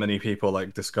 So there weren't many people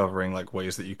like discovering like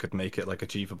ways that you could make it like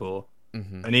achievable.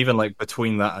 Mm-hmm. And even like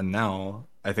between that and now,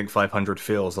 I think 500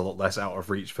 feels a lot less out of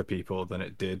reach for people than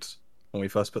it did when we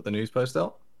first put the news post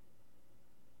out.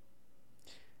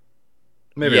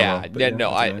 Maybe I'm Yeah, wrong, but yeah, yeah,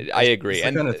 no, I don't know. I agree. It's the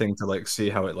And kind of thing to like see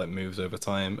how it like moves over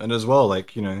time, and as well,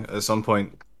 like you know, at some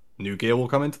point, new gear will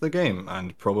come into the game,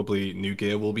 and probably new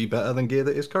gear will be better than gear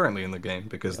that is currently in the game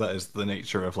because that is the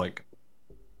nature of like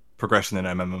progression in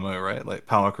MMO, right? Like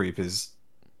power creep is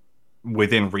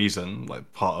within reason,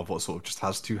 like part of what sort of just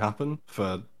has to happen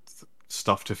for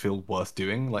stuff to feel worth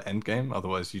doing, like end game.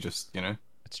 Otherwise, you just you know,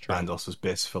 it's true. Bandos was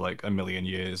BIS for like a million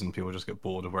years, and people just get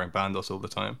bored of wearing Bandos all the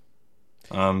time.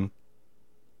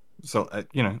 So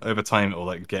you know, over time it will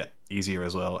like get easier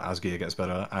as well as gear gets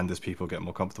better and as people get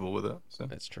more comfortable with it. So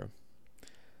That's true.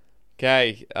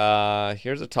 Okay,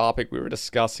 here's a topic. We were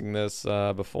discussing this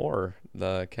before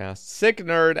the cast. Sick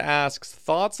Nerd asks,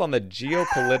 thoughts on the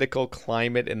geopolitical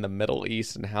climate in the Middle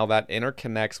East and how that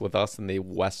interconnects with us in the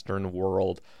Western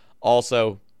world.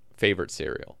 Also, favorite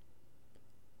cereal.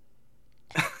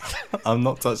 I'm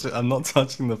not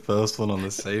touching the first one on the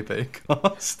Sebe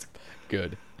cast.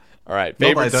 Good. All right, Not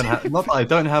favorite. that I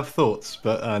don't have thoughts,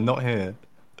 but not here.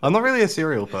 I'm not really a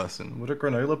cereal person. Would a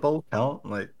granola bowl count?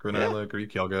 Like granola,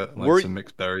 Greek yogurt, like some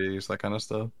mixed berries, that kind of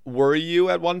stuff. Were you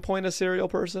at one point a cereal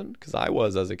person? Because I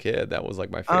was as a kid. That was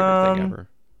like my favorite thing ever.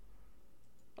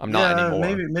 I'm not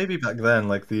anymore. Maybe back then,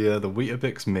 like the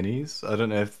Weetabix minis. I don't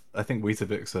know if I think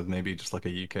Weetabix are maybe just like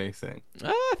a UK thing.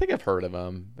 I think I've heard of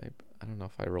them. I don't know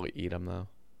if I really eat them though.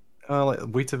 Like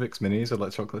Weetabix minis with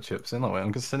like chocolate chips in. That way,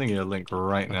 I'm just sending you a link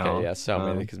right now. Okay, yeah, so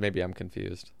many because maybe I'm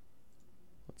confused.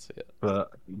 Let's see it.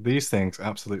 But these things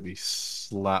absolutely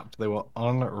slapped. They were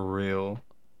unreal.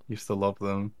 Used to love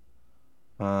them.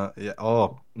 Yeah.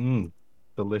 Oh,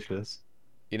 delicious.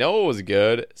 You know what was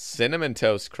good? Cinnamon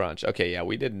Toast Crunch. Okay, yeah,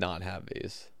 we did not have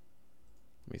these.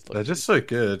 They're just so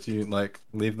good. You like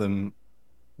leave them.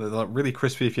 They're like really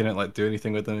crispy if you don't like do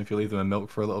anything with them. If you leave them in milk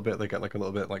for a little bit, they get like a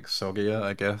little bit like soggier,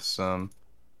 I guess.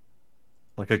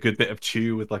 Like a good bit of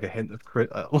chew with like a hint of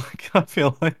like I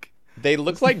feel like they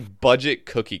look like budget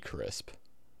Cookie Crisp.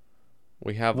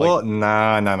 We have like what?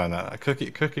 Nah. Cookie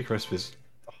Crisp is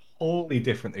a wholly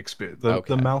different experience. The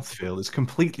mouthfeel is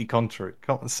completely contrary.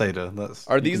 Can't say that.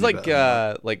 Are these like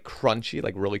crunchy,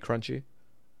 like really crunchy?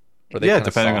 Yeah,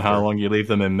 depending on how long you leave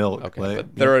them in milk. Okay, like,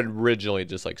 but they're originally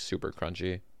just like super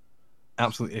crunchy.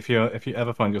 Absolutely. If you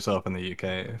ever find yourself in the UK,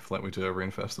 if like we do a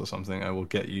Runefest or something, I will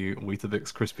get you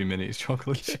Weetabix Crispy Minis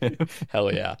chocolate chip.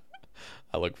 Hell yeah.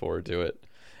 I look forward to it.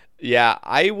 Yeah,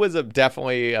 I was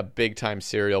definitely a big time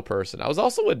cereal person. I was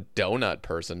also a donut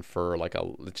person for like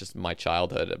just my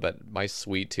childhood, but my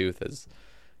sweet tooth has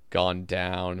gone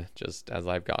down just as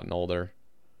I've gotten older.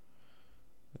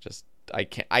 I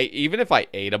can't. Even if I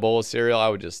ate a bowl of cereal, I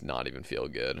would just not even feel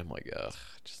good. I'm like, ugh,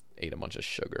 just ate a bunch of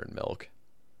sugar and milk.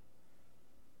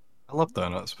 I love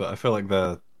donuts, but I feel like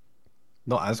they're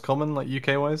not as common like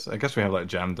UK wise. I guess we have like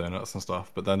jam donuts and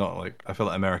stuff, but they're not like. I feel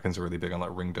like Americans are really big on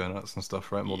like ring donuts and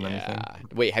stuff, right? More than anything.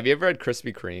 Wait, have you ever had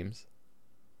Krispy Kremes?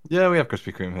 Yeah, we have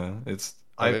Krispy Kreme here.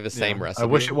 I have the same recipe. I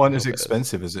wish it wasn't as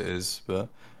expensive as it is, but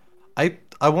I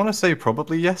want to say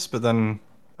probably yes, but then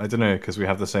I don't know because we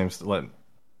have the same like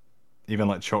even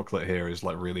like chocolate here is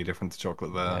like really different to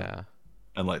chocolate there. Yeah.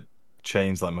 And like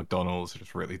chains like McDonald's are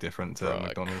just really different to Bro,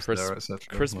 McDonald's there,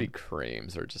 etc. Krispy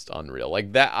Kremes are just unreal.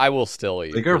 Like that, I will still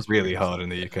eat. They go Krispy really Kremes. hard in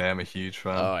the UK. I'm a huge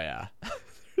fan. Oh yeah.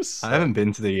 I haven't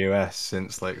been to the US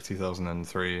since like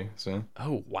 2003. So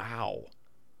Oh wow.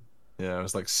 yeah, I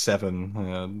was like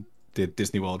 7. Did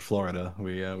Disney World Florida.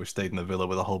 We stayed in the villa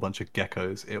with a whole bunch of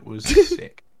geckos. It was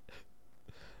sick.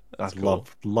 I cool.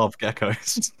 love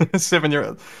geckos.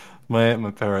 7-year-old.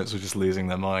 My parents were just losing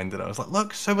their mind, and I was like,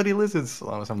 "Look, so many lizards!"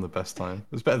 I was having the best time.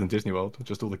 It was better than Disney World,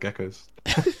 just all the geckos.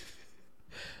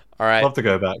 All right. Love to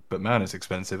go back, but man, it's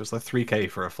expensive. It's like $3,000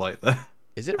 for a flight there.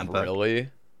 Is it And back. really?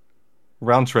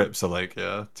 Round trips are like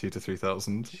 2,000 to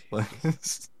 3,000. Like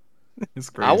it's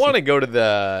crazy. I want to go to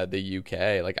the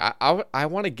UK. Like I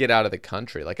want to get out of the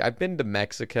country. Like I've been to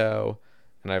Mexico,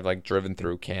 and I've like driven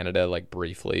through Canada like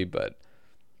briefly, but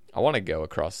I want to go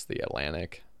across the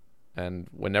Atlantic. And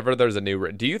whenever there's a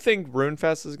new, do you think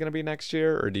RuneFest is going to be next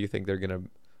year, or do you think they're going to?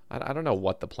 I don't know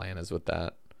what the plan is with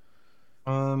that.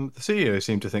 The CEO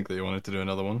seemed to think that he wanted to do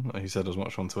another one. He said as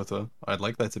much on Twitter. I'd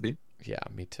like that to be. Yeah,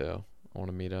 me too. I want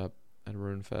to meet up at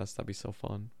RuneFest. That'd be so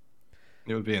fun.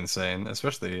 It would be insane,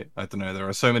 especially I don't know. There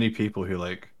are so many people who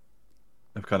like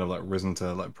have kind of like risen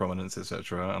to like prominence,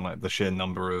 etc., and like the sheer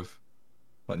number of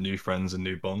like new friends and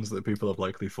new bonds that people have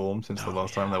likely formed since the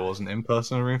last time there was an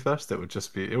in-person RuneFest.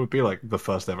 It would be like the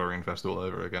first ever RuneFest all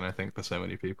over again. I think for so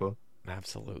many people.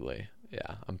 Absolutely.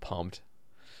 Yeah, I'm pumped.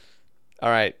 All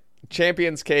right.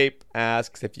 Champions Cape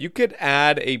asks, if you could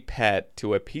add a pet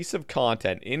to a piece of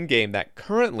content in-game that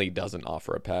currently doesn't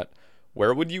offer a pet,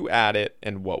 where would you add it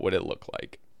and what would it look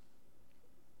like?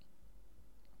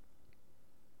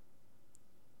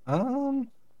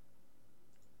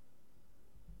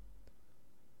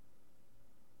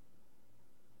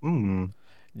 Do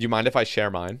you mind if I share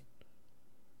mine?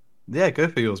 Yeah, go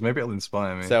for yours. Maybe it'll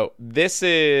inspire me. So this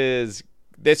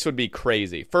would be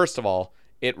crazy. First of all,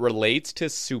 it relates to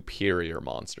superior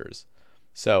monsters.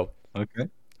 So Okay.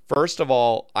 first of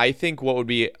all, I think what would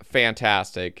be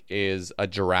fantastic is a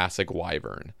Jurassic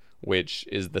Wyvern, which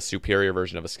is the superior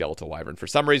version of a skeletal wyvern. For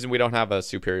some reason, we don't have a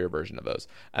superior version of those.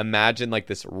 Imagine like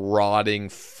this rotting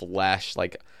flesh,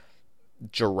 like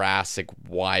Jurassic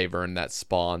Wyvern that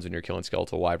spawns when you're killing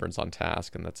skeletal wyverns on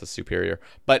task, and that's a superior.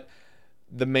 But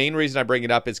the main reason I bring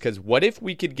it up is because what if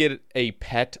we could get a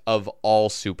pet of all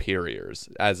superiors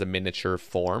as a miniature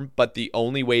form, but the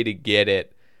only way to get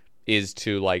it is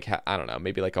to like, I don't know,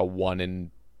 maybe like a 1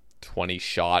 in 20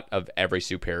 shot of every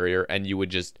superior, and you would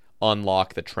just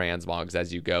unlock the transmogs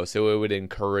as you go. So it would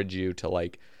encourage you to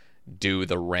like do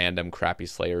the random crappy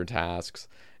Slayer tasks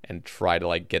and try to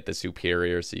like get the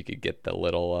superior so you could get the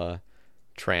little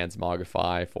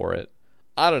transmogify for it.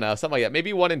 I don't know, something like that.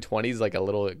 Maybe 1 in 20 is like a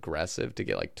little aggressive to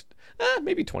get like,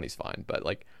 maybe 20 is fine. But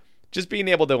like just being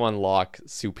able to unlock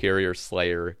superior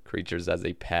Slayer creatures as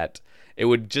a pet, it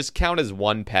would just count as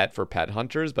one pet for pet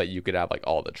hunters, but you could have like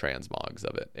all the transmogs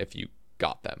of it if you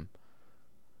got them.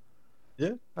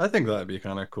 Yeah, I think that'd be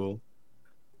kind of cool.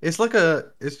 It's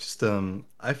just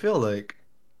I feel like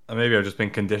maybe I've just been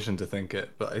conditioned to think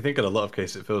it, but I think in a lot of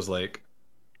cases it feels like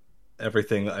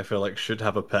everything that I feel like should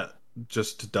have a pet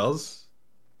just does.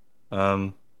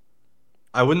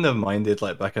 I wouldn't have minded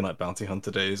like back in like bounty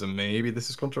hunter days, and maybe this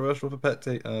is controversial for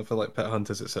for like pet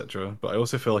hunters, etc. But I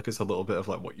also feel like it's a little bit of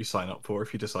like what you sign up for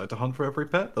if you decide to hunt for every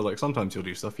pet. That like sometimes you'll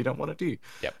do stuff you don't want to do.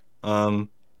 Yep.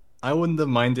 I wouldn't have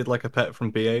minded like a pet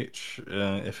from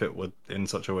BH if it were in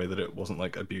such a way that it wasn't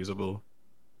like abusable.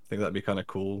 I think that'd be kind of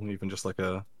cool. Even just like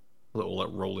a little like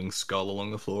rolling skull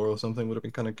along the floor or something would have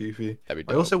been kind of goofy. That'd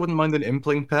be I dope. also wouldn't mind an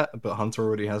impling pet, but Hunter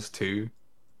already has 2.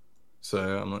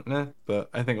 So I'm like, nah. But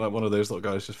I think like one of those little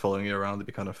guys just following you around would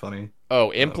be kind of funny.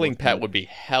 Oh, impling pet would be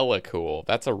hella cool.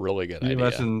 That's a really good Can you idea.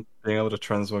 imagine being able to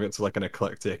transmog it to like an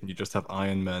eclectic and you just have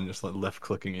Iron Man just like left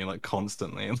clicking you like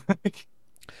constantly and like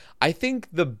I think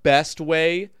the best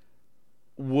way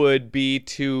would be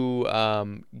to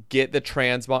get the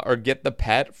transmog or get the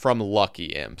pet from Lucky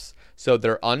Imps. So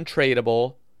they're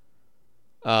untradeable.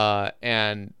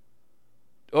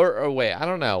 Or wait, I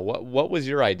don't know. What was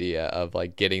your idea of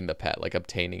like getting the pet, like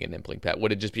obtaining an impling pet?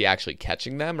 Would it just be actually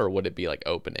catching them, or would it be like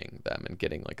opening them and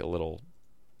getting like a little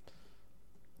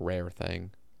rare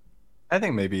thing? I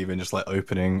think maybe even just like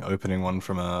opening one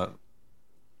from a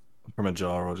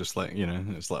jar, or just like, you know,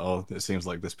 it's like, oh, it seems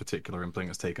like this particular impling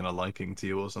has taken a liking to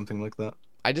you or something like that.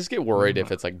 I just get worried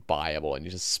if it's like buyable and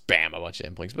you just spam a bunch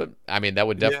of implings, but I mean that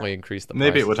would definitely increase the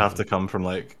Maybe price it would or have to something. come from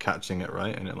like catching it,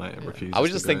 right? And it like refuses. I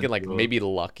was to just go thinking into like your- maybe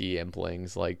lucky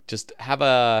implings, like just have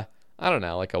a, I don't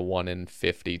know, like a 1 in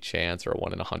 50 chance or a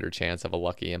 1 in 100 chance of a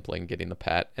lucky impling getting the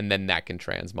pet, and then that can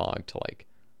transmog to like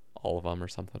all of them or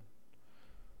something.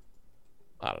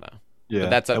 I don't know. Yeah,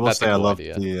 that's I will that's a say cool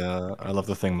idea. I love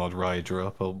the thing Mod Rai drew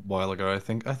up a while ago. I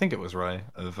think it was Rai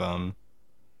of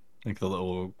like the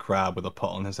little crab with a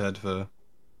pot on his head for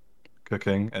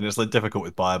cooking, and it's like difficult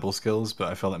with buyable skills, but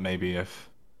I feel like maybe if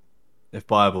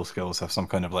buyable skills have some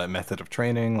kind of like method of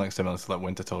training, like similar to like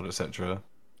Wintertold, etc.,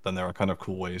 then there are kind of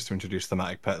cool ways to introduce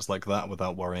thematic pets like that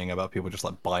without worrying about people just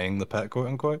like buying the pet, quote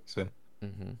unquote. So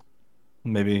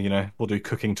maybe we'll do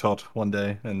cooking Todd one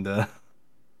day, and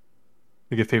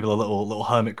we give people a little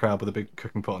hermit crab with a big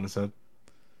cooking pot on his head.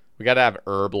 We got to have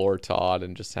Herblord Todd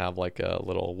and just have like a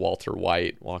little Walter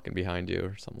White walking behind you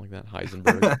or something like that.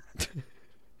 Heisenberg.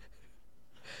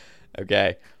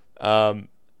 Okay.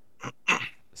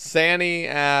 Sani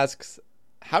asks,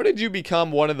 how did you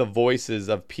become one of the voices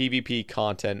of PvP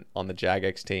content on the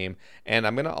Jagex team? And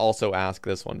I'm going to also ask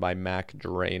this one by Mac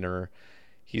Drainer.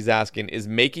 He's asking, is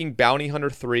making Bounty Hunter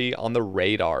 3 on the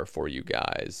radar for you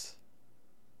guys?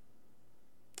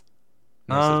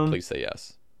 And he says, please say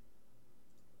yes.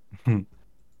 In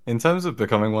terms of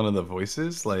becoming one of the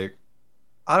voices, like,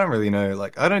 I don't really know.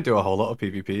 Like, I don't do a whole lot of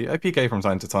PvP. I PK from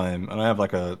time to time, and I have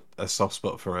like a soft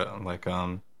spot for it. Like,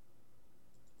 like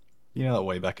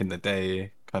way back in the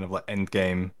day, kind of like end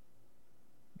game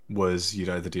was you'd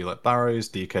either do like Barrows,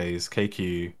 DKs,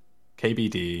 KQ,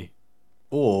 KBD,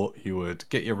 or you would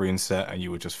get your rune set and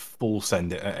you would just full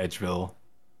send it at Edgeville.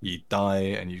 You'd die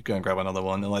and you'd go and grab another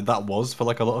one, and like that was for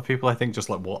like a lot of people, I think, just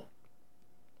like what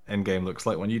end game looks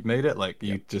like when you'd made it. Like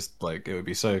you just like it would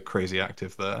be so crazy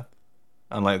active there.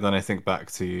 And like then I think back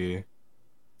to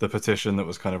the petition that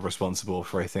was kind of responsible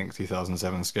for I think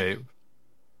 2007 Scape.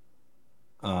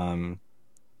 Kind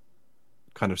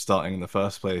of starting in the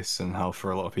first place, and how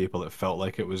for a lot of people it felt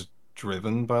like it was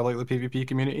driven by like the PvP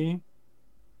community.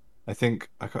 I think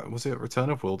was it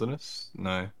Return of Wilderness?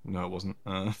 No, it wasn't.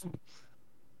 I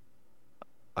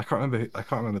can't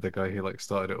remember the guy who like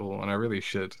started it all, and I really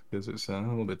should, because it's a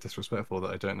little bit disrespectful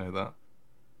that I don't know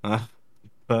that.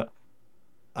 But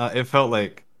it felt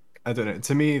like, I don't know.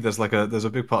 To me, there's a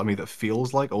big part of me that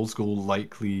feels like old school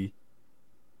likely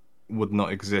would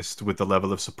not exist with the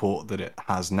level of support that it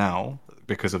has now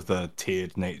because of the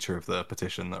tiered nature of the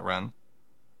petition that ran.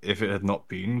 If it had not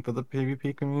been for the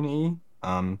PvP community,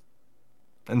 and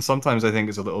sometimes I think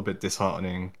it's a little bit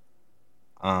disheartening.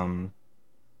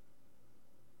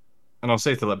 And I'll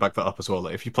say to like back that up as well.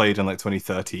 Like if you played in like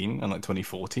 2013 and like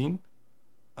 2014,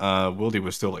 Wildy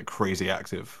was still like crazy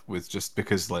active with just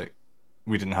because like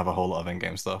we didn't have a whole lot of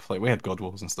in-game stuff. Like we had God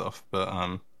Wars and stuff,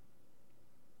 but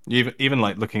even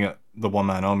like looking at the One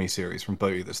Man Army series from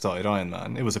Boaty that started Iron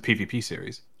Man, it was a PvP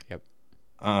series. Yep.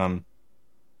 And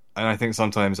I think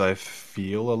sometimes I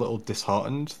feel a little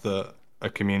disheartened that a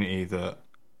community that,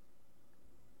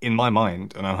 in my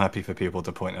mind, and I'm happy for people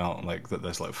to point out like that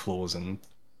there's like flaws in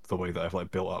the way that I've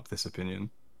like built up this opinion,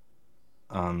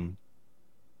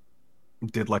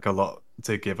 did like a lot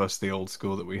to give us the old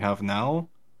school that we have now,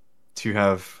 to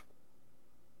have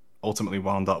ultimately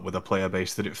wound up with a player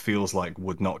base that it feels like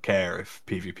would not care if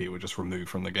PvP were just removed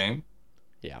from the game.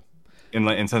 Yeah. In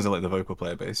terms of like the vocal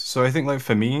player base. So I think like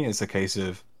for me it's a case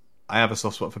of I have a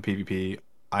soft spot for PvP.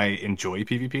 I enjoy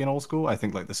PvP in old school. I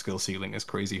think like the skill ceiling is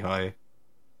crazy high.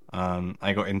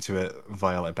 I got into it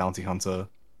via like Bounty Hunter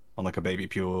on like a Baby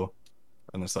Pure,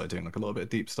 and then started doing like a little bit of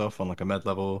deep stuff on like a med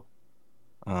level.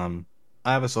 I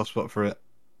have a soft spot for it,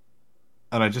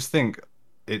 and I just think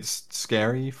it's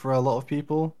scary for a lot of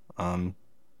people. And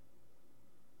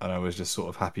I was just sort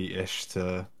of happy-ish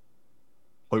to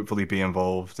hopefully be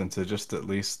involved and to just at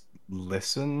least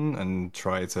listen and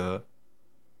try to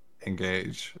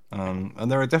engage.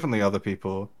 And there are definitely other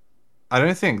people. I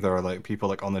don't think there are like people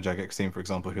like on the Jagex team, for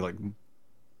example, who like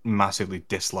massively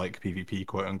dislike PvP,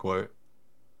 quote unquote.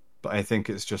 But I think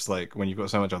it's just like when you've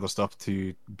got so much other stuff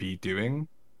to be doing,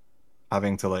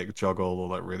 having to like juggle or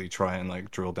like really try and like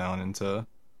drill down into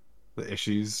the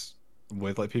issues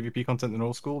with like PvP content in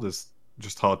old school is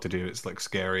just hard to do. It's like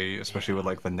scary, especially with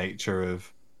like the nature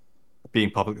of being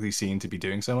publicly seen to be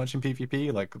doing so much in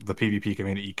PvP. Like the PvP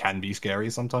community can be scary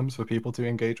sometimes for people to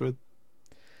engage with.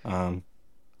 I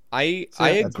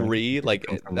agree. Like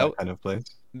that kind of place.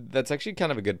 That's actually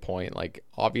kind of a good point. Like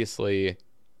obviously,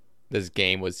 this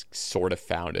game was sort of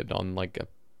founded on like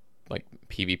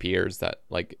PvPers that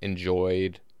like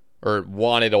enjoyed or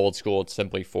wanted old school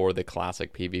simply for the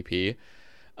classic PvP.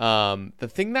 The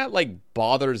thing that like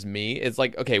bothers me is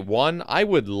like, okay, one, I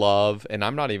would love, and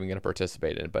I'm not even going to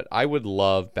participate in it, but I would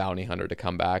love Bounty Hunter to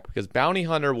come back, because Bounty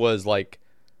Hunter was like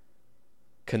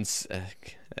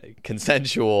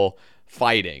consensual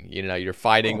fighting. You're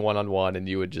fighting one-on-one, and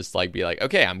you would just like be like,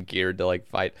 okay, I'm geared to like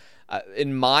fight.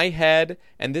 In my head,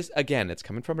 and this again, it's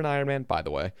coming from an Iron Man, by the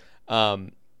way.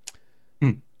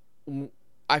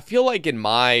 I feel like in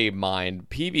my mind,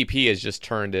 PvP has just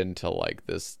turned into like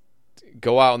this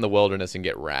go out in the wilderness and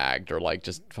get ragged, or like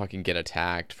just fucking get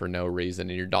attacked for no reason,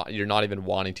 and you're not even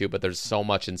wanting to, but there's so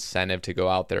much incentive to go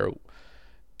out there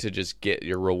to just get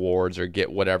your rewards or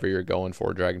get whatever you're going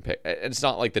for. Dragon pick. It's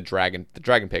not like the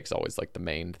dragon pick's always like the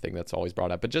main thing that's always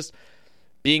brought up, but just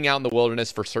being out in the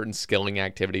wilderness for certain skilling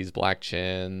activities, black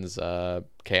chins,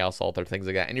 chaos altar, things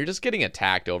like that, and you're just getting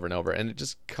attacked over and over, and it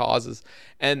just causes.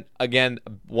 And again,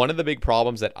 one of the big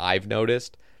problems that I've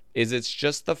noticed is it's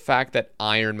just the fact that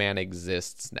Iron Man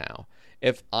exists now.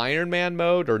 If Iron Man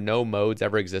mode or no modes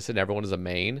ever existed and everyone is a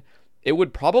main, it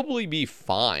would probably be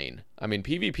fine. I mean,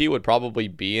 PvP would probably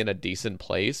be in a decent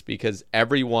place because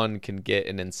everyone can get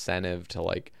an incentive to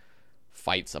like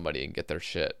fight somebody and get their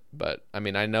shit. But I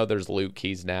mean, I know there's loot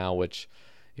keys now, which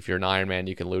if you're an Iron Man,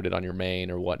 you can loot it on your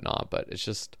main or whatnot. But it's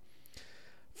just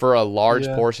for a large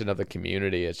portion of the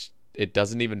community, it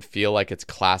doesn't even feel like it's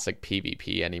classic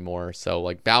PvP anymore. So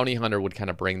like Bounty Hunter would kind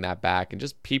of bring that back and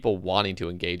just people wanting to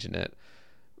engage in it.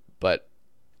 But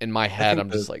in my head, I'm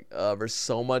just like, there's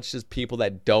so much just people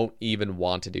that don't even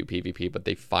want to do PvP, but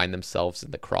they find themselves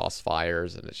in the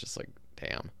crossfires, and it's just like,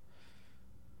 damn.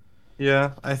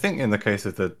 Yeah, I think in the case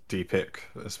of the D-Pick,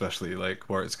 especially, like,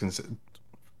 where it's considered...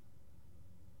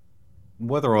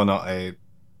 Whether or not I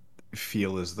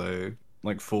feel as though,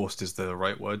 like, forced is the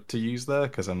right word to use there,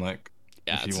 because I'm like...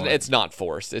 Yeah, it's not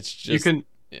forced, it's just... You can,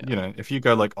 you know, if you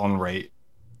go, like, on rate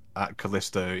at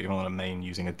Callisto, you're on a main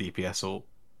using a DPS ult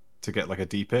to get, like, a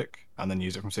D-Pick, and then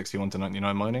use it from 61 to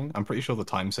 99 mining, I'm pretty sure the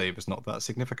time save is not that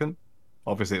significant.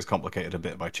 Obviously, it's complicated a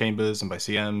bit by chambers and by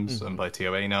CMs and by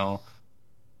TOA now.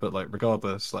 But like,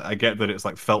 regardless, like I get that it's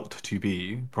like felt to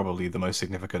be probably the most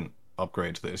significant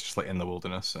upgrade that it's just like in the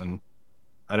wilderness, and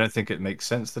I don't think it makes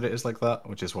sense that it is like that,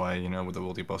 which is why, you know, with the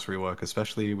Wildy boss rework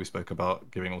especially, we spoke about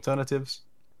giving alternatives.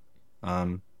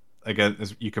 Again,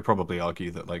 you could probably argue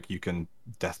that like you can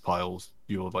death piles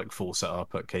your like full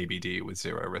setup at KBD with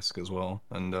 0 risk as well,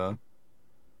 and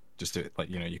just do it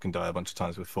like, you know, you can die a bunch of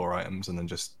times with 4 items and then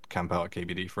just camp out at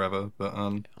KBD forever. But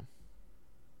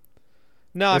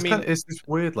no, I mean, it's this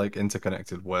weird like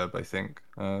interconnected web, I think.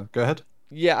 Go ahead.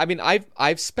 Yeah, I mean,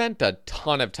 I've spent a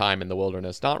ton of time in the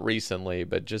wilderness, not recently,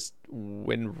 but just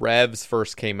when Revs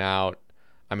first came out.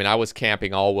 I mean, I was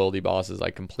camping all wildy bosses.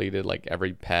 I completed like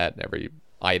every pet, every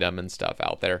item and stuff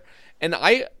out there, and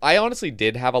I honestly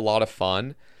did have a lot of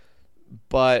fun,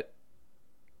 but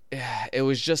it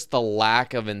was just the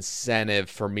lack of incentive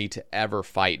for me to ever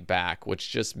fight back, which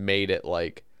just made it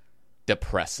like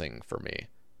depressing for me.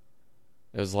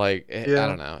 It was like, I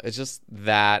don't know. It's just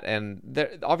that,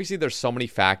 and obviously there's so many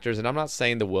factors, and I'm not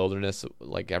saying the wilderness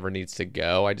like ever needs to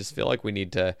go. I just feel like we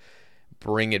need to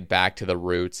bring it back to the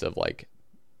roots of like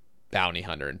Bounty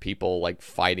Hunter and people like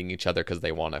fighting each other because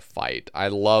they want to fight. I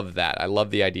love that. I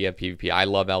love the idea of PvP. I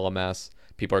love LMS.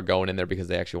 People are going in there because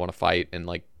they actually want to fight and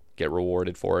like get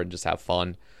rewarded for it and just have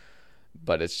fun.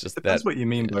 But it's just that's what you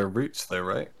mean by roots, though,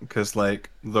 right? Because like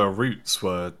the roots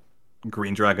were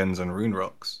green dragons and rune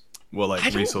rocks. Well, like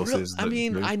resources. I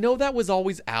mean, I know that was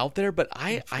always out there, but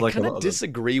I like kind of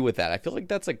disagree with that. I feel like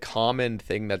that's a common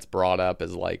thing that's brought up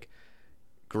as like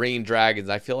green dragons.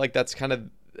 I feel like that's kind of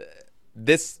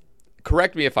this.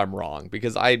 Correct me if I'm wrong,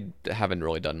 because I haven't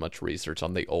really done much research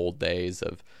on the old days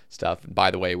of stuff. And by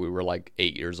the way, we were like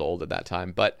 8 years old at that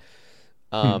time. But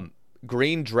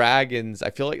green dragons, I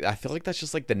feel like that's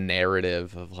just like the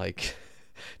narrative of like,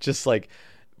 just like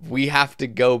we have to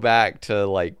go back to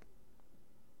like.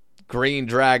 Green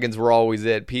dragons were always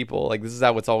it. People like this is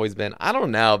how it's always been. I don't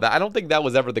know. I don't think that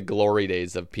was ever the glory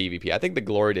days of PvP. I think the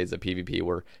glory days of PvP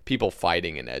were people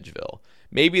fighting in Edgeville.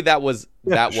 Maybe that was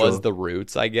was the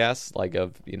roots, I guess. Like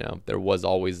of, you know, there was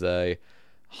always a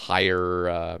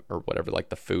higher or whatever, like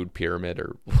the food pyramid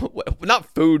or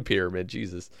not food pyramid.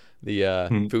 Jesus,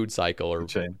 the food cycle or food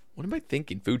chain. What am I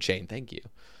thinking? Food chain. Thank you.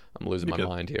 I'm losing my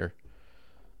mind here.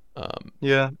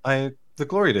 The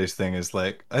glory days thing is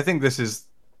like, I think this is.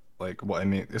 Like what I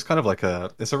mean, it's kind of like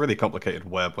it's a really complicated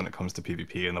web when it comes to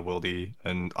PvP and the Wildy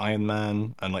and Iron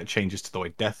Man and like changes to the way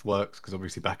death works, because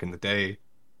obviously back in the day,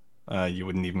 you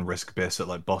wouldn't even risk Biss at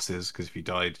like bosses, because if you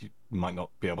died, you might not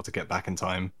be able to get back in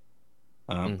time.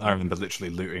 I remember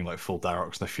literally looting like full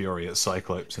Darox the Fury at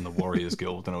Cyclops in the Warriors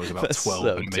Guild, and I was about 12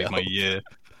 and made my year.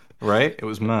 Right? It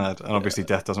was mad, and obviously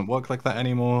death doesn't work like that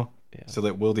anymore. Yeah. So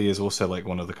like Wildy is also like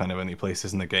one of the kind of only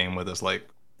places in the game where there's like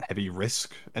heavy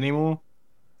risk anymore.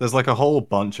 There's like a whole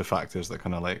bunch of factors that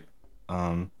kind of like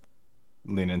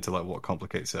lean into like what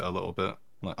complicates it a little bit.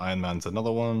 Like Iron Man's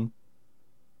another one.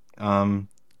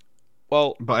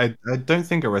 Well, But I don't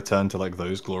think a return to like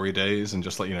those glory days and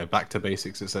just like, back to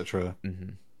basics, etc.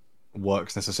 mhm.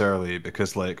 works necessarily,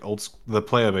 because like the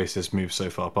player base has moved so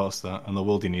far past that, and the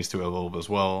worldie needs to evolve as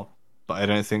well. But I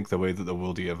don't think the way that the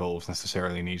worldie evolves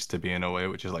necessarily needs to be in a way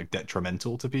which is like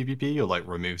detrimental to PvP or like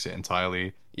removes it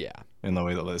entirely Yeah. in the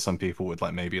way that like, some people would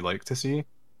like maybe like to see.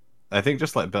 I think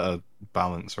just like better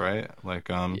balance, right? Like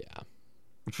Yeah.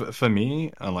 for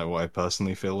me, and like what I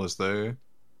personally feel as though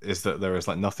is that there is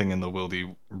like nothing in the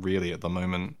worldie really at the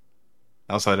moment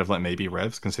outside of like maybe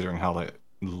revs, considering how like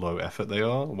low effort they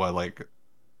are, where like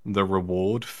the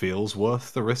reward feels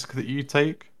worth the risk that you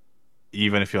take,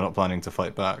 even if you're not planning to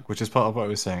fight back. Which is part of what I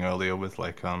was saying earlier with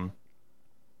like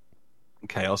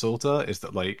Chaos Altar, is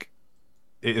that like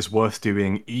it is worth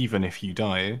doing even if you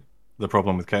die. The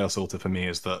problem with Chaos Altar for me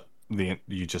is that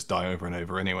you just die over and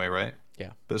over anyway, right?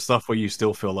 Yeah. But stuff where you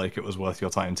still feel like it was worth your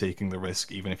time taking the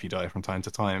risk, even if you die from time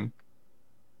to time,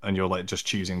 and you're like just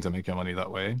choosing to make your money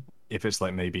that way. If it's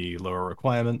like maybe lower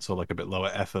requirements or like a bit lower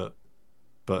effort,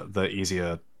 but the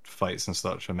easier fights and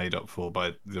such are made up for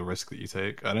by the risk that you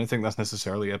take, I don't think that's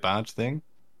necessarily a bad thing.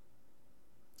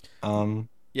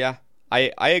 Yeah.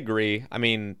 I agree. I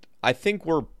mean, I think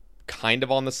we're kind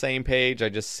of on the same page. I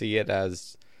just see it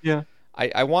as Yeah.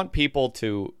 I want people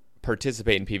to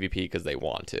participate in PvP because they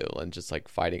want to, and just like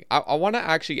fighting. I want to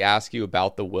actually ask you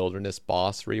about the Wilderness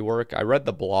boss rework. I read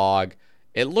the blog.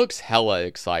 It looks hella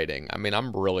exciting. I mean,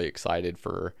 I'm really excited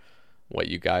for what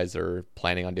you guys are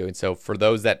planning on doing. So for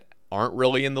those that aren't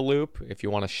really in the loop, if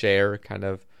you want to share kind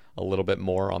of a little bit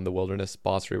more on the Wilderness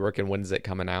boss rework and when is it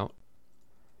coming out?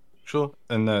 Sure.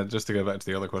 And just to go back to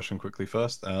the other question quickly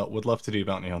first, would love to do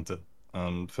Bounty Hunter,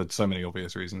 for so many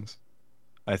obvious reasons.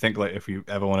 I think like if you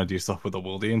ever want to do stuff with the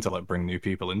worldie and to like bring new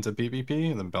people into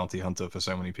PvP, then Bounty Hunter for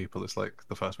so many people is like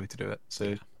the first way to do it.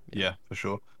 So yeah, for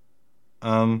sure.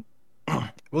 Worldie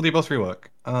boss rework.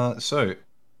 So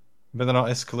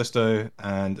Vetenatis, Callisto,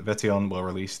 and Vetion were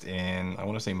released in, I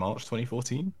want to say, March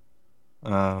 2014.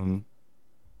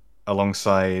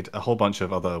 Alongside a whole bunch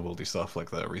of other worldy stuff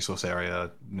like the resource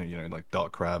area, like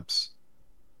dark crabs,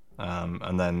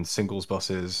 and then singles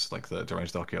bosses like the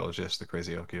deranged archaeologist, the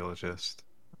crazy archaeologist,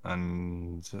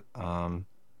 and I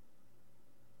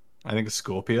think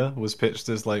Scorpia was pitched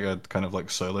as like a kind of like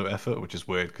solo effort, which is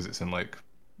weird because it's in like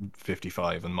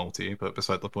 55 and multi, but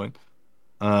beside the point.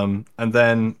 And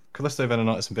then Callisto,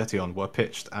 Venenatis, and Vetion were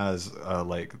pitched as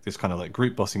like this kind of like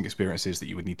group bossing experiences that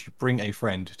you would need to bring a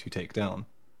friend to take down.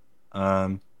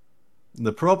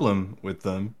 The problem with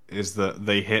them is that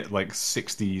they hit like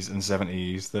 60s and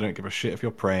 70s. They don't give a shit if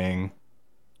you're praying.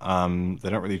 They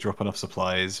don't really drop enough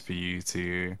supplies for you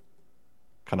to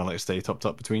kind of like stay topped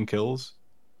up between kills.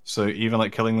 So even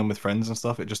like killing them with friends and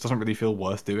stuff, it just doesn't really feel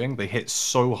worth doing. They hit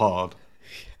so hard.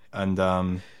 And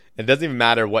it doesn't even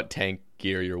matter what tank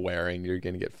gear you're wearing, you're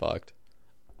gonna get fucked.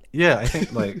 Yeah, I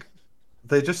think like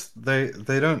they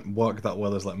don't work that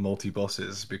well as like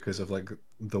multi-bosses because of like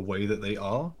the way that they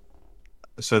are.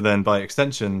 So then by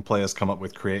extension, players come up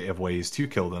with creative ways to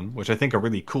kill them, which I think are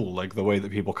really cool. Like the way that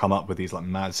people come up with these like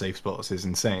mad safe spots is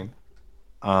insane.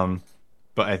 But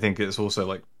I think it's also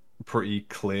like pretty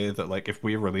clear that like if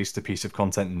we released a piece of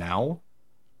content now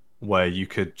where you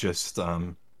could just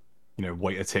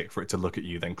wait a tick for it to look at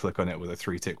you, then click on it with a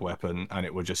 3-tick weapon, and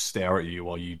it would just stare at you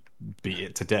while you beat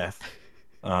it to death,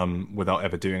 without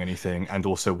ever doing anything, and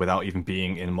also without even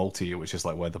being in multi, which is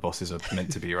like where the bosses are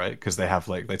meant to be, right? Because they have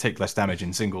like they take less damage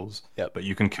in singles, Yep. but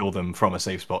you can kill them from a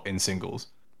safe spot in singles.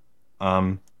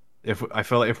 If I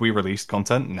feel like if we released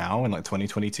content now in like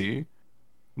 2022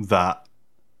 that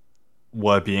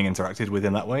were being interacted with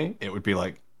in that way, it would be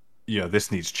like, yeah,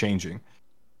 this needs changing.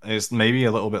 It's maybe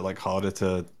a little bit like harder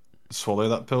to swallow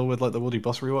that pill with like the Woody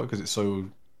boss rework because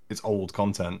it's old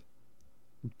content,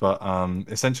 but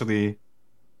essentially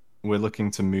we're looking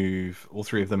to move all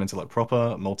three of them into like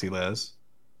proper multi-layers,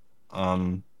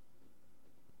 in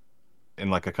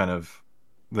like a kind of,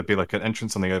 there'd be like an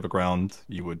entrance on the overground.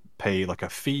 You would pay like a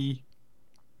fee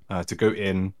to go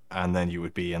in, and then you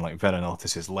would be in like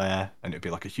Venenatis' lair, and it'd be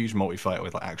like a huge multi-fight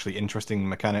with like actually interesting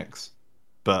mechanics,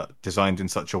 but designed in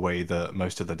such a way that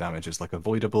most of the damage is like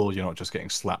avoidable. You're not just getting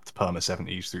slapped perma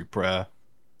 70s through prayer.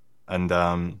 And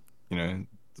the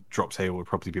drop table would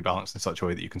probably be balanced in such a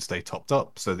way that you can stay topped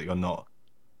up so that you're not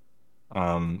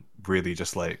really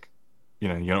just like,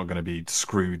 you're not going to be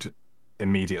screwed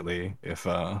immediately if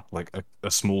like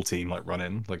a small team like run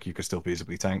in. Like you could still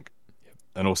feasibly tank. Yep.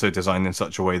 And also designed in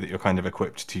such a way that you're kind of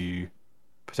equipped to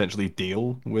potentially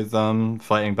deal with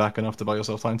fighting back enough to buy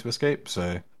yourself time to escape.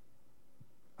 So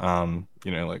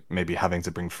like maybe having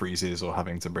to bring freezes or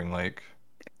having to bring like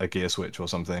a gear switch or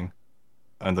something.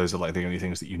 and those are like the only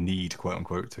things that you need, quote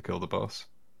unquote, to kill the boss.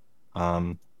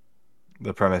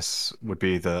 The premise would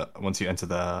be that once you enter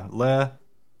their lair,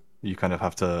 you kind of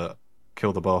have to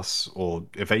kill the boss or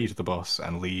evade the boss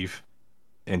and leave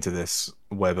into this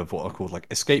web of what are called like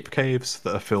escape caves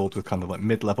that are filled with kind of like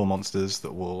mid-level monsters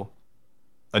that will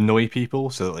annoy people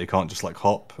so that they can't just like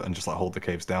hop and just like hold the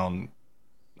caves down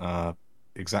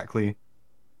exactly.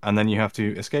 And then you have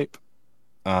to escape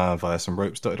via some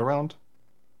ropes dotted around.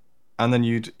 And then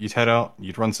you'd head out,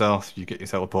 you'd run south, you'd get your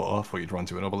teleport off, or you'd run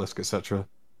to an obelisk, etc.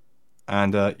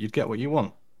 And you'd get what you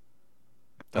want.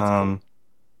 That's cool.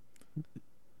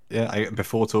 Yeah,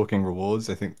 before talking rewards,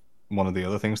 I think one of the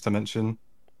other things to mention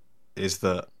is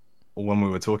that when we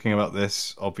were talking about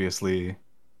this, obviously,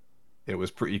 it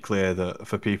was pretty clear that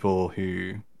for people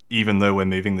who, even though we're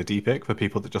moving the D-pick, for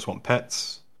people that just want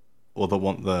pets, or that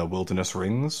want the wilderness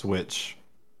rings, which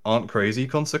aren't crazy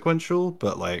consequential,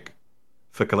 but like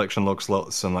for collection log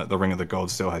slots and like the Ring of the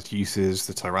Gods still has uses,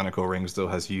 the Tyrannical ring still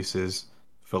has uses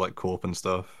for like Corp and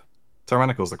stuff.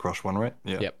 Tyrannical's the crush one, right?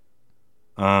 Yeah.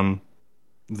 Yep.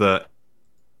 That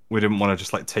we didn't want to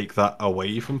just like take that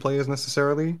away from players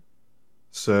necessarily.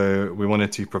 So we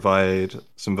wanted to provide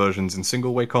some versions in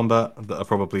single way combat that are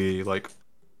probably like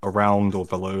around or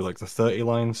below like the 30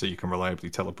 line, so you can reliably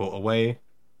teleport away.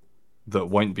 That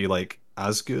won't be like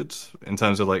as good in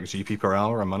terms of like GP per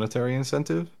hour and monetary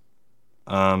incentive.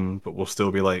 But will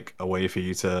still be like a way for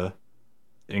you to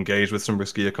engage with some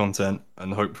riskier content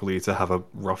and hopefully to have a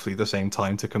roughly the same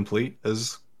time to complete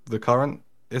as the current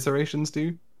iterations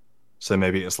do. So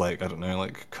maybe it's like, I don't know,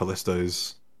 like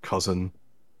Callisto's cousin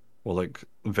or like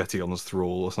Vetion's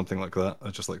thrall or something like that,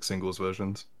 are just like singles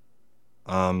versions.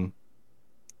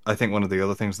 I think one of the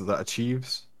other things that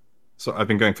achieves. So I've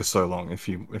been going for so long. If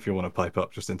you want to pipe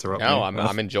up, just interrupt me. No,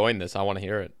 I'm enjoying this. I want to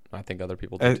hear it. I think other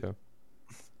people do too.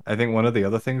 I think one of the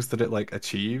other things that it like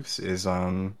achieves is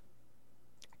part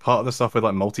of the stuff with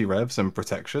like multi-revs and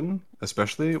protection,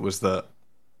 especially, was that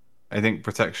I think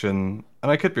protection,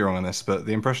 and I could be wrong on this, but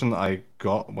the impression that I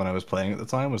got when I was playing at the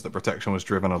time was that protection was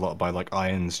driven a lot by like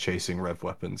irons chasing rev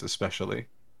weapons, especially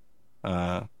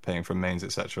paying from mains,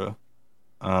 etc.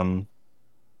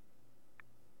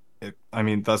 I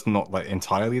mean, that's not like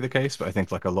entirely the case, but I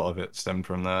think like a lot of it stemmed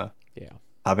from there. Yeah.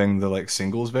 Having the like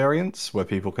singles variants where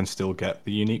people can still get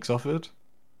the uniques offered,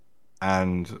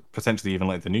 and potentially even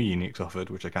like the new uniques offered,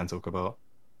 which I can talk about,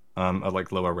 at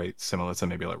like lower rates, similar to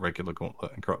maybe like regular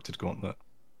Gauntlet and Corrupted Gauntlet,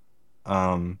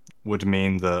 would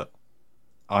mean that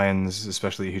irons,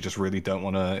 especially who just really don't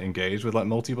want to engage with like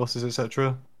multi bosses,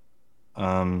 etc.,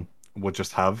 would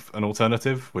just have an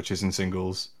alternative, which is in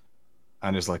singles,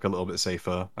 and is like a little bit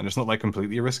safer, and it's not like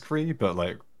completely risk free, but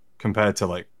like compared to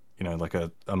like, you know, like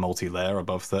a multi-layer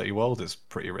above 30 world, it's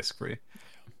pretty risk free.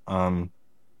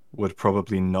 Would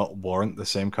probably not warrant the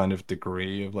same kind of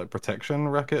degree of like protection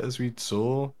racket as we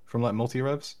saw from like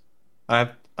multi-revs. I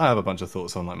have a bunch of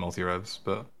thoughts on like multi-revs,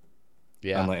 but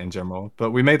yeah, and like in general.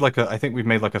 But we made like I think we've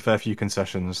made like a fair few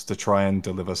concessions to try and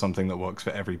deliver something that works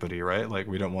for everybody, right? Like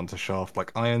we don't want to shaft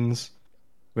like irons.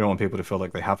 We don't want people to feel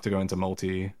like they have to go into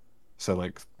multi. So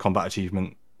like combat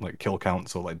achievement, like kill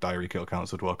counts or like diary kill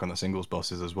counts would work on the singles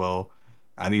bosses as well.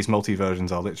 And these multi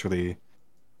versions are literally,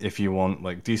 if you want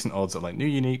like decent odds at like new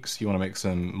uniques, you want to make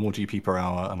some more GP per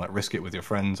hour and like risk it with your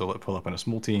friends or like pull up in a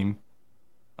small team,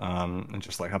 and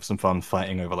just like have some fun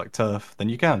fighting over like turf, then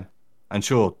you can. And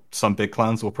sure, some big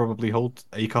clans will probably hold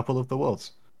a couple of the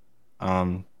worlds.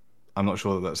 I'm not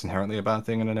sure that that's inherently a bad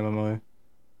thing in an MMO.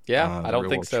 Yeah, I don't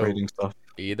think so trading stuff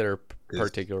either,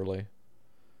 particularly.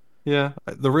 Yeah,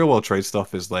 the real world trade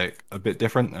stuff is like a bit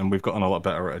different, and we've gotten a lot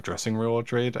better at addressing real world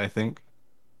trade, I think,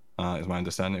 is my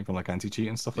understanding from like anti-cheat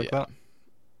and stuff like that.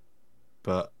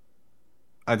 But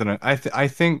I don't know. I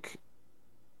think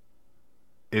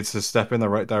it's a step in the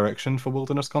right direction for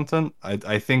wilderness content.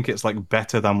 I think it's like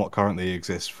better than what currently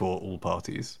exists for all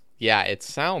parties. Yeah, it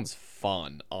sounds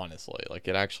fun, honestly. Like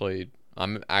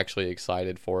I'm actually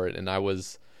excited for it, and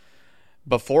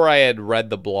before I had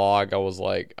read the blog, I was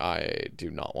like, I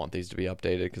do not want these to be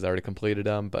updated because I already completed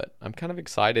them, but I'm kind of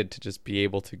excited to just be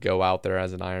able to go out there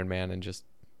as an Iron Man and just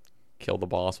kill the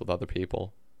boss with other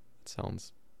people. It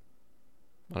sounds,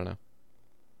 I don't know.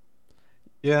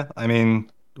 Yeah, I mean,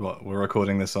 we're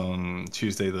recording this on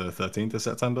Tuesday the 13th of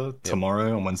September. Yep.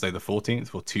 Tomorrow, on Wednesday the 14th,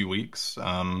 for 2 weeks,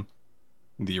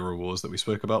 the rewards that we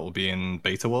spoke about will be in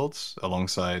beta worlds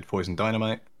alongside Poison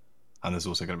Dynamite. And there's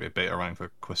also going to be a beta running for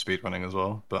Quest speedrunning as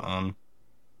well. But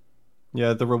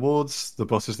yeah, the rewards, the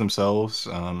bosses themselves,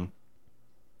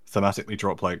 thematically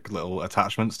drop like little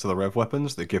attachments to the rev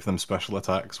weapons that give them special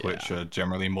attacks, which are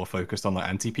generally more focused on like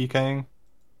anti-PKing.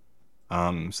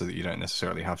 so that you don't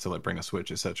necessarily have to like bring a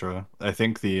Switch, etc. I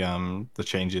think the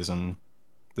changes to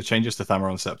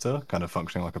Thammer Scepter kind of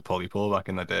functioning like a polypore back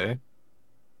in the day,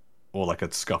 or like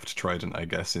a scuffed trident, I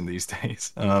guess, in these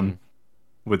days.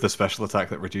 With the special attack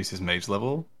that reduces mage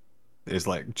level, is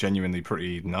like genuinely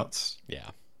pretty nuts. Yeah.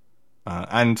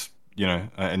 And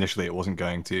initially it wasn't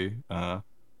going to,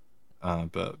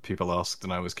 but people asked,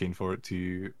 and I was keen for it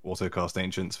to autocast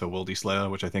Ancients for Wildy Slayer,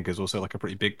 which I think is also like a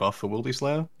pretty big buff for Wildy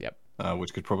Slayer. Yep.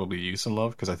 Which could probably use some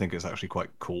love because I think it's actually quite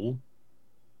cool.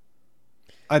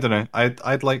 I don't know.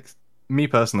 I'd like, me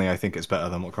personally, I think it's better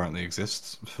than what currently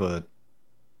exists for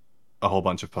a whole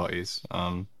bunch of parties.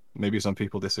 Maybe some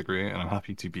people disagree, and I'm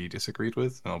happy to be disagreed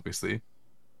with. And obviously,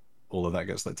 all of that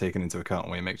gets like taken into account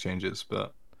when we make changes.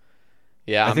 But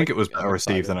yeah, I think it was better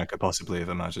received than I could possibly have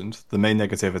imagined. The main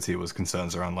negativity was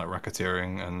concerns around like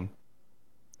racketeering and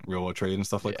real world trade and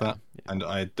stuff like that. Yeah. And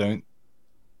I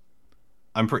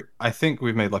think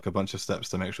we've made like a bunch of steps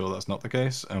to make sure that's not the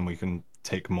case, and we can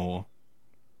take more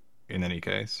in any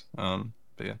case. But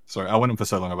yeah, sorry, I went on for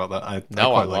so long about that. I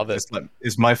love it.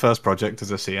 It's my first project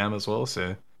as a CM as well,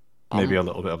 so maybe a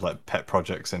little bit of like pet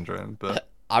project syndrome. But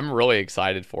I'm really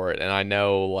excited for it, and I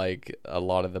know like a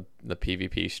lot of the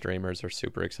PvP streamers are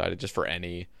super excited just for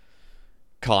any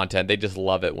content. They just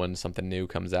love it when something new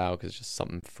comes out because it's just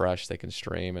something fresh they can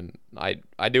stream, and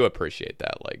I do appreciate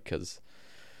that, like, because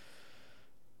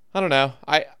I don't know,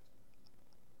 I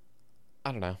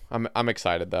don't know. I'm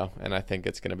excited though, and I think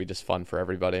it's gonna be just fun for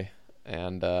everybody.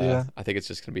 And I think it's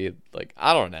just gonna be like,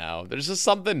 I don't know. There's just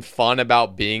something fun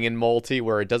about being in multi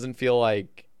where it doesn't feel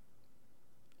like,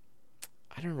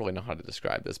 I don't really know how to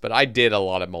describe this, but I did a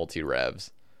lot of multi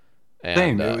revs. And,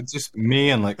 same. It was just me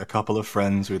and like a couple of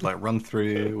friends. We'd like run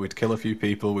through. We'd kill a few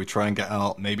people. We'd try and get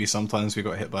out. Maybe sometimes we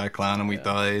got hit by a clan and we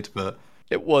died, but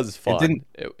it was fun.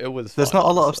 It was fun. There's not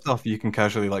a lot of stuff you can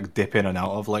casually like dip in and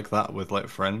out of like that with like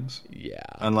friends. Yeah.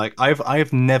 And like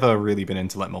I've never really been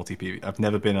into like multi PV. I've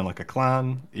never been in like a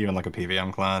clan, even like a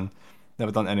PVM clan.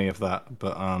 Never done any of that.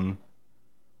 But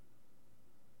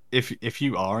if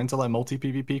you are into like multi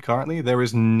PvP currently, there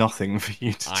is nothing for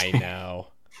you to do. I know.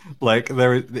 Like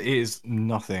there is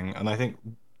nothing, and I think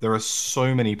there are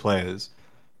so many players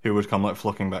who would come like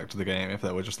flocking back to the game if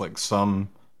there were just like some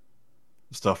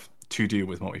stuff to do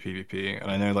with multi PvP.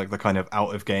 And I know like the kind of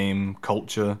out of game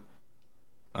culture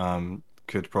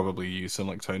could probably use some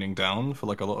like toning down for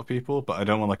like a lot of people, but I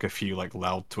don't want like a few like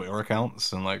loud Twitter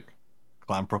accounts and like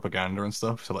clan propaganda and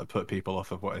stuff to like put people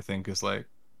off of what I think is like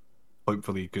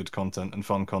hopefully good content and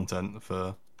fun content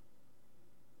for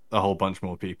a whole bunch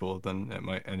more people than it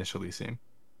might initially seem.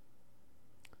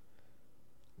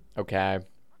 Okay.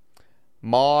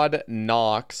 Mod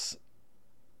Knox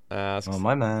asks, oh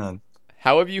my man,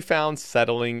 how have you found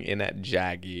settling in at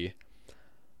Jaggy?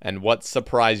 And what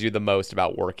surprised you the most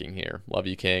about working here? Love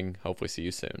you, King. Hopefully see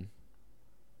you soon.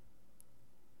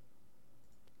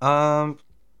 I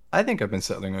think I've been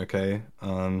settling okay.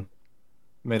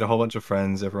 Made a whole bunch of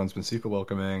friends. Everyone's been super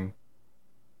welcoming.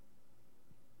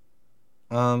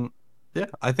 Yeah,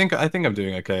 I think I'm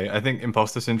doing okay. I think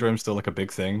imposter syndrome is still like a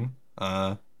big thing.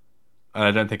 And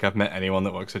I don't think I've met anyone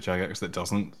that works at Jagex that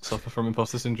doesn't suffer from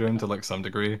imposter syndrome to like some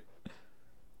degree.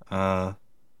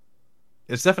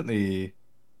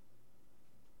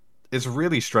 It's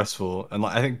really stressful, and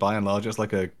like I think by and large it's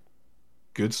like a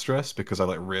good stress because I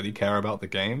like really care about the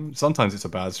game. Sometimes it's a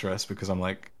bad stress because I'm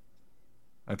like,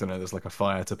 I don't know, there's like a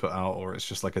fire to put out, or it's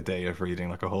just like a day of reading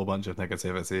like a whole bunch of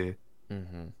negativity.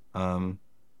 Mm-hmm.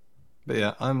 But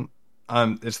yeah, I'm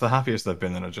it's the happiest I've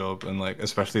been in a job, and like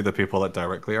especially the people that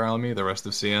directly around me, the rest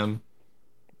of CM,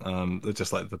 they're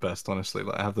just like the best. Honestly,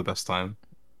 like I have the best time.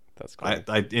 That's cool.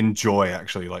 I enjoy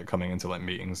actually like coming into like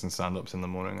meetings and stand-ups in the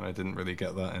morning, and I didn't really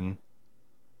get that in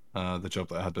the job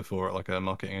that I had before at like a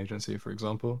marketing agency, for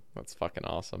example. That's fucking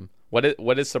awesome.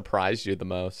 What has surprised you the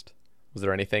most? Was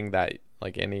there anything that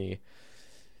like anything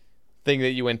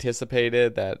that you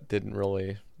anticipated that didn't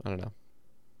really, I don't know,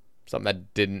 something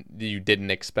that you didn't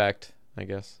expect, I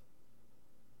guess?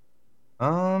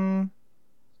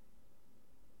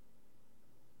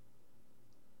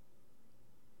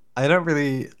 I don't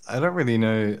really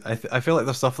know. I feel like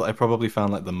the stuff that I probably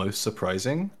found like the most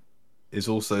surprising is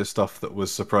also stuff that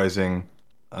was surprising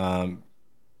in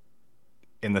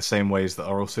the same ways that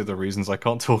are also the reasons I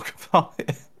can't talk about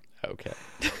it. Okay.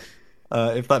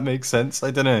 If that makes sense.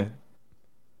 I don't know.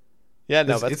 Yeah,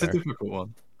 no, it's a difficult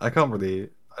one. I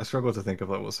struggle to think of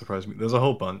like what surprised me. There's a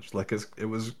whole bunch. Like it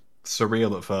was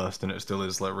surreal at first, and it still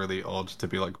is like really odd to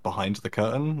be like behind the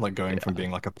curtain, like going from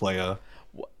being like a player,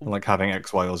 like having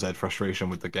X, Y, or Z frustration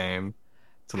with the game,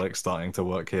 to like starting to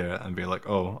work here and be like,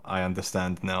 oh, I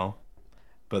understand now.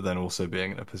 but then also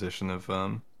being in a position of I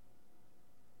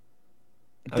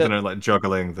That- don't know, like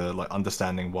juggling the like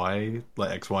understanding why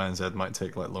like X, Y, and Z might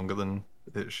take like longer than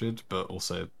it should, but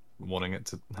also wanting it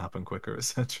to happen quicker,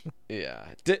 essentially. Yeah.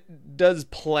 Does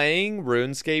playing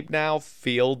RuneScape now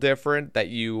feel different that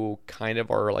you kind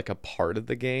of are like a part of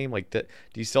the game? Like, do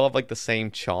you still have like the same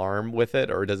charm with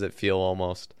it, or does it feel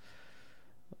almost,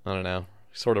 I don't know,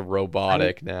 sort of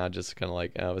robotic now? Just kind of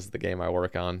like, oh, this is the game I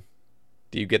work on.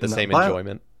 Do you get the No, same but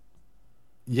enjoyment?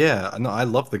 yeah, no, I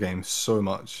love the game so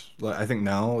much. Like, I think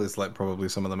now is like probably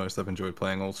some of the most I've enjoyed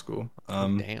playing old school.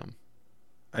 Oh, damn.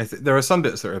 There are some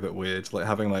bits that are a bit weird, like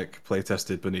having like play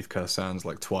tested Beneath Cursed Sands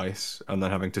like twice, and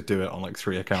then having to do it on like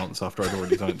 3 accounts after I'd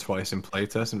already done it twice in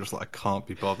playtest. I'm just like, I can't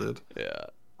be bothered. Yeah.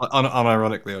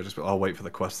 Unironically, I'll wait for the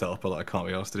quest help, but like, I can't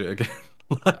be asked to do it again.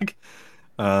 like,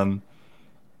 um,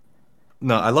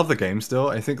 no, I love the game still.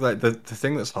 I think like the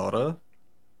thing that's harder,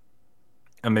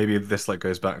 and maybe this like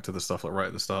goes back to the stuff like right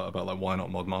at the start about like why not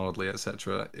mod mildly,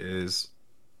 etc., is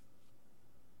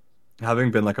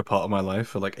having been like a part of my life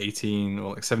for like 18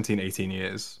 or like 17, 18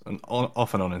 years, and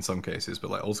off and on in some cases, but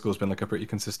like old school's been like a pretty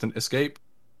consistent escape.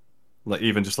 Like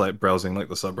even just like browsing like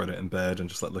the subreddit in bed and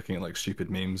just like looking at like stupid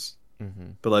memes.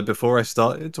 Mm-hmm. But like before I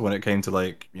started, when it came to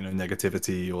like, you know,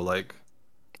 negativity or like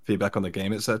feedback on the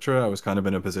game, etc., I was kind of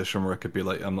in a position where I could be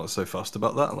like, I'm not so fussed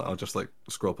about that. Like, I'll just like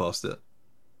scroll past it.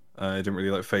 It didn't really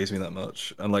like phase me that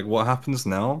much. And like what happens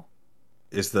now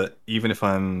is that even if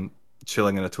I'm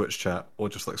chilling in a Twitch chat or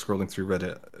just like scrolling through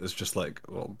Reddit, it's just like,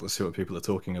 well, let's see what people are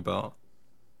talking about.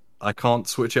 I can't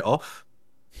switch it off.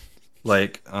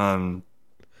 Like,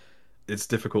 it's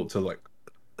difficult to like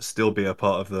still be a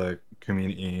part of the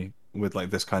community with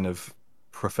like this kind of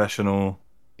professional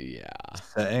Yeah.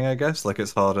 setting, I guess. Like,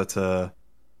 it's harder to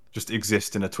just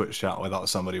exist in a Twitch chat without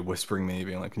somebody whispering me,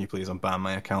 being like, "Can you please unban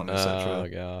my account," etc. Oh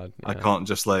god. I can't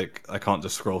just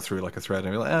scroll through like a thread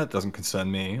and be like, it doesn't concern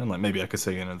me. And like maybe I could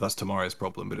say, you know, that's tomorrow's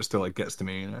problem, but it still like gets to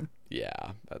me, you know.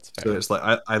 Yeah, that's fair. So it's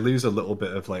like I lose a little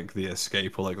bit of like the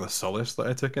escape or like the solace that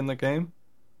I took in the game.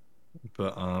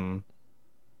 But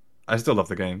I still love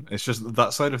the game. It's just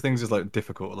that side of things is like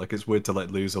difficult. Like it's weird to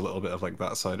like lose a little bit of like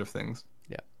that side of things.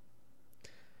 Yeah.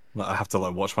 Like I have to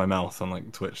like watch my mouth on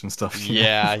like Twitch and stuff.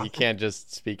 Yeah, you can't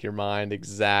just speak your mind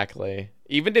exactly.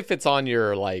 Even if it's on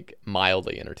your like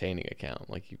mildly entertaining account,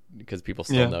 like because people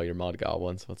still know you're Mod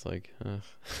Goblin, so it's like.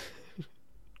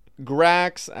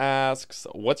 Grax asks,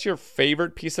 "What's your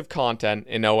favorite piece of content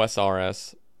in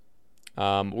OSRS?"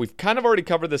 We've kind of already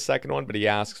covered the second one, but he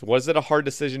asks, "Was it a hard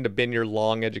decision to bin your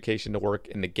long education to work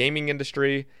in the gaming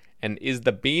industry? And is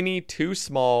the beanie too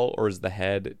small or is the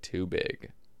head too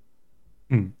big?"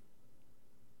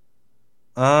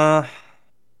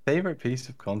 Favorite piece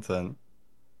of content.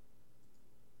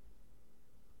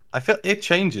 I feel it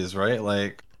changes, right?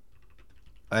 Like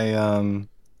I don't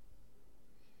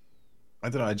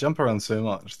know, I jump around so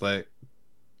much. Like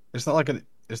it's not like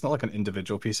an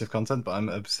individual piece of content, but I'm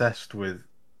obsessed with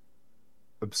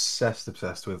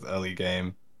early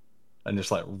game and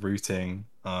just like routing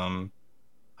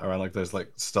around like those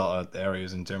like starter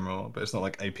areas in general. But it's not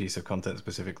like a piece of content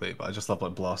specifically, but I just love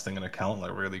like blasting an account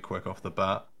like really quick off the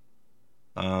bat.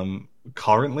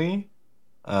 Currently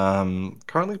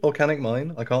Volcanic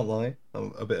Mine, I can't lie.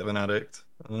 I'm a bit of an addict.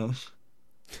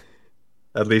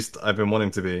 At least I've been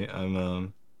wanting to be.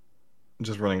 I'm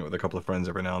just running it with a couple of friends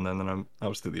every now and then, and I'm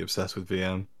absolutely obsessed with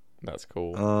VM. That's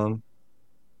cool.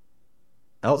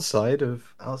 Outside of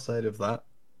that,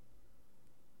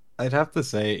 I'd have to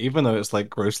say, even though it's like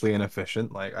grossly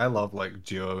inefficient, like I love like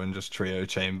duo and just trio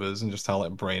chambers and just how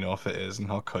like brain off it is and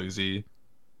how cozy.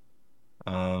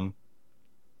 Kind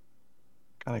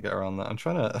of get around that. I'm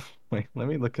trying to wait. Let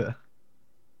me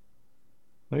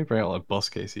bring out like boss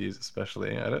cases,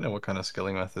 especially. I don't know what kind of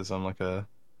skilling methods I'm like a.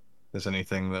 There's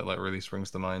anything that like really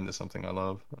springs to mind as something I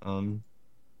love.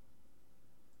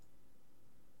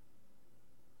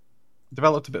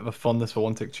 Developed a bit of a fondness for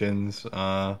one-tick chins.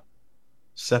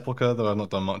 Sepulchre, though I've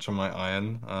not done much on my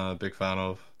iron. Big fan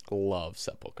of. Love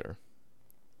Sepulchre.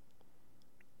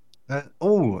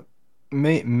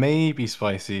 Maybe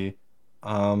spicy.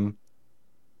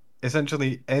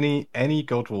 Essentially any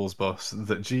God Wars boss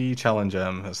that G Challenge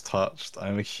M has touched,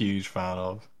 I'm a huge fan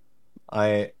of.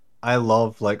 I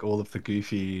love like all of the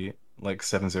goofy like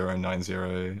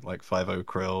 7090 like 50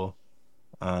 Krill,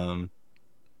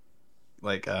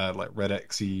 like Red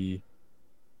Xe.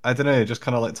 I don't know, just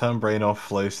kind of like turn brain off,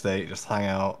 flow state, just hang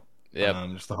out. Yep.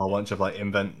 Just a whole bunch of like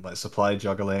invent like supply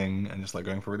juggling and just like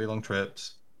going for really long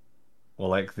trips. Or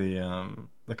like the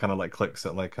kind of like clicks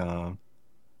at like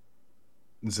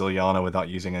Ziliana without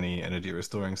using any energy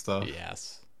restoring stuff.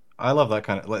 Yes. I love that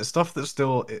kind of like stuff that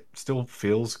still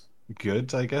feels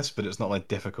good, I guess, but it's not like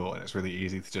difficult and it's really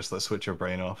easy to just like switch your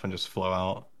brain off and just flow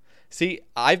out. See,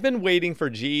 I've been waiting for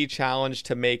GE Challenge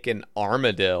to make an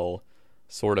Armadil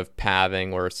sort of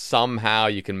pathing where somehow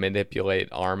you can manipulate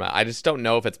Arma. I just don't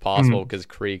know if it's possible because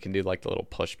Kree can do like the little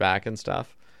pushback and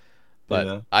stuff. But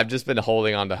Yeah. I've just been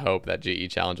holding on to hope that GE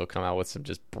Challenge will come out with some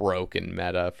just broken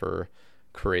meta for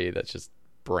Kree that's just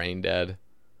brain dead.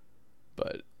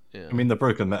 But yeah. I mean, the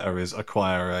broken meta is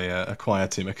acquire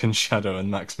Timican Shadow and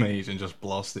Max Mage and just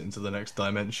blast it into the next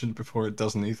dimension before it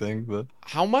does anything. But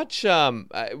How much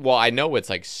well, I know it's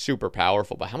like super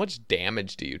powerful, but how much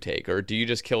damage do you take, or do you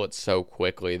just kill it so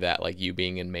quickly that like you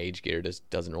being in mage gear just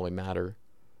doesn't really matter?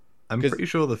 I'm 'Cause- pretty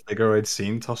sure the figure I'd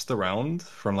seen tossed around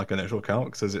from like initial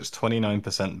calc says it's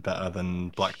 29% better than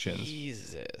Black Chin's.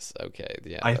 Jesus. Okay.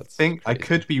 Yeah. I That's think I crazy.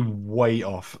 could be way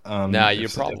off. Nah, if- you're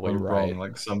if probably I'm right. wrong.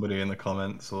 Like somebody in the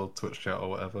comments or Twitch chat or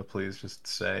whatever, please just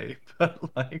say.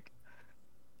 But like,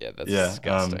 Yeah, that's yeah,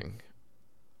 disgusting.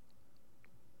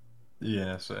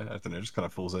 yeah. So I don't know, it just kind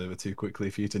of falls over too quickly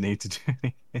for you to need to do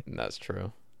anything. That's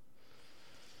true.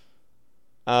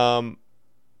 Um.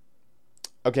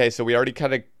 Okay, so we already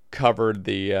kind of covered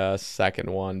the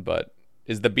second one, but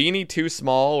is the beanie too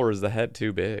small or is the head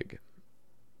too big?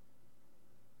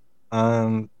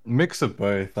 Mix of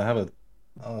both. I have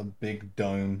a big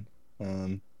dome.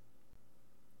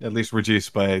 At least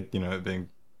reduced by it being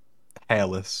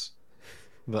hairless.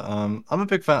 But I'm a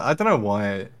big fan. I don't know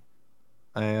why.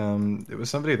 It was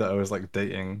somebody that I was like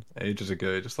dating ages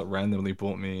ago. Just like randomly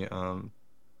bought me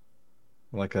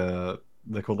like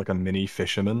they're called like a mini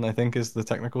fisherman, I think is the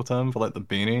technical term for like the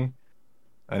beanie.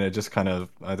 And it just kind of,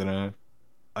 I don't know.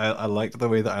 I liked the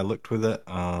way that I looked with it.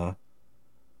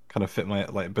 Kind of fit my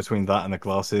like between that and the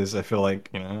glasses. I feel like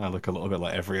I look a little bit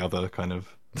like every other kind of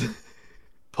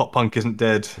pop punk isn't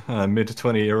dead mid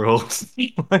 20-year-old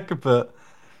like, but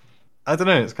I don't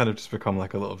know. It's kind of just become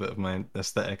like a little bit of my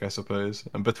aesthetic, I suppose.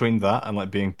 And between that and like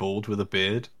being bald with a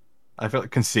beard, I feel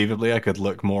like conceivably I could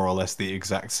look more or less the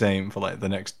exact same for like the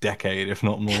next decade, if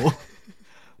not more.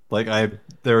 Like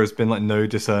there has been like no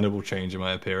discernible change in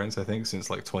my appearance, I think, since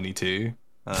like 22,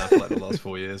 for like the last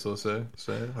 4 years or so.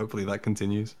 So hopefully that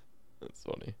continues. That's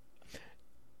funny.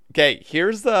 Okay,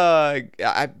 here's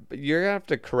you're gonna have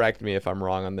to correct me if I'm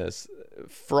wrong on this.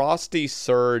 Frosty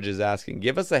Surge is asking,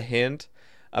 give us a hint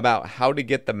about how to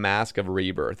get the Mask of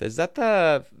Rebirth. Is that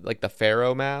the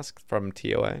Pharaoh mask from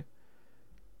TOA?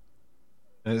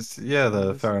 It's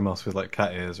the Pharaoh mask with like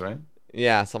cat ears, right?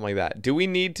 Yeah, something like that. Do we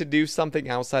need to do something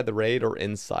outside the raid or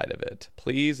inside of it?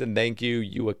 Please and thank you,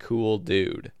 you a cool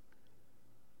dude.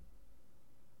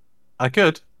 I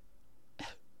could.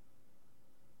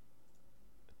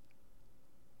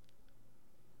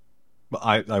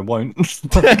 But I won't.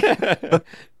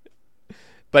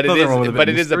 But Nothing wrong with a bit it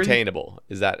of is mystery. obtainable.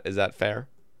 Is that fair?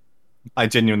 I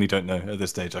genuinely don't know at this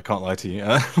stage. I can't lie to you.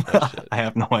 shit. I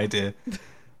have no idea.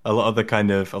 A lot of the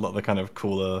kind of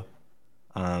cooler,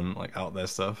 like out there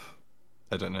stuff,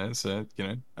 I don't know. So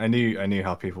I knew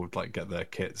how people would like get their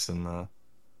kits and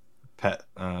pet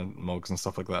mogs and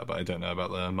stuff like that, but I don't know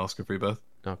about the Mask of Rebirth.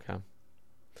 Okay.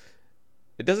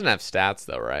 It doesn't have stats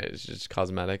though, right? It's just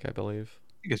cosmetic, I believe.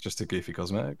 I think it's just a goofy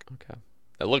cosmetic. Okay.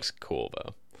 It looks cool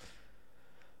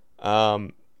though.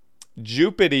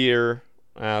 Jupiter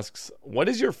asks, what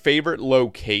is your favorite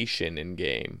location in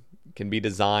game? Can be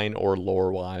design or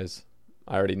lore wise.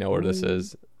 I already know where this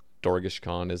is. Dorgish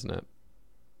Khan, isn't it?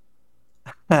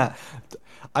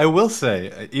 I will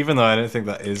say, even though I don't think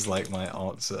that is like my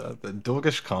answer, that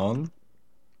Dorgish Khan,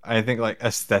 I think like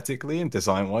aesthetically and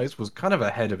design wise was kind of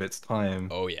ahead of its time.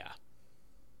 Oh yeah.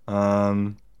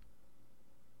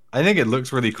 I think it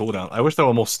looks really cool down. I wish there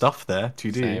were more stuff there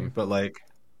to do, Same. but like,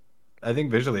 I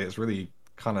think visually it's really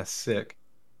kind of sick.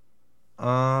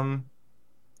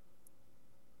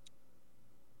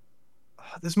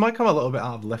 This might come a little bit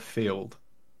out of left field.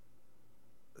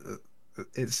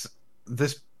 It's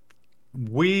this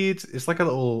weird. It's like a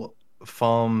little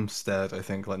farmstead, I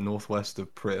think, like northwest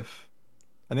of Prif.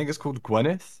 I think it's called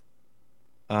Gwyneth.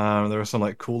 There are some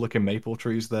like cool looking maple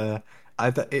trees there.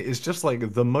 It is just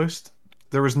like the most.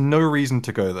 There is no reason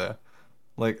to go there.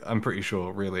 Like I'm pretty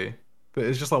sure, really, but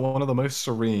it's just like one of the most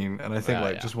serene, and I think Yeah,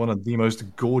 like yeah. just one of the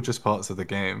most gorgeous parts of the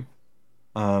game.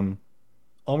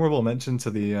 Honorable mention to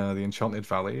the Enchanted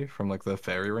Valley from like the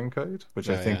Fairy Ring Code, which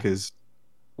I Oh, think yeah. is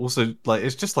also like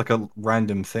it's just like a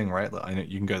random thing, right? Like I know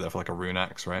you can go there for like a rune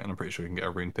axe, right? And I'm pretty sure you can get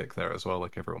a rune pick there as well,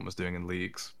 like everyone was doing in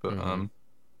leagues. But Mhm.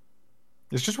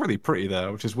 it's just really pretty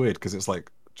there, which is weird because it's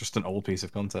like just an old piece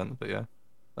of content. But yeah,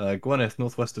 Gwyneth,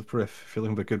 northwest of Perth. If you're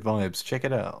looking for good vibes, check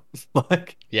it out.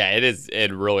 Like, Yeah, it is.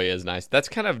 It really is nice. That's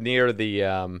kind of near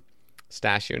the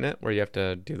stash unit where you have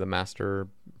to do the master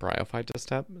bryophyte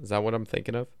step. Is that what I'm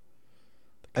thinking of?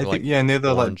 I Kinda think like yeah, near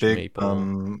the like orange big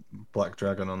maple. black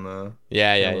dragon on the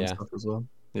Yeah, yeah, hill and yeah. stuff as well.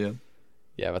 Yeah.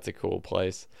 Yeah, that's a cool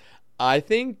place. I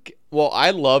think, well,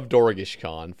 I love Dorgish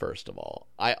Khan, first of all.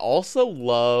 I also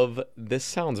love, this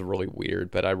sounds really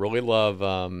weird, but I really love,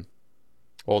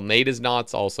 well, Nate is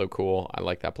Not's also cool. I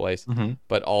like that place. hmm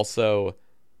But also,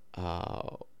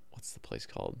 what's the place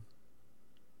called?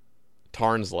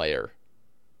 Tarn's Lair.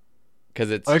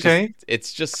 Because Okay.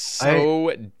 it's just I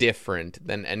so different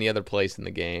than any other place in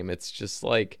the game. It's just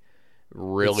like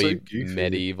It's so really goofy.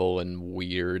 medieval and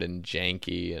weird and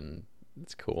janky, and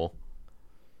it's cool.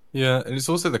 Yeah, and it's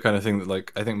also the kind of thing that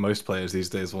like I think most players these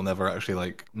days will never actually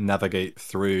like navigate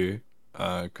through,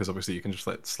 because obviously you can just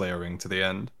like slay a ring to the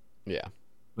end. Yeah.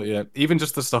 But yeah, even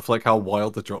just the stuff like how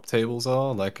wild the drop tables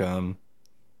are, like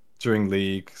during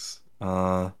leagues,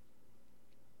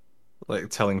 like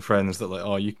telling friends that like,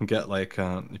 oh, you can get like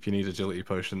if you need agility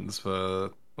potions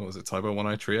for what was it, Tybo One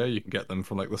Eye Trio, you can get them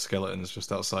from like the skeletons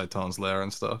just outside Tarn's Lair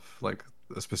and stuff, like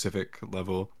a specific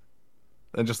level.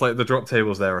 And just like the drop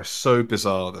tables there are so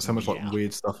bizarre. There's so much like Yeah.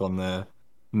 weird stuff on there.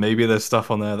 Maybe there's stuff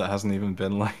on there that hasn't even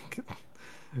been like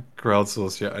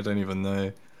crowdsourced yet. I don't even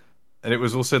know. And it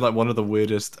was also like one of the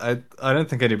weirdest. I don't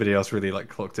think anybody else really like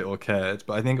clocked it or cared,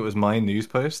 but I think it was my news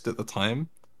post at the time,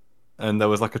 and there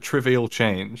was like a trivial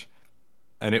change,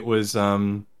 and it was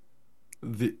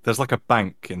there's like a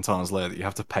bank in Tarn's Lair that you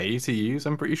have to pay to use.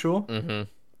 I'm pretty sure. Mm-hmm.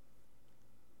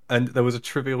 And there was a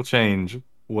trivial change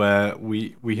where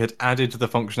we had added the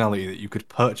functionality that you could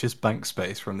purchase bank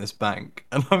space from this bank.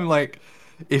 And I'm like,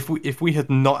 if we had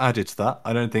not added that,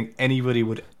 I don't think anybody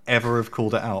would ever have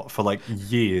called it out for like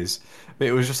years. But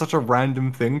it was just such a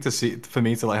random thing to see for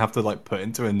me to like have to like put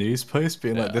into a news post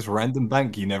being like Yeah. this random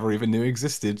bank you never even knew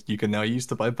existed, you can now use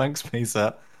to buy bank space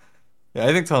at. Yeah,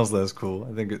 I think Tansler's cool.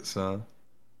 I think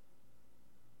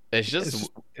It's just, it's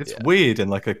just it's yeah, weird in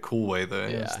like a cool way though. yeah.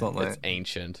 It's not It's like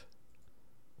ancient.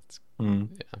 hmm.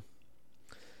 Yeah.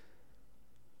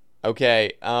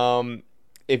 Okay.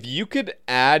 If you could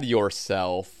add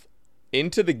yourself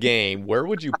into the game, where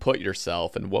would you put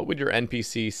yourself, and what would your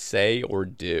NPC say or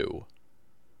do?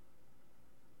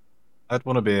 I'd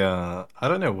want to be I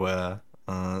don't know where.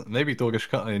 Maybe Dorgish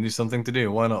Cutlery needs something to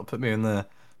do. Why not put me in there?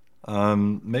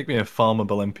 Make me a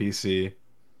farmable NPC,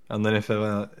 and then if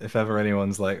ever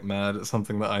anyone's like mad at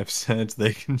something that I've said,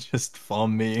 they can just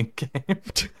farm me in game.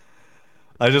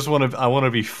 I want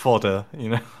to be fodder, you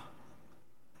know.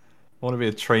 I want to be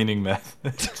a training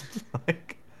method.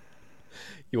 Like,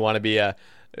 You want to be a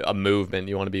movement.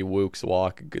 You want to be Wook's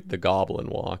walk, the Goblin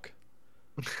walk.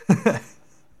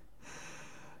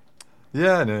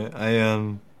 yeah, no, I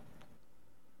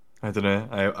don't know.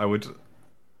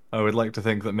 I would like to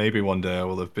think that maybe one day I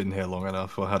will have been here long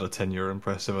enough or had a tenure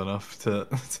impressive enough to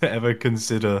to ever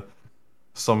consider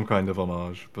some kind of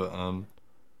homage, but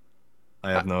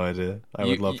I Uh, have no idea. I You,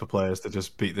 would love you for players to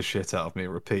just beat the shit out of me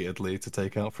repeatedly to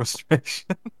take out frustration.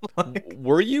 Like,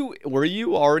 were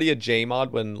you already a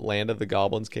JMod when Land of the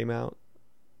Goblins came out,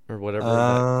 or whatever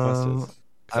that quest is? um,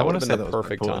 'Cause I that would want have to been say the that was perfect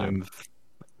important time.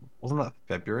 wasn't that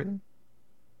February?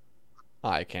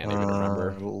 I can't even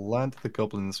remember. Land of the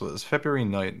Goblins was February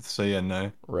 9th, so yeah,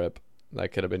 no. Rip.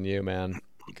 That could have been you, man.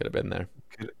 You could have been there.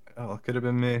 Could have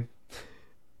been me.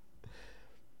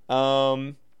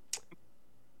 Um,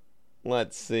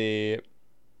 let's see.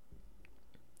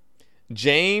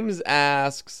 James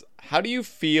asks, how do you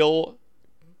feel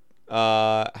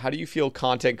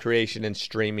content creation and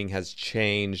streaming has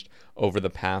changed over the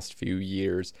past few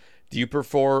years? Do you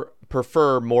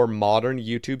prefer more modern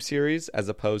YouTube series as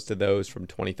opposed to those from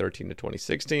 2013 to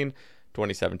 2016,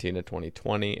 2017 to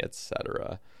 2020,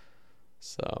 etc.?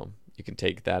 So you can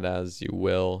take that as you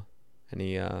will.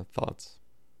 Any thoughts?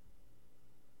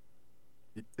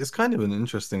 It's kind of an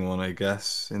interesting one, I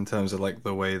guess, in terms of like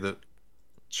the way that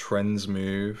trends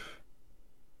move.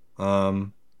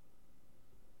 Um,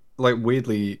 like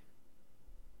weirdly,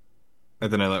 I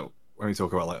don't know, like when we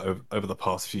talk about like over the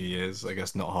past few years, I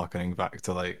guess not harkening back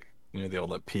to like the old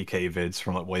like PK vids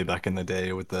from like way back in the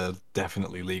day with the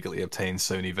definitely legally obtained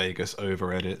Sony Vegas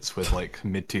over edits with like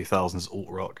mid 2000s alt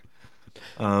rock.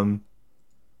 Um,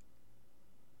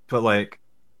 but like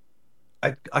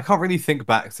I can't really think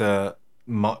back to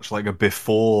much like a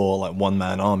before like one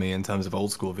man army in terms of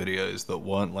old school videos that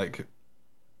weren't like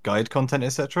guide content,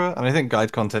 etc. And I think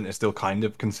guide content is still kind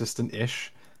of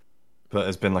consistent-ish. but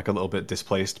has been like a little bit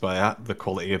displaced by the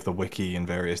quality of the wiki and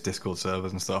various Discord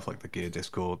servers and stuff, like the Gear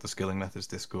Discord, the Skilling Methods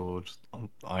Discord,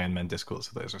 Iron Man Discord,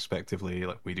 so those respectively,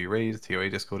 like We Do Raid, TOA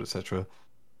Discord, etc.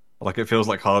 Like it feels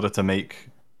like harder to make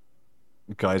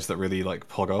guides that really like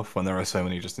pog off when there are so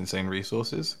many just insane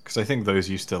resources, because I think those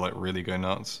used to like really go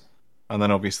nuts. And then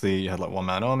obviously you had like One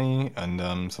Man Army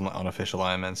and some like unofficial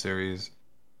Iron Man series.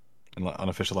 And like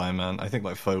unofficial Iron Man, I think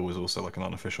like Foe was also like an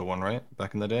unofficial one, right?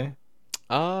 Back in the day.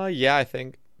 Yeah, I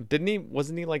think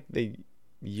wasn't he like the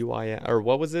UIM, or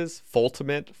what was his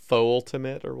Fultimate, Foe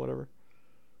Ultimate or whatever?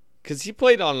 Because he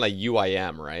played on like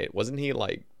UIM, right? Wasn't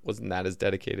that his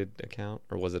dedicated account,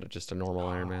 or was it just a normal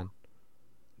Iron Man?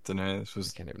 I don't know. This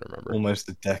was I can't even remember. Almost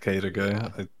a decade ago. Yeah.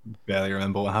 I barely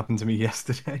remember what happened to me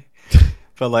yesterday.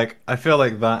 But like, I feel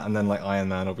like that, and then like Iron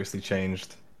Man obviously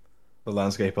changed the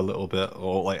landscape a little bit,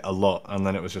 or like a lot, and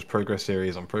then it was just progress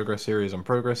series on progress series on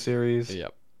progress series.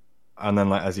 Yep. And then,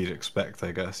 like, as you'd expect,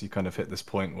 I guess, you kind of hit this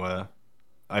point where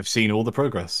I've seen all the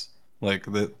progress. Like,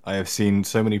 I have seen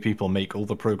so many people make all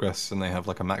the progress, and they have,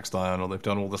 like, a maxed iron, or they've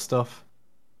done all the stuff.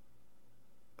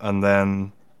 And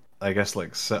then, I guess,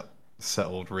 like,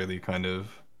 settled really kind of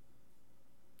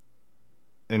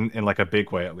in like, a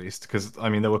big way, at least. Because, I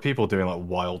mean, there were people doing, like,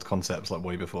 wild concepts, like,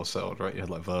 way before settled, right? You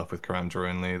had, like, Verf with Karamja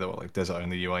only, there were, like, Desert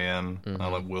Only UIM,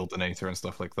 like, Wildinator and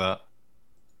stuff like that.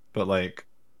 But, like,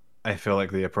 I feel like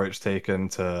the approach taken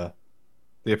and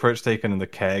the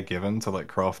care given to like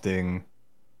crafting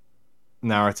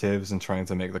narratives and trying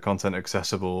to make the content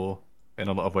accessible in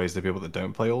a lot of ways to people that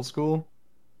don't play old school,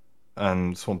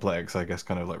 and Swamplex, I guess,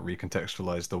 kind of like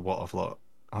recontextualized a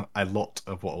lot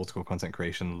of what old school content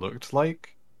creation looked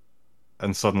like,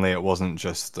 and suddenly it wasn't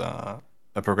just a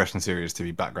progression series to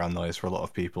be background noise for a lot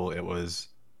of people. It was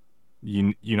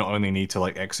you not only need to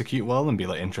like execute well and be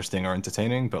like interesting or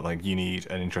entertaining, but like you need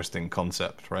an interesting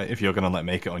concept, right? If you're gonna like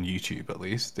make it on YouTube, at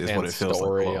least, is what it feels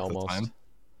like a lot of the time.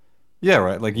 Yeah,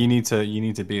 right. Like you need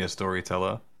to be a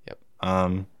storyteller. Yep.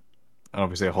 And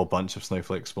obviously a whole bunch of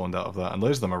snowflakes spawned out of that, and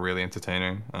loads of them are really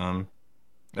entertaining. And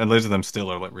loads of them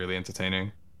still are like really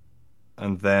entertaining.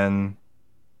 And then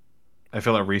I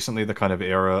feel like recently the kind of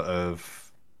era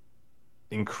of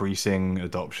increasing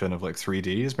adoption of like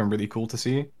 3D has been really cool to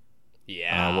see.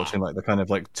 Yeah. Watching like the kind of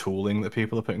like tooling that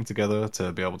people are putting together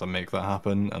to be able to make that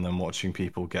happen, and then watching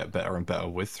people get better and better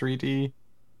with 3D.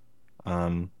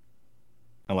 And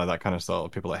like that kind of style,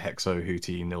 people like Hexo,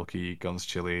 Hootie, Nilky, Guns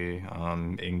Chili,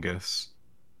 Ingus.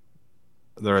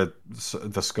 There are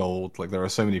the Scold, like there are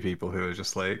so many people who are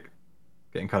just like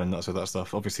getting kind of nuts with that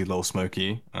stuff. Obviously Lil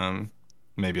Smokey,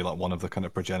 maybe like one of the kind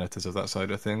of progenitors of that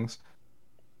side of things.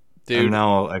 Dude. And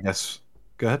now I guess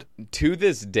go ahead. To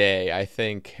this day, I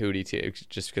think Hootie Tootie,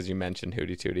 just because you mentioned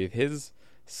Hootie Tootie, his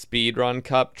Speedrun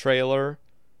Cup trailer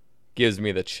gives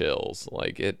me the chills.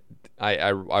 Like it,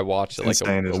 I watched it like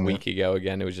a week ago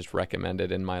again. It was just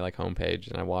recommended in my like homepage,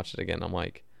 and I watched it again. I'm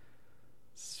like,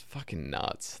 it's fucking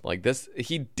nuts. Like this,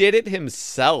 he did it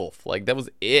himself. Like that was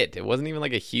it. It wasn't even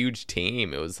like a huge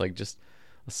team. It was like just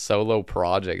a solo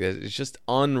project. It's just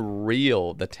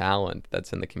unreal the talent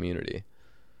that's in the community.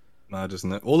 Mad,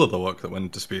 isn't it? All of the work that went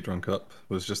into Speedrun Cup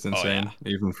was just insane. Oh,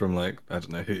 yeah. Even from like, I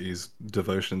don't know, Hootie's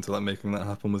devotion to like making that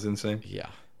happen was insane. Yeah,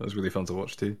 it was really fun to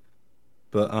watch too.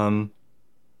 But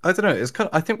I don't know. It's kind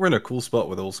of, I think we're in a cool spot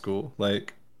with old school,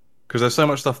 like, because there's so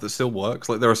much stuff that still works.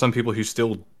 Like there are some people who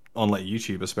still on like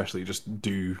YouTube, especially, just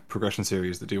do progression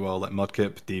series that do well, like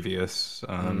Mudkip, Devious,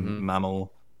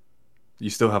 Mammal. You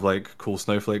still have like cool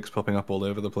snowflakes popping up all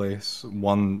over the place.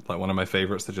 One of my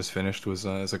favorites that just finished was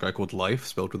is a guy called Life,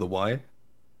 spelled with a Y,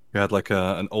 who had like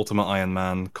an Ultimate Iron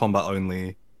Man combat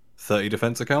only 30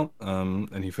 defense account,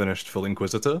 and he finished full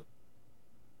Inquisitor,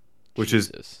 which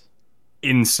is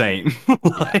insane.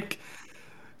 Like,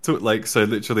 so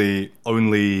literally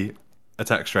only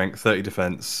attack strength, 30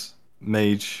 defense,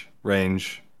 mage,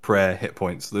 range, prayer, hit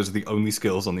points. Those are the only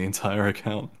skills on the entire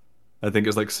account. I think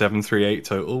it's like 738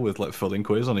 total with like full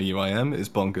Inquis on a UIM. It's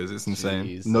bonkers. It's insane.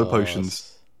 Jesus. No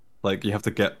potions. Like you have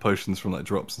to get potions from like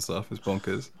drops and stuff. It's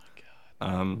bonkers. Oh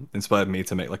my God. Inspired me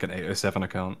to make like an 807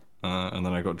 account, and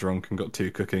then I got drunk and got 2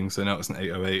 cooking, so now it's an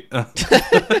 808.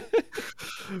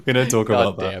 We don't talk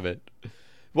about that. Damn it.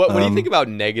 What do you think about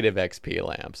negative XP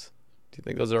lamps? Do you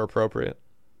think those are appropriate?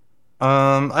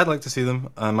 I'd like to see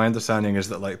them. My understanding is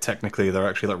that like technically they're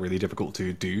actually like really difficult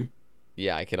to do.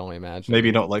 Yeah, I can only imagine.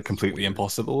 Maybe not like completely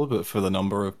impossible, but for the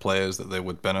number of players that they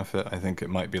would benefit, I think it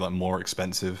might be like more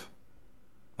expensive.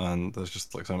 And there's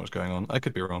just like so much going on. I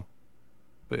could be wrong.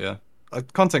 But yeah,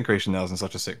 content creation now is in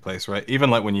such a sick place, right?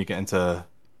 Even like when you get into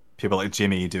people like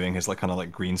Jimmy doing his like kind of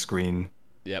like green screen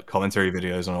commentary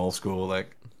videos on old school,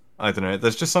 like I don't know.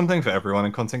 There's just something for everyone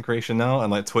in content creation now,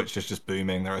 and like Twitch is just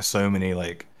booming. There are so many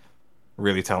like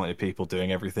really talented people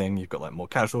doing everything. You've got like more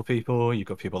casual people. You've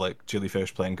got people like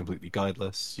Jellyfish playing completely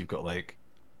guideless. You've got like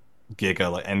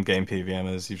Giga, like endgame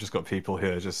PVMers. You've just got people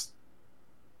who are just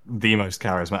the most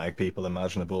charismatic people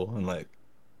imaginable. And like,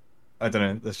 I don't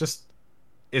know. There's just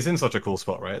it's in such a cool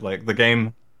spot, right? Like the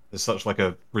game is such like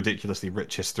a ridiculously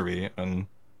rich history and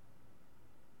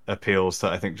appeals to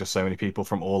I think just so many people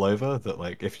from all over that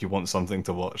like if you want something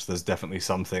to watch, there's definitely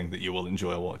something that you will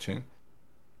enjoy watching.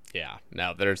 Yeah,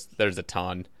 no, there's a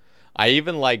ton. I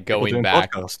even like People going doing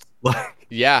back. podcasts.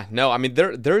 Yeah, no, I mean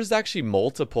there's actually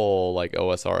multiple like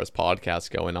OSRS podcasts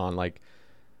going on. Like,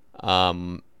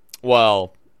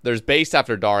 well, there's Based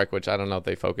After Dark, which I don't know if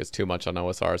they focus too much on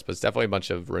OSRS, but it's definitely a bunch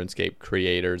of RuneScape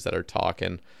creators that are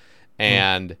talking,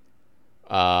 and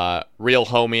Real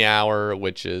Homie Hour,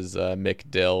 which is Mick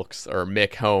Dilks or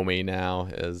Mick Homie now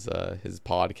is his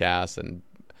podcast, and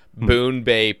Boon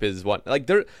Bape is one like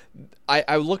there.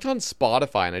 I looked on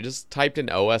Spotify and I just typed in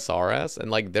OSRS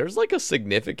and like there's like a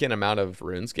significant amount of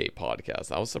RuneScape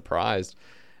podcasts. I was surprised,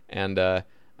 and yeah,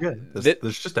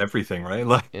 there's just everything, right?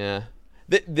 Like, yeah,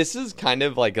 this is kind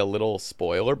of like a little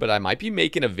spoiler, but I might be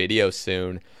making a video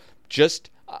soon. Just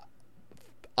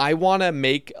I want to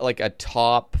make like a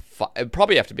top five. It'd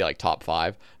probably have to be like top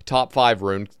five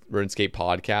RuneScape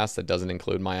podcasts that doesn't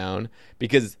include my own,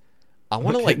 because I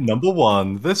want to like number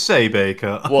one, the Say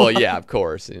Baker. Well, yeah, of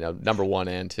course, number 1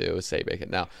 and 2 is Say Baker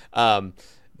now.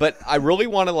 But I really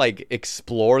want to like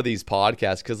explore these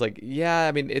podcasts because, like, yeah,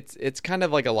 I mean, it's kind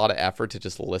of like a lot of effort to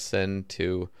just listen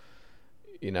to,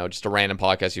 just a random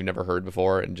podcast you've never heard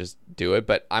before and just do it.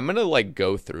 But I'm gonna like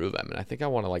go through them, and I think I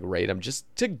want to like rate them just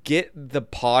to get the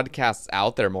podcasts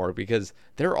out there more, because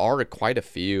there are quite a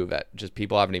few that just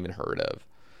people haven't even heard of.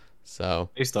 So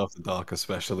Based After Dark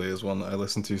especially is one that I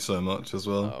listen to so much as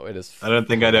well. Oh, it is. I don't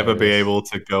think I'd ever be hilarious. able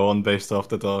to go on Based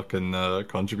After Dark and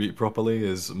contribute properly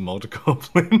as Mod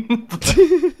Goblin.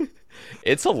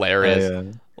 It's hilarious. Yeah.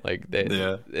 Like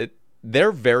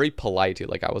they're very polite too.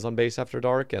 Like I was on Base After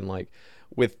Dark, and like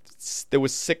there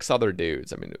was 6 other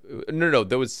dudes. I mean, no,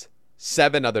 there was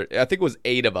 7 other. I think it was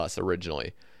 8 of us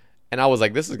originally, and I was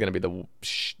like, this is gonna be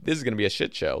a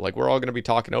shit show. Like we're all gonna be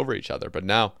talking over each other. But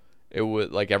now it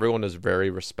was like everyone was very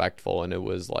respectful, and it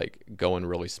was like going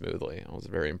really smoothly. I was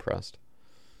very impressed.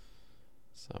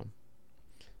 So,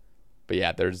 but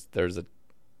yeah, there's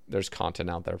content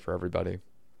out there for everybody.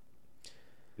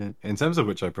 Yeah. In terms of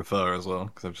which I prefer as well,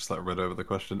 because I've just like read over the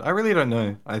question. I really don't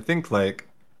know. I think I'm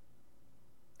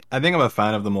a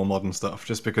fan of the more modern stuff,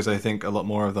 just because I think a lot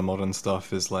more of the modern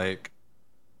stuff is like,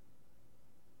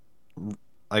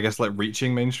 I guess, like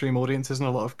reaching mainstream audiences in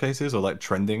a lot of cases, or like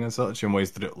trending and such in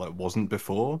ways that it like wasn't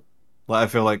before. Like I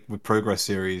feel like with Progress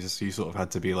series, you sort of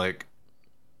had to be like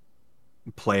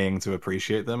playing to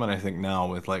appreciate them, and I think now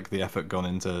with like the effort gone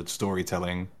into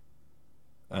storytelling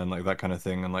and like that kind of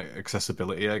thing, and like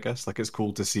accessibility, I guess, like it's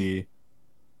cool to see,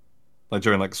 like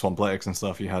during like Swampletics and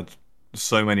stuff, you had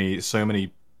so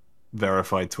many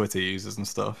verified Twitter users and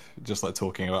stuff just like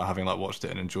talking about having like watched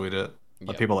it and enjoyed it.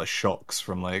 Like people like Shocks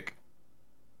from like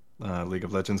League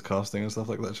of Legends casting and stuff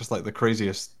like that, just like the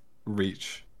craziest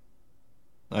reach.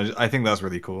 I think that's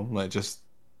really cool. Like just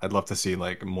I'd love to see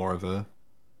like more of a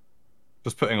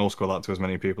just putting Old School out to as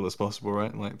many people as possible,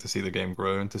 right? Like to see the game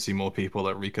grow and to see more people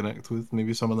like reconnect with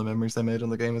maybe some of the memories they made on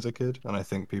the game as a kid. And I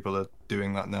think people are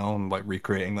doing that now and like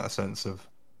recreating that sense of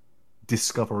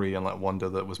discovery and like wonder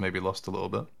that was maybe lost a little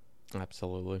bit.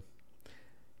 Absolutely.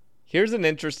 Here's an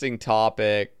interesting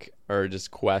topic, or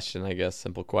just question, I guess,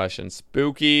 simple question.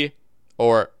 Spooky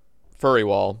or Furry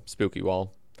Wall, Spooky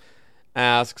Wall,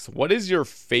 asks, what is your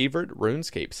favorite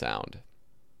RuneScape sound?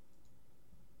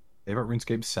 Favorite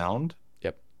RuneScape sound?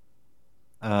 Yep.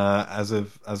 As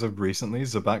of recently,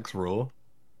 Zabak's Roar.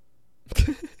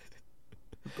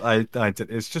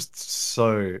 It's just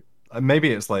so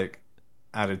maybe it's like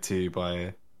added to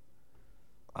by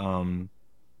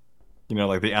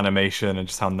like the animation and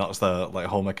just how nuts the like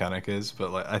whole mechanic is,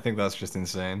 but like I think that's just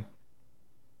insane.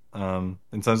 In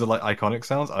terms of like iconic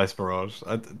sounds, Ice Barrage,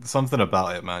 something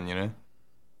about it, man.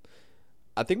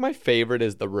 I think my favorite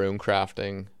is the rune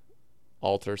crafting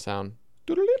altar sound.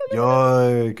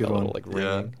 Yo, good That one. little, like,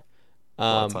 Yeah. ringing. A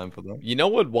lot of time for that. You know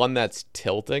what one that's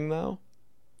tilting though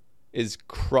is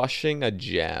crushing a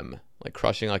gem, like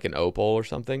crushing like an opal or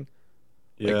something.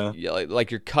 Yeah.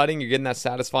 Like you're cutting, you're getting that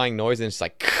satisfying noise, and it's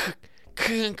like,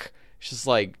 it's just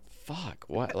like, fuck,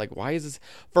 what? Like, why is this?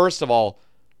 First of all,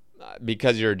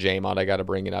 because you're a JMod, I got to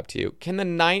bring it up to you. Can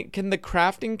the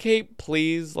crafting cape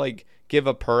please like give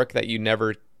a perk that you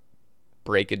never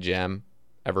break a gem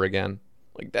ever again?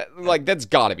 Like that. Like that's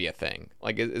got to be a thing.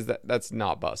 Like is that's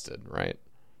not busted, right?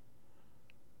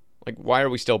 Like why are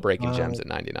we still breaking gems at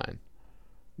 99?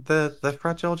 They're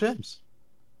fragile gems.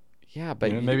 Yeah,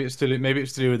 but maybe it's to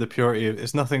do with the purity of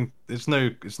it's nothing. It's no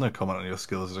comment on your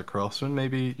skills as a craftsman.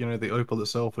 Maybe the opal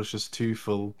itself was just too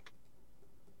full.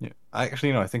 Yeah,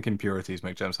 actually, I think impurities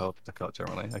make gems harder to cut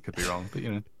generally. I could be wrong, but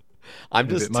I'm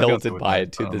just tilted by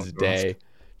it to this day. Rust.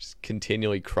 Just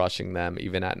continually crushing them,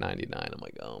 even at 99. I'm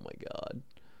like, oh my god.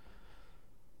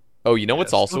 Oh, you know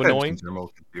what's also annoying?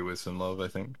 Could do with some love, I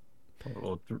think,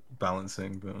 or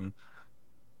balancing, but.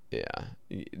 Yeah.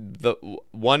 The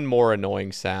one more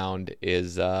annoying sound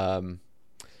is when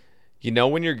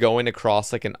you're going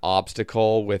across like an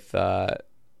obstacle with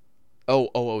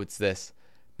it's this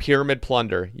pyramid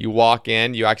plunder. You walk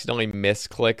in, you accidentally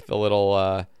misclick the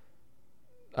little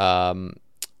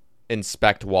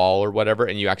inspect wall or whatever,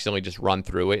 and you accidentally just run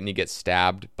through it and you get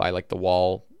stabbed by like the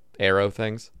wall arrow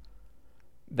things.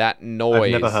 That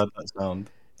noise. I've never heard that sound.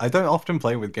 I don't often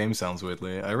play with game sounds,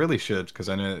 weirdly. I really should, because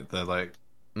I know they're like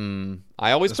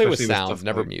I always play with sounds, stuff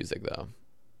never like, music though.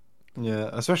 Yeah,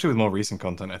 especially with more recent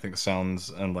content, I think sounds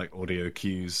and like audio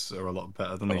cues are a lot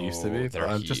better than they used to be. But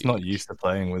I'm just not used to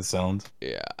playing with sound.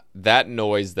 Yeah, that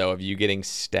noise though of you getting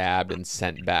stabbed and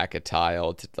sent back a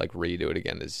tile to like redo it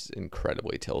again is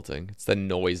incredibly tilting. It's the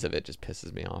noise of it just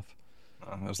pisses me off.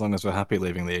 As long as we're happy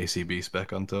leaving the ACB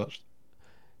spec untouched.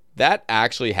 That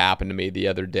actually happened to me the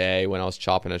other day when I was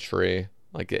chopping a tree.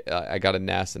 Like I got a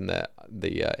nest and the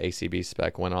ACB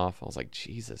spec went off. I was like,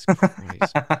 Jesus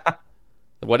Christ.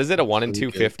 What is it? A 1 in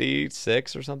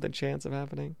 256 or something chance of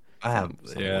happening? I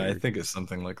think it's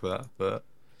something like that. But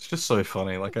it's just so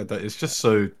funny. Like it's just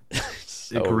so,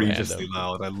 egregiously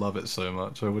loud. I love it so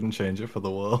much. I wouldn't change it for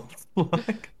the world.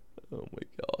 Like, oh my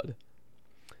god.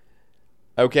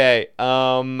 Okay.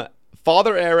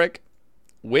 Father Eric,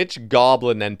 which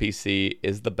goblin NPC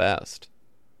is the best?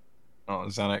 Oh,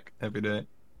 Zanuck every day.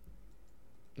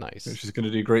 Nice. She's going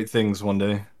to do great things one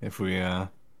day if we have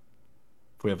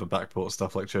a backport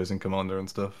stuff like Chosen Commander and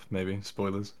stuff. Maybe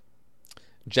spoilers.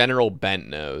 General Bent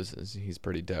Nose. He's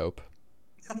pretty dope.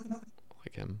 I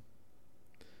like him.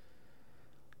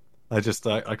 I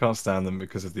can't stand them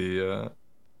because of the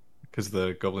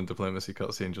Goblin Diplomacy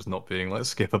cutscene just not being like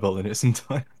skippable in its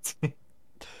entirety.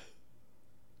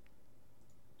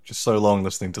 Just so long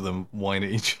listening to them whine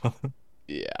at each other.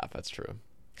 Yeah, that's true.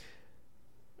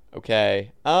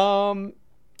 Okay. I'm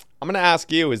going to ask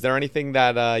you, is there anything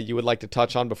that you would like to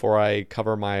touch on before I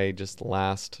cover my just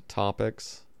last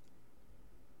topics?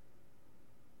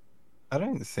 I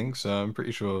don't think so. I'm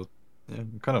pretty sure. Yeah,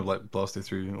 I'm kind of like blasted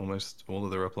through almost all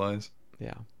of the replies.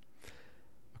 Yeah.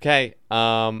 Okay.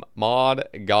 Mod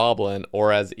Goblin,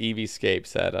 or as Eevescape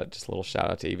said, just a little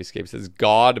shout out to Eevescape, says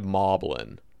God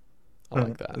Moblin. I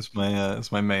like that.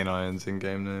 It's my main Irons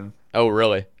in-game name. Oh,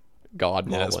 really? God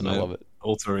Moblin. I love it.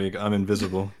 Alter ego. I'm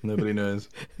invisible. Nobody knows.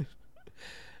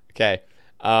 Okay.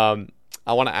 I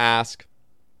want to ask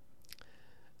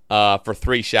for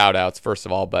 3 shout-outs, first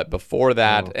of all, but before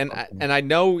that, and I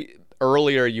know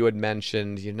earlier you had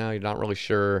mentioned, you're not really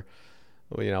sure,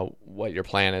 what your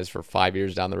plan is for 5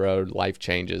 years down the road. Life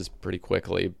changes pretty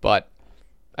quickly, but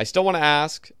I still want to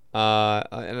ask,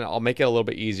 and I'll make it a little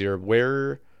bit easier.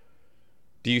 Where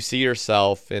do you see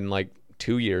yourself in like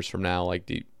 2 years from now? Like,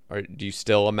 do you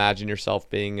still imagine yourself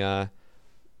being, a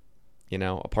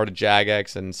part of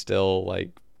Jagex and still like,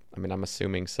 I'm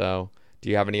assuming so. Do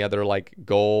you have any other like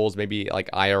goals, maybe like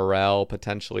IRL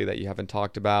potentially that you haven't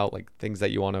talked about, like things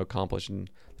that you want to accomplish in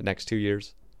the next 2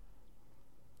 years?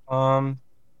 Yeah,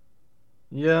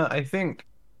 I think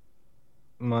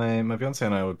my fiance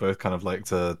and I would both kind of like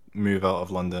to move out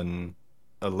of London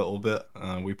a little bit.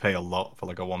 We pay a lot for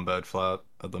like a 1-bed flat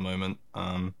at the moment.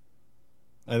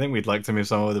 I think we'd like to move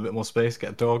somewhere with a bit more space,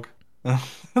 get a dog.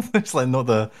 It's like not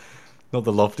the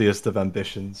loftiest of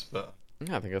ambitions, but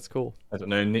Yeah, I think that's cool. I don't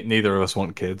know. Neither of us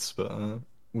want kids, but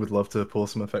would love to pour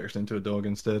some affection into a dog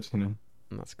instead.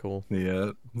 That's cool.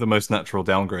 The most natural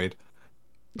downgrade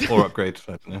or upgrade.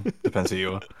 I don't know. Depends who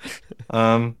you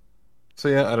are. So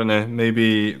yeah, I don't know.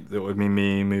 Maybe it would mean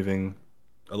me moving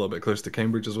a little bit closer to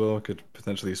Cambridge as well. I could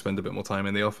potentially spend a bit more time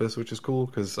in the office, which is cool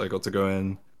because I got to go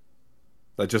in.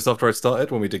 Like just after I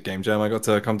started, when we did Game Jam, I got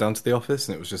to come down to the office,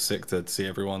 and it was just sick to see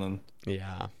everyone. And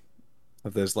yeah,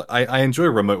 there's like I enjoy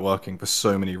remote working for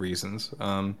so many reasons.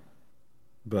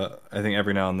 But I think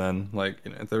every now and then, like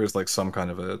there is like some kind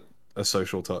of a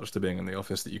social touch to being in the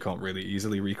office that you can't really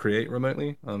easily recreate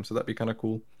remotely. So that'd be kind of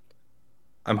cool.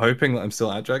 I'm hoping that I'm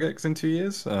still at Jagex in 2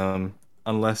 years,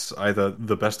 unless either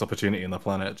the best opportunity on the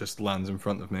planet just lands in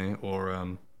front of me,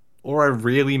 or or I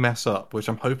really mess up, which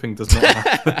I'm hoping does not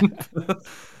happen.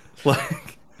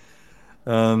 Like,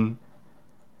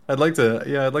 I'd like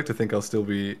to think I'll still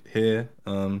be here.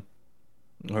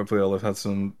 Hopefully I'll have had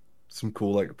some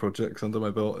cool like projects under my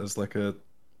belt as like a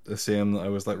CM that I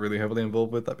was like really heavily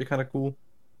involved with. That'd be kind of cool.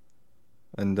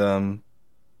 And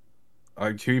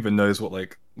who even knows what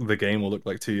like the game will look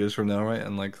like 2 years from now, right?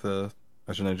 And like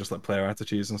I don't know, just like player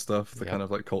attitudes and stuff, the kind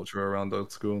of like culture around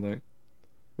old school, like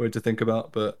weird to think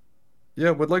about. But yeah,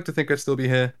 would like to think I'd still be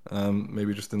here.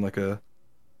 Maybe just in like a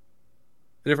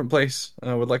different place.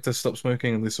 I would like to stop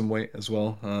smoking and lose some weight as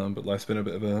well. But life's been a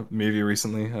bit of a movie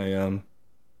recently. I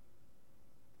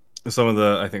think some of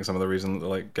the reason that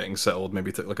like getting settled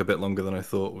maybe took like a bit longer than I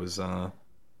thought was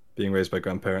being raised by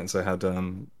grandparents. I had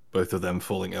both of them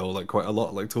falling ill like quite a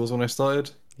lot like towards when I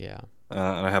started. Yeah.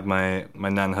 And I had my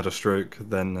nan had a stroke,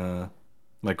 then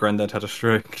my granddad had a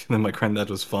stroke, then my granddad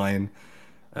was fine,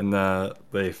 and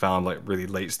they found like really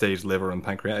late stage liver and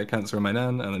pancreatic cancer in my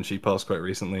nan, and then she passed quite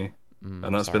recently,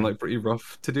 and that's been like pretty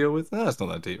rough to deal with. No, it's not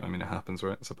that deep. I mean, it happens,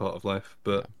 right? It's a part of life.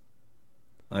 But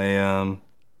I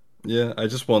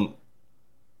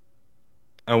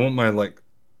I want my like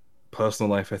personal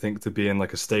life, I think, to be in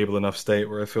like a stable enough state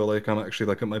where I feel like I'm actually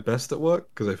like at my best at work,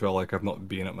 because I feel like I've not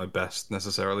been at my best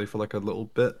necessarily for like a little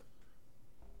bit.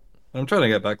 I'm trying to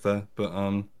get back there, but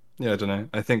yeah, I don't know.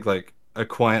 I think like a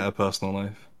quieter personal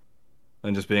life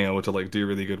and just being able to like do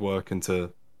really good work and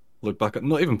to look back at,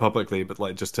 not even publicly, but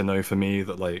like just to know for me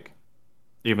that like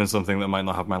even something that might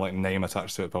not have my like name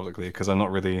attached to it publicly, because I'm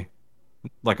not really,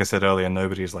 like I said earlier,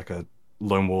 nobody's like a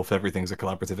lone wolf. Everything's a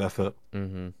collaborative effort.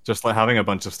 Just like having a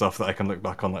bunch of stuff that I can look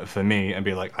back on like for me and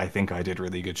be like, I think I did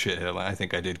really good shit here. Like I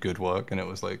think I did good work, and it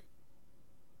was like,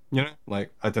 you know, like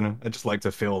I don't know. I just like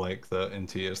to feel like that in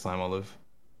 2 years' time I'll have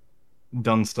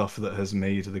done stuff that has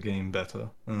made the game better.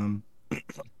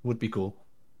 Would be cool.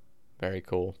 Very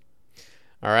cool.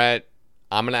 All right,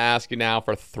 I'm gonna ask you now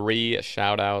for 3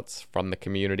 shout outs from the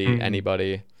community.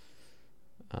 Anybody.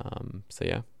 So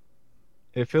yeah.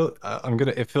 It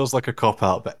feels like a cop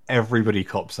out, but everybody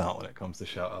cops out when it comes to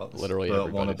shout outs. Literally but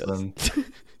everybody one of does. Them,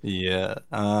 yeah.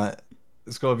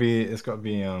 It's gotta be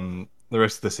the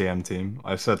rest of the CM team.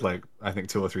 I've said like I think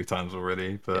 2 or 3 times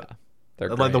already, but Yeah, they're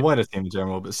like the great. wider team in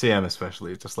general, but CM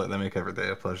especially, just like they make every day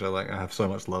a pleasure. Like I have so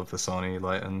much love for Sani,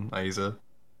 Light, and Aiza.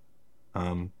 I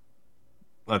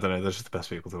don't know, they're just the best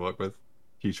people to work with.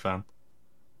 Huge fan.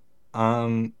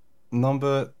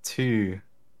 Number 2.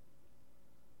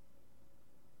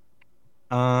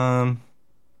 Gonna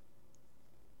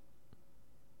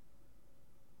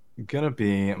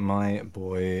be my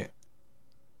boy.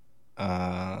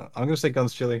 I'm gonna say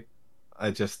Guns Chili.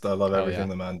 I love everything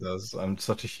the man does. I'm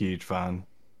such a huge fan.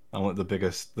 I'm like the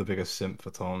biggest simp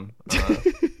for Tom.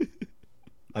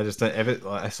 I just don't ever.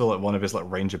 Like, I saw like one of his like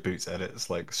Ranger Boots edits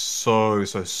like so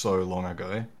long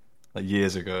ago, like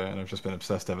years ago, and I've just been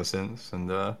obsessed ever since.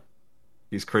 And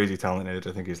he's crazy talented.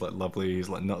 I think he's like lovely. He's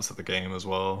like nuts at the game as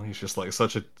well. He's just like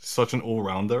such an all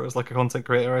rounder as like a content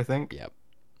creator. I think. Yep.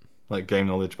 Like game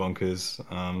knowledge bonkers.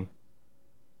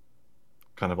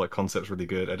 Kind of like concepts really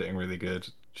good, editing really good.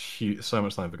 So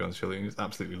much time for Guns Chili. He's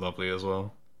absolutely lovely as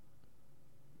well.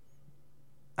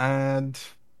 And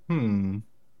and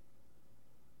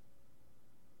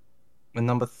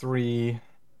number 3,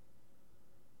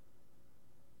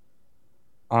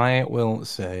 I will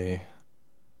say,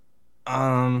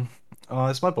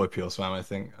 it's my boy Pure Swam, I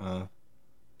think. Oh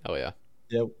yeah.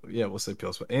 Yeah, we'll say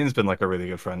Pure Swam. Ian's been like a really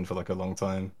good friend for like a long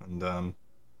time, and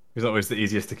he's not always the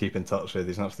easiest to keep in touch with.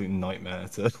 He's an absolute nightmare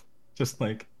to just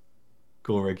like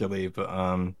call regularly.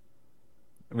 But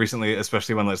recently,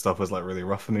 especially when like stuff was like really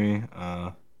rough for me,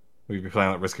 we've been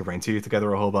playing like Risk of Rain 2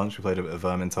 together a whole bunch. We played a bit of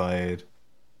Vermintide.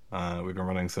 We've been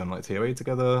running some like TOA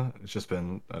together. It's just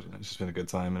been, I don't know, it's just been a good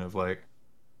time. And of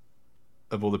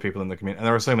all the people in the community, and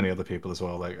there are so many other people as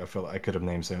well. Like I feel like I could have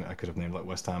named like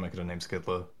West Ham. I could have named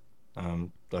Skidler. I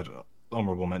don't know,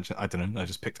 honorable mention. I don't know. I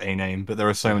just picked a name, but there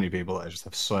are so many people that I just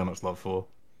have so much love for.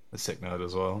 A sick nerd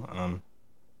as well.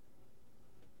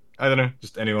 I don't know,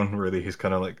 just anyone really who's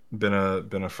kind of like been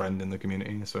a friend in the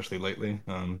community, especially lately.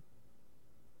 I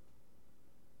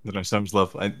don't know, so much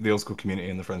love. The old school community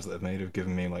and the friends that I've made have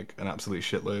given me like an absolute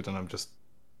shitload, and I'm just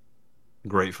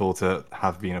grateful to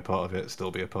have been a part of it, still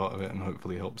be a part of it, and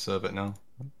hopefully help serve it now.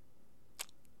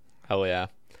 Hell yeah.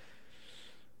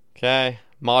 Okay,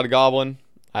 Mod Goblin.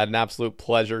 I had an absolute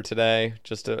pleasure today.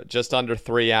 Just under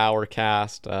 3-hour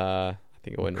cast. I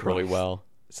think it went really well.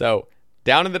 So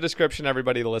down in the description,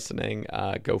 everybody listening,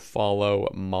 go follow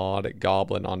Mod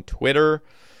Goblin on Twitter.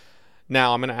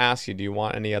 Now I'm going to ask you, do you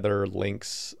want any other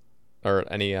links or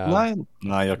any? No,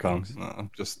 you're calm. No,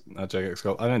 just JX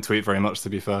Gold. I don't tweet very much, to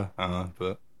be fair.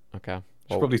 But Okay.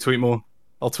 Should probably tweet more.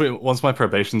 I'll tweet once my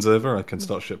probation's over. I can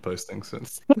start shit posting. So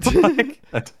it's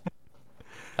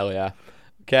Hell yeah.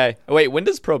 Okay. Oh, wait, when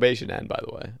does probation end, by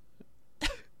the way?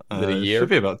 Is it a year? Should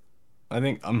be about.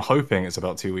 I'm hoping it's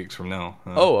about 2 weeks from now.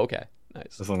 Oh, okay.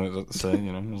 Nice. As long as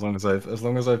as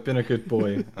long as I've been a good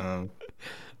boy,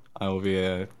 I will be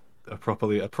a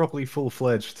properly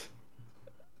full-fledged.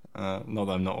 Not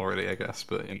that I'm not already, I guess,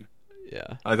 but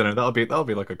yeah. I don't know. That'll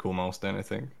be like a cool milestone, I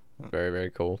think. Very,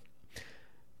 very cool.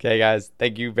 Okay, guys,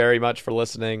 thank you very much for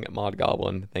listening. Mod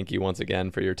Goblin, thank you once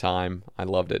again for your time. I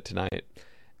loved it tonight.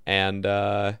 And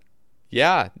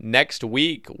yeah, next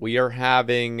week we are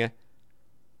having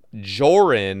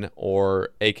Joran, or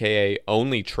aka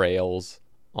Only Trails,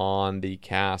 on the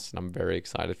cast, and I'm very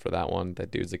excited for that one. That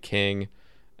dude's a king.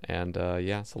 And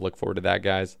yeah, so look forward to that,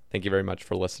 guys. Thank you very much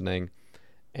for listening,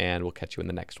 and we'll catch you in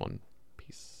the next one.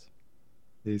 Peace.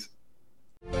 Peace.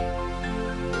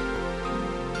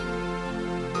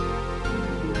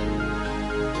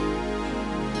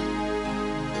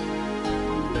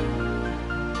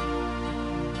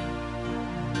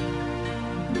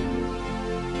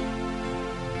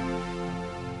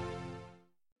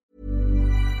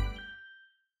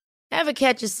 Ever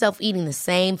catch yourself eating the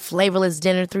same flavorless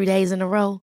dinner 3 days in a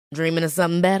row? Dreaming of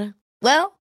something better?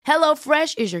 Well,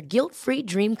 HelloFresh is your guilt-free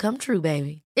dream come true,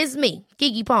 baby. It's me,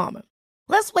 Keke Palmer.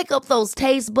 Let's wake up those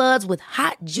taste buds with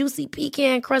hot, juicy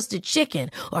pecan-crusted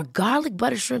chicken or garlic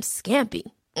butter shrimp scampi.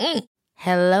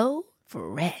 Hello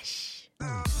Fresh.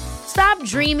 Stop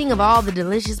dreaming of all the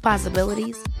delicious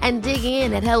possibilities and dig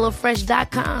in at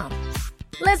HelloFresh.com.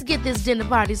 Let's get this dinner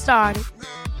party started.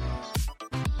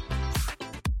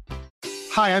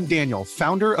 Hi, I'm Daniel,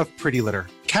 founder of Pretty Litter.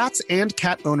 Cats and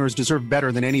cat owners deserve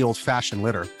better than any old-fashioned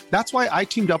litter. That's why I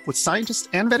teamed up with scientists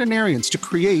and veterinarians to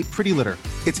create Pretty Litter.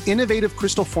 Its innovative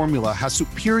crystal formula has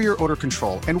superior odor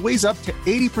control and weighs up to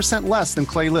 80% less than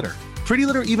clay litter. Pretty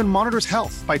Litter even monitors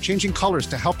health by changing colors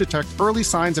to help detect early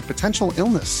signs of potential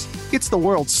illness. It's the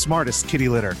world's smartest kitty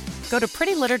litter. Go to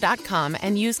prettylitter.com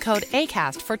and use code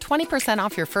ACAST for 20%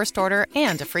 off your first order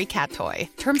and a free cat toy.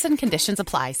 Terms and conditions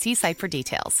apply. See site for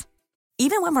details.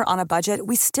 Even when we're on a budget,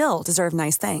 we still deserve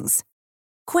nice things.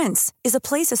 Quince is a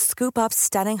place to scoop up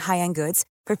stunning high-end goods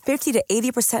for 50 to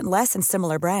 80% less than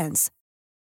similar brands.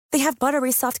 They have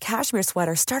buttery soft cashmere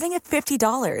sweaters starting at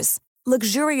 $50,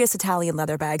 luxurious Italian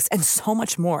leather bags, and so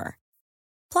much more.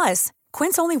 Plus,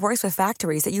 Quince only works with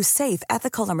factories that use safe,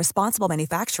 ethical, and responsible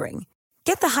manufacturing.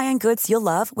 Get the high-end goods you'll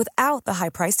love without the high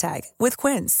price tag with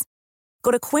Quince.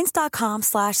 Go to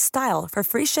quince.com/style for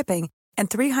free shipping and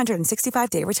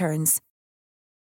 365-day returns.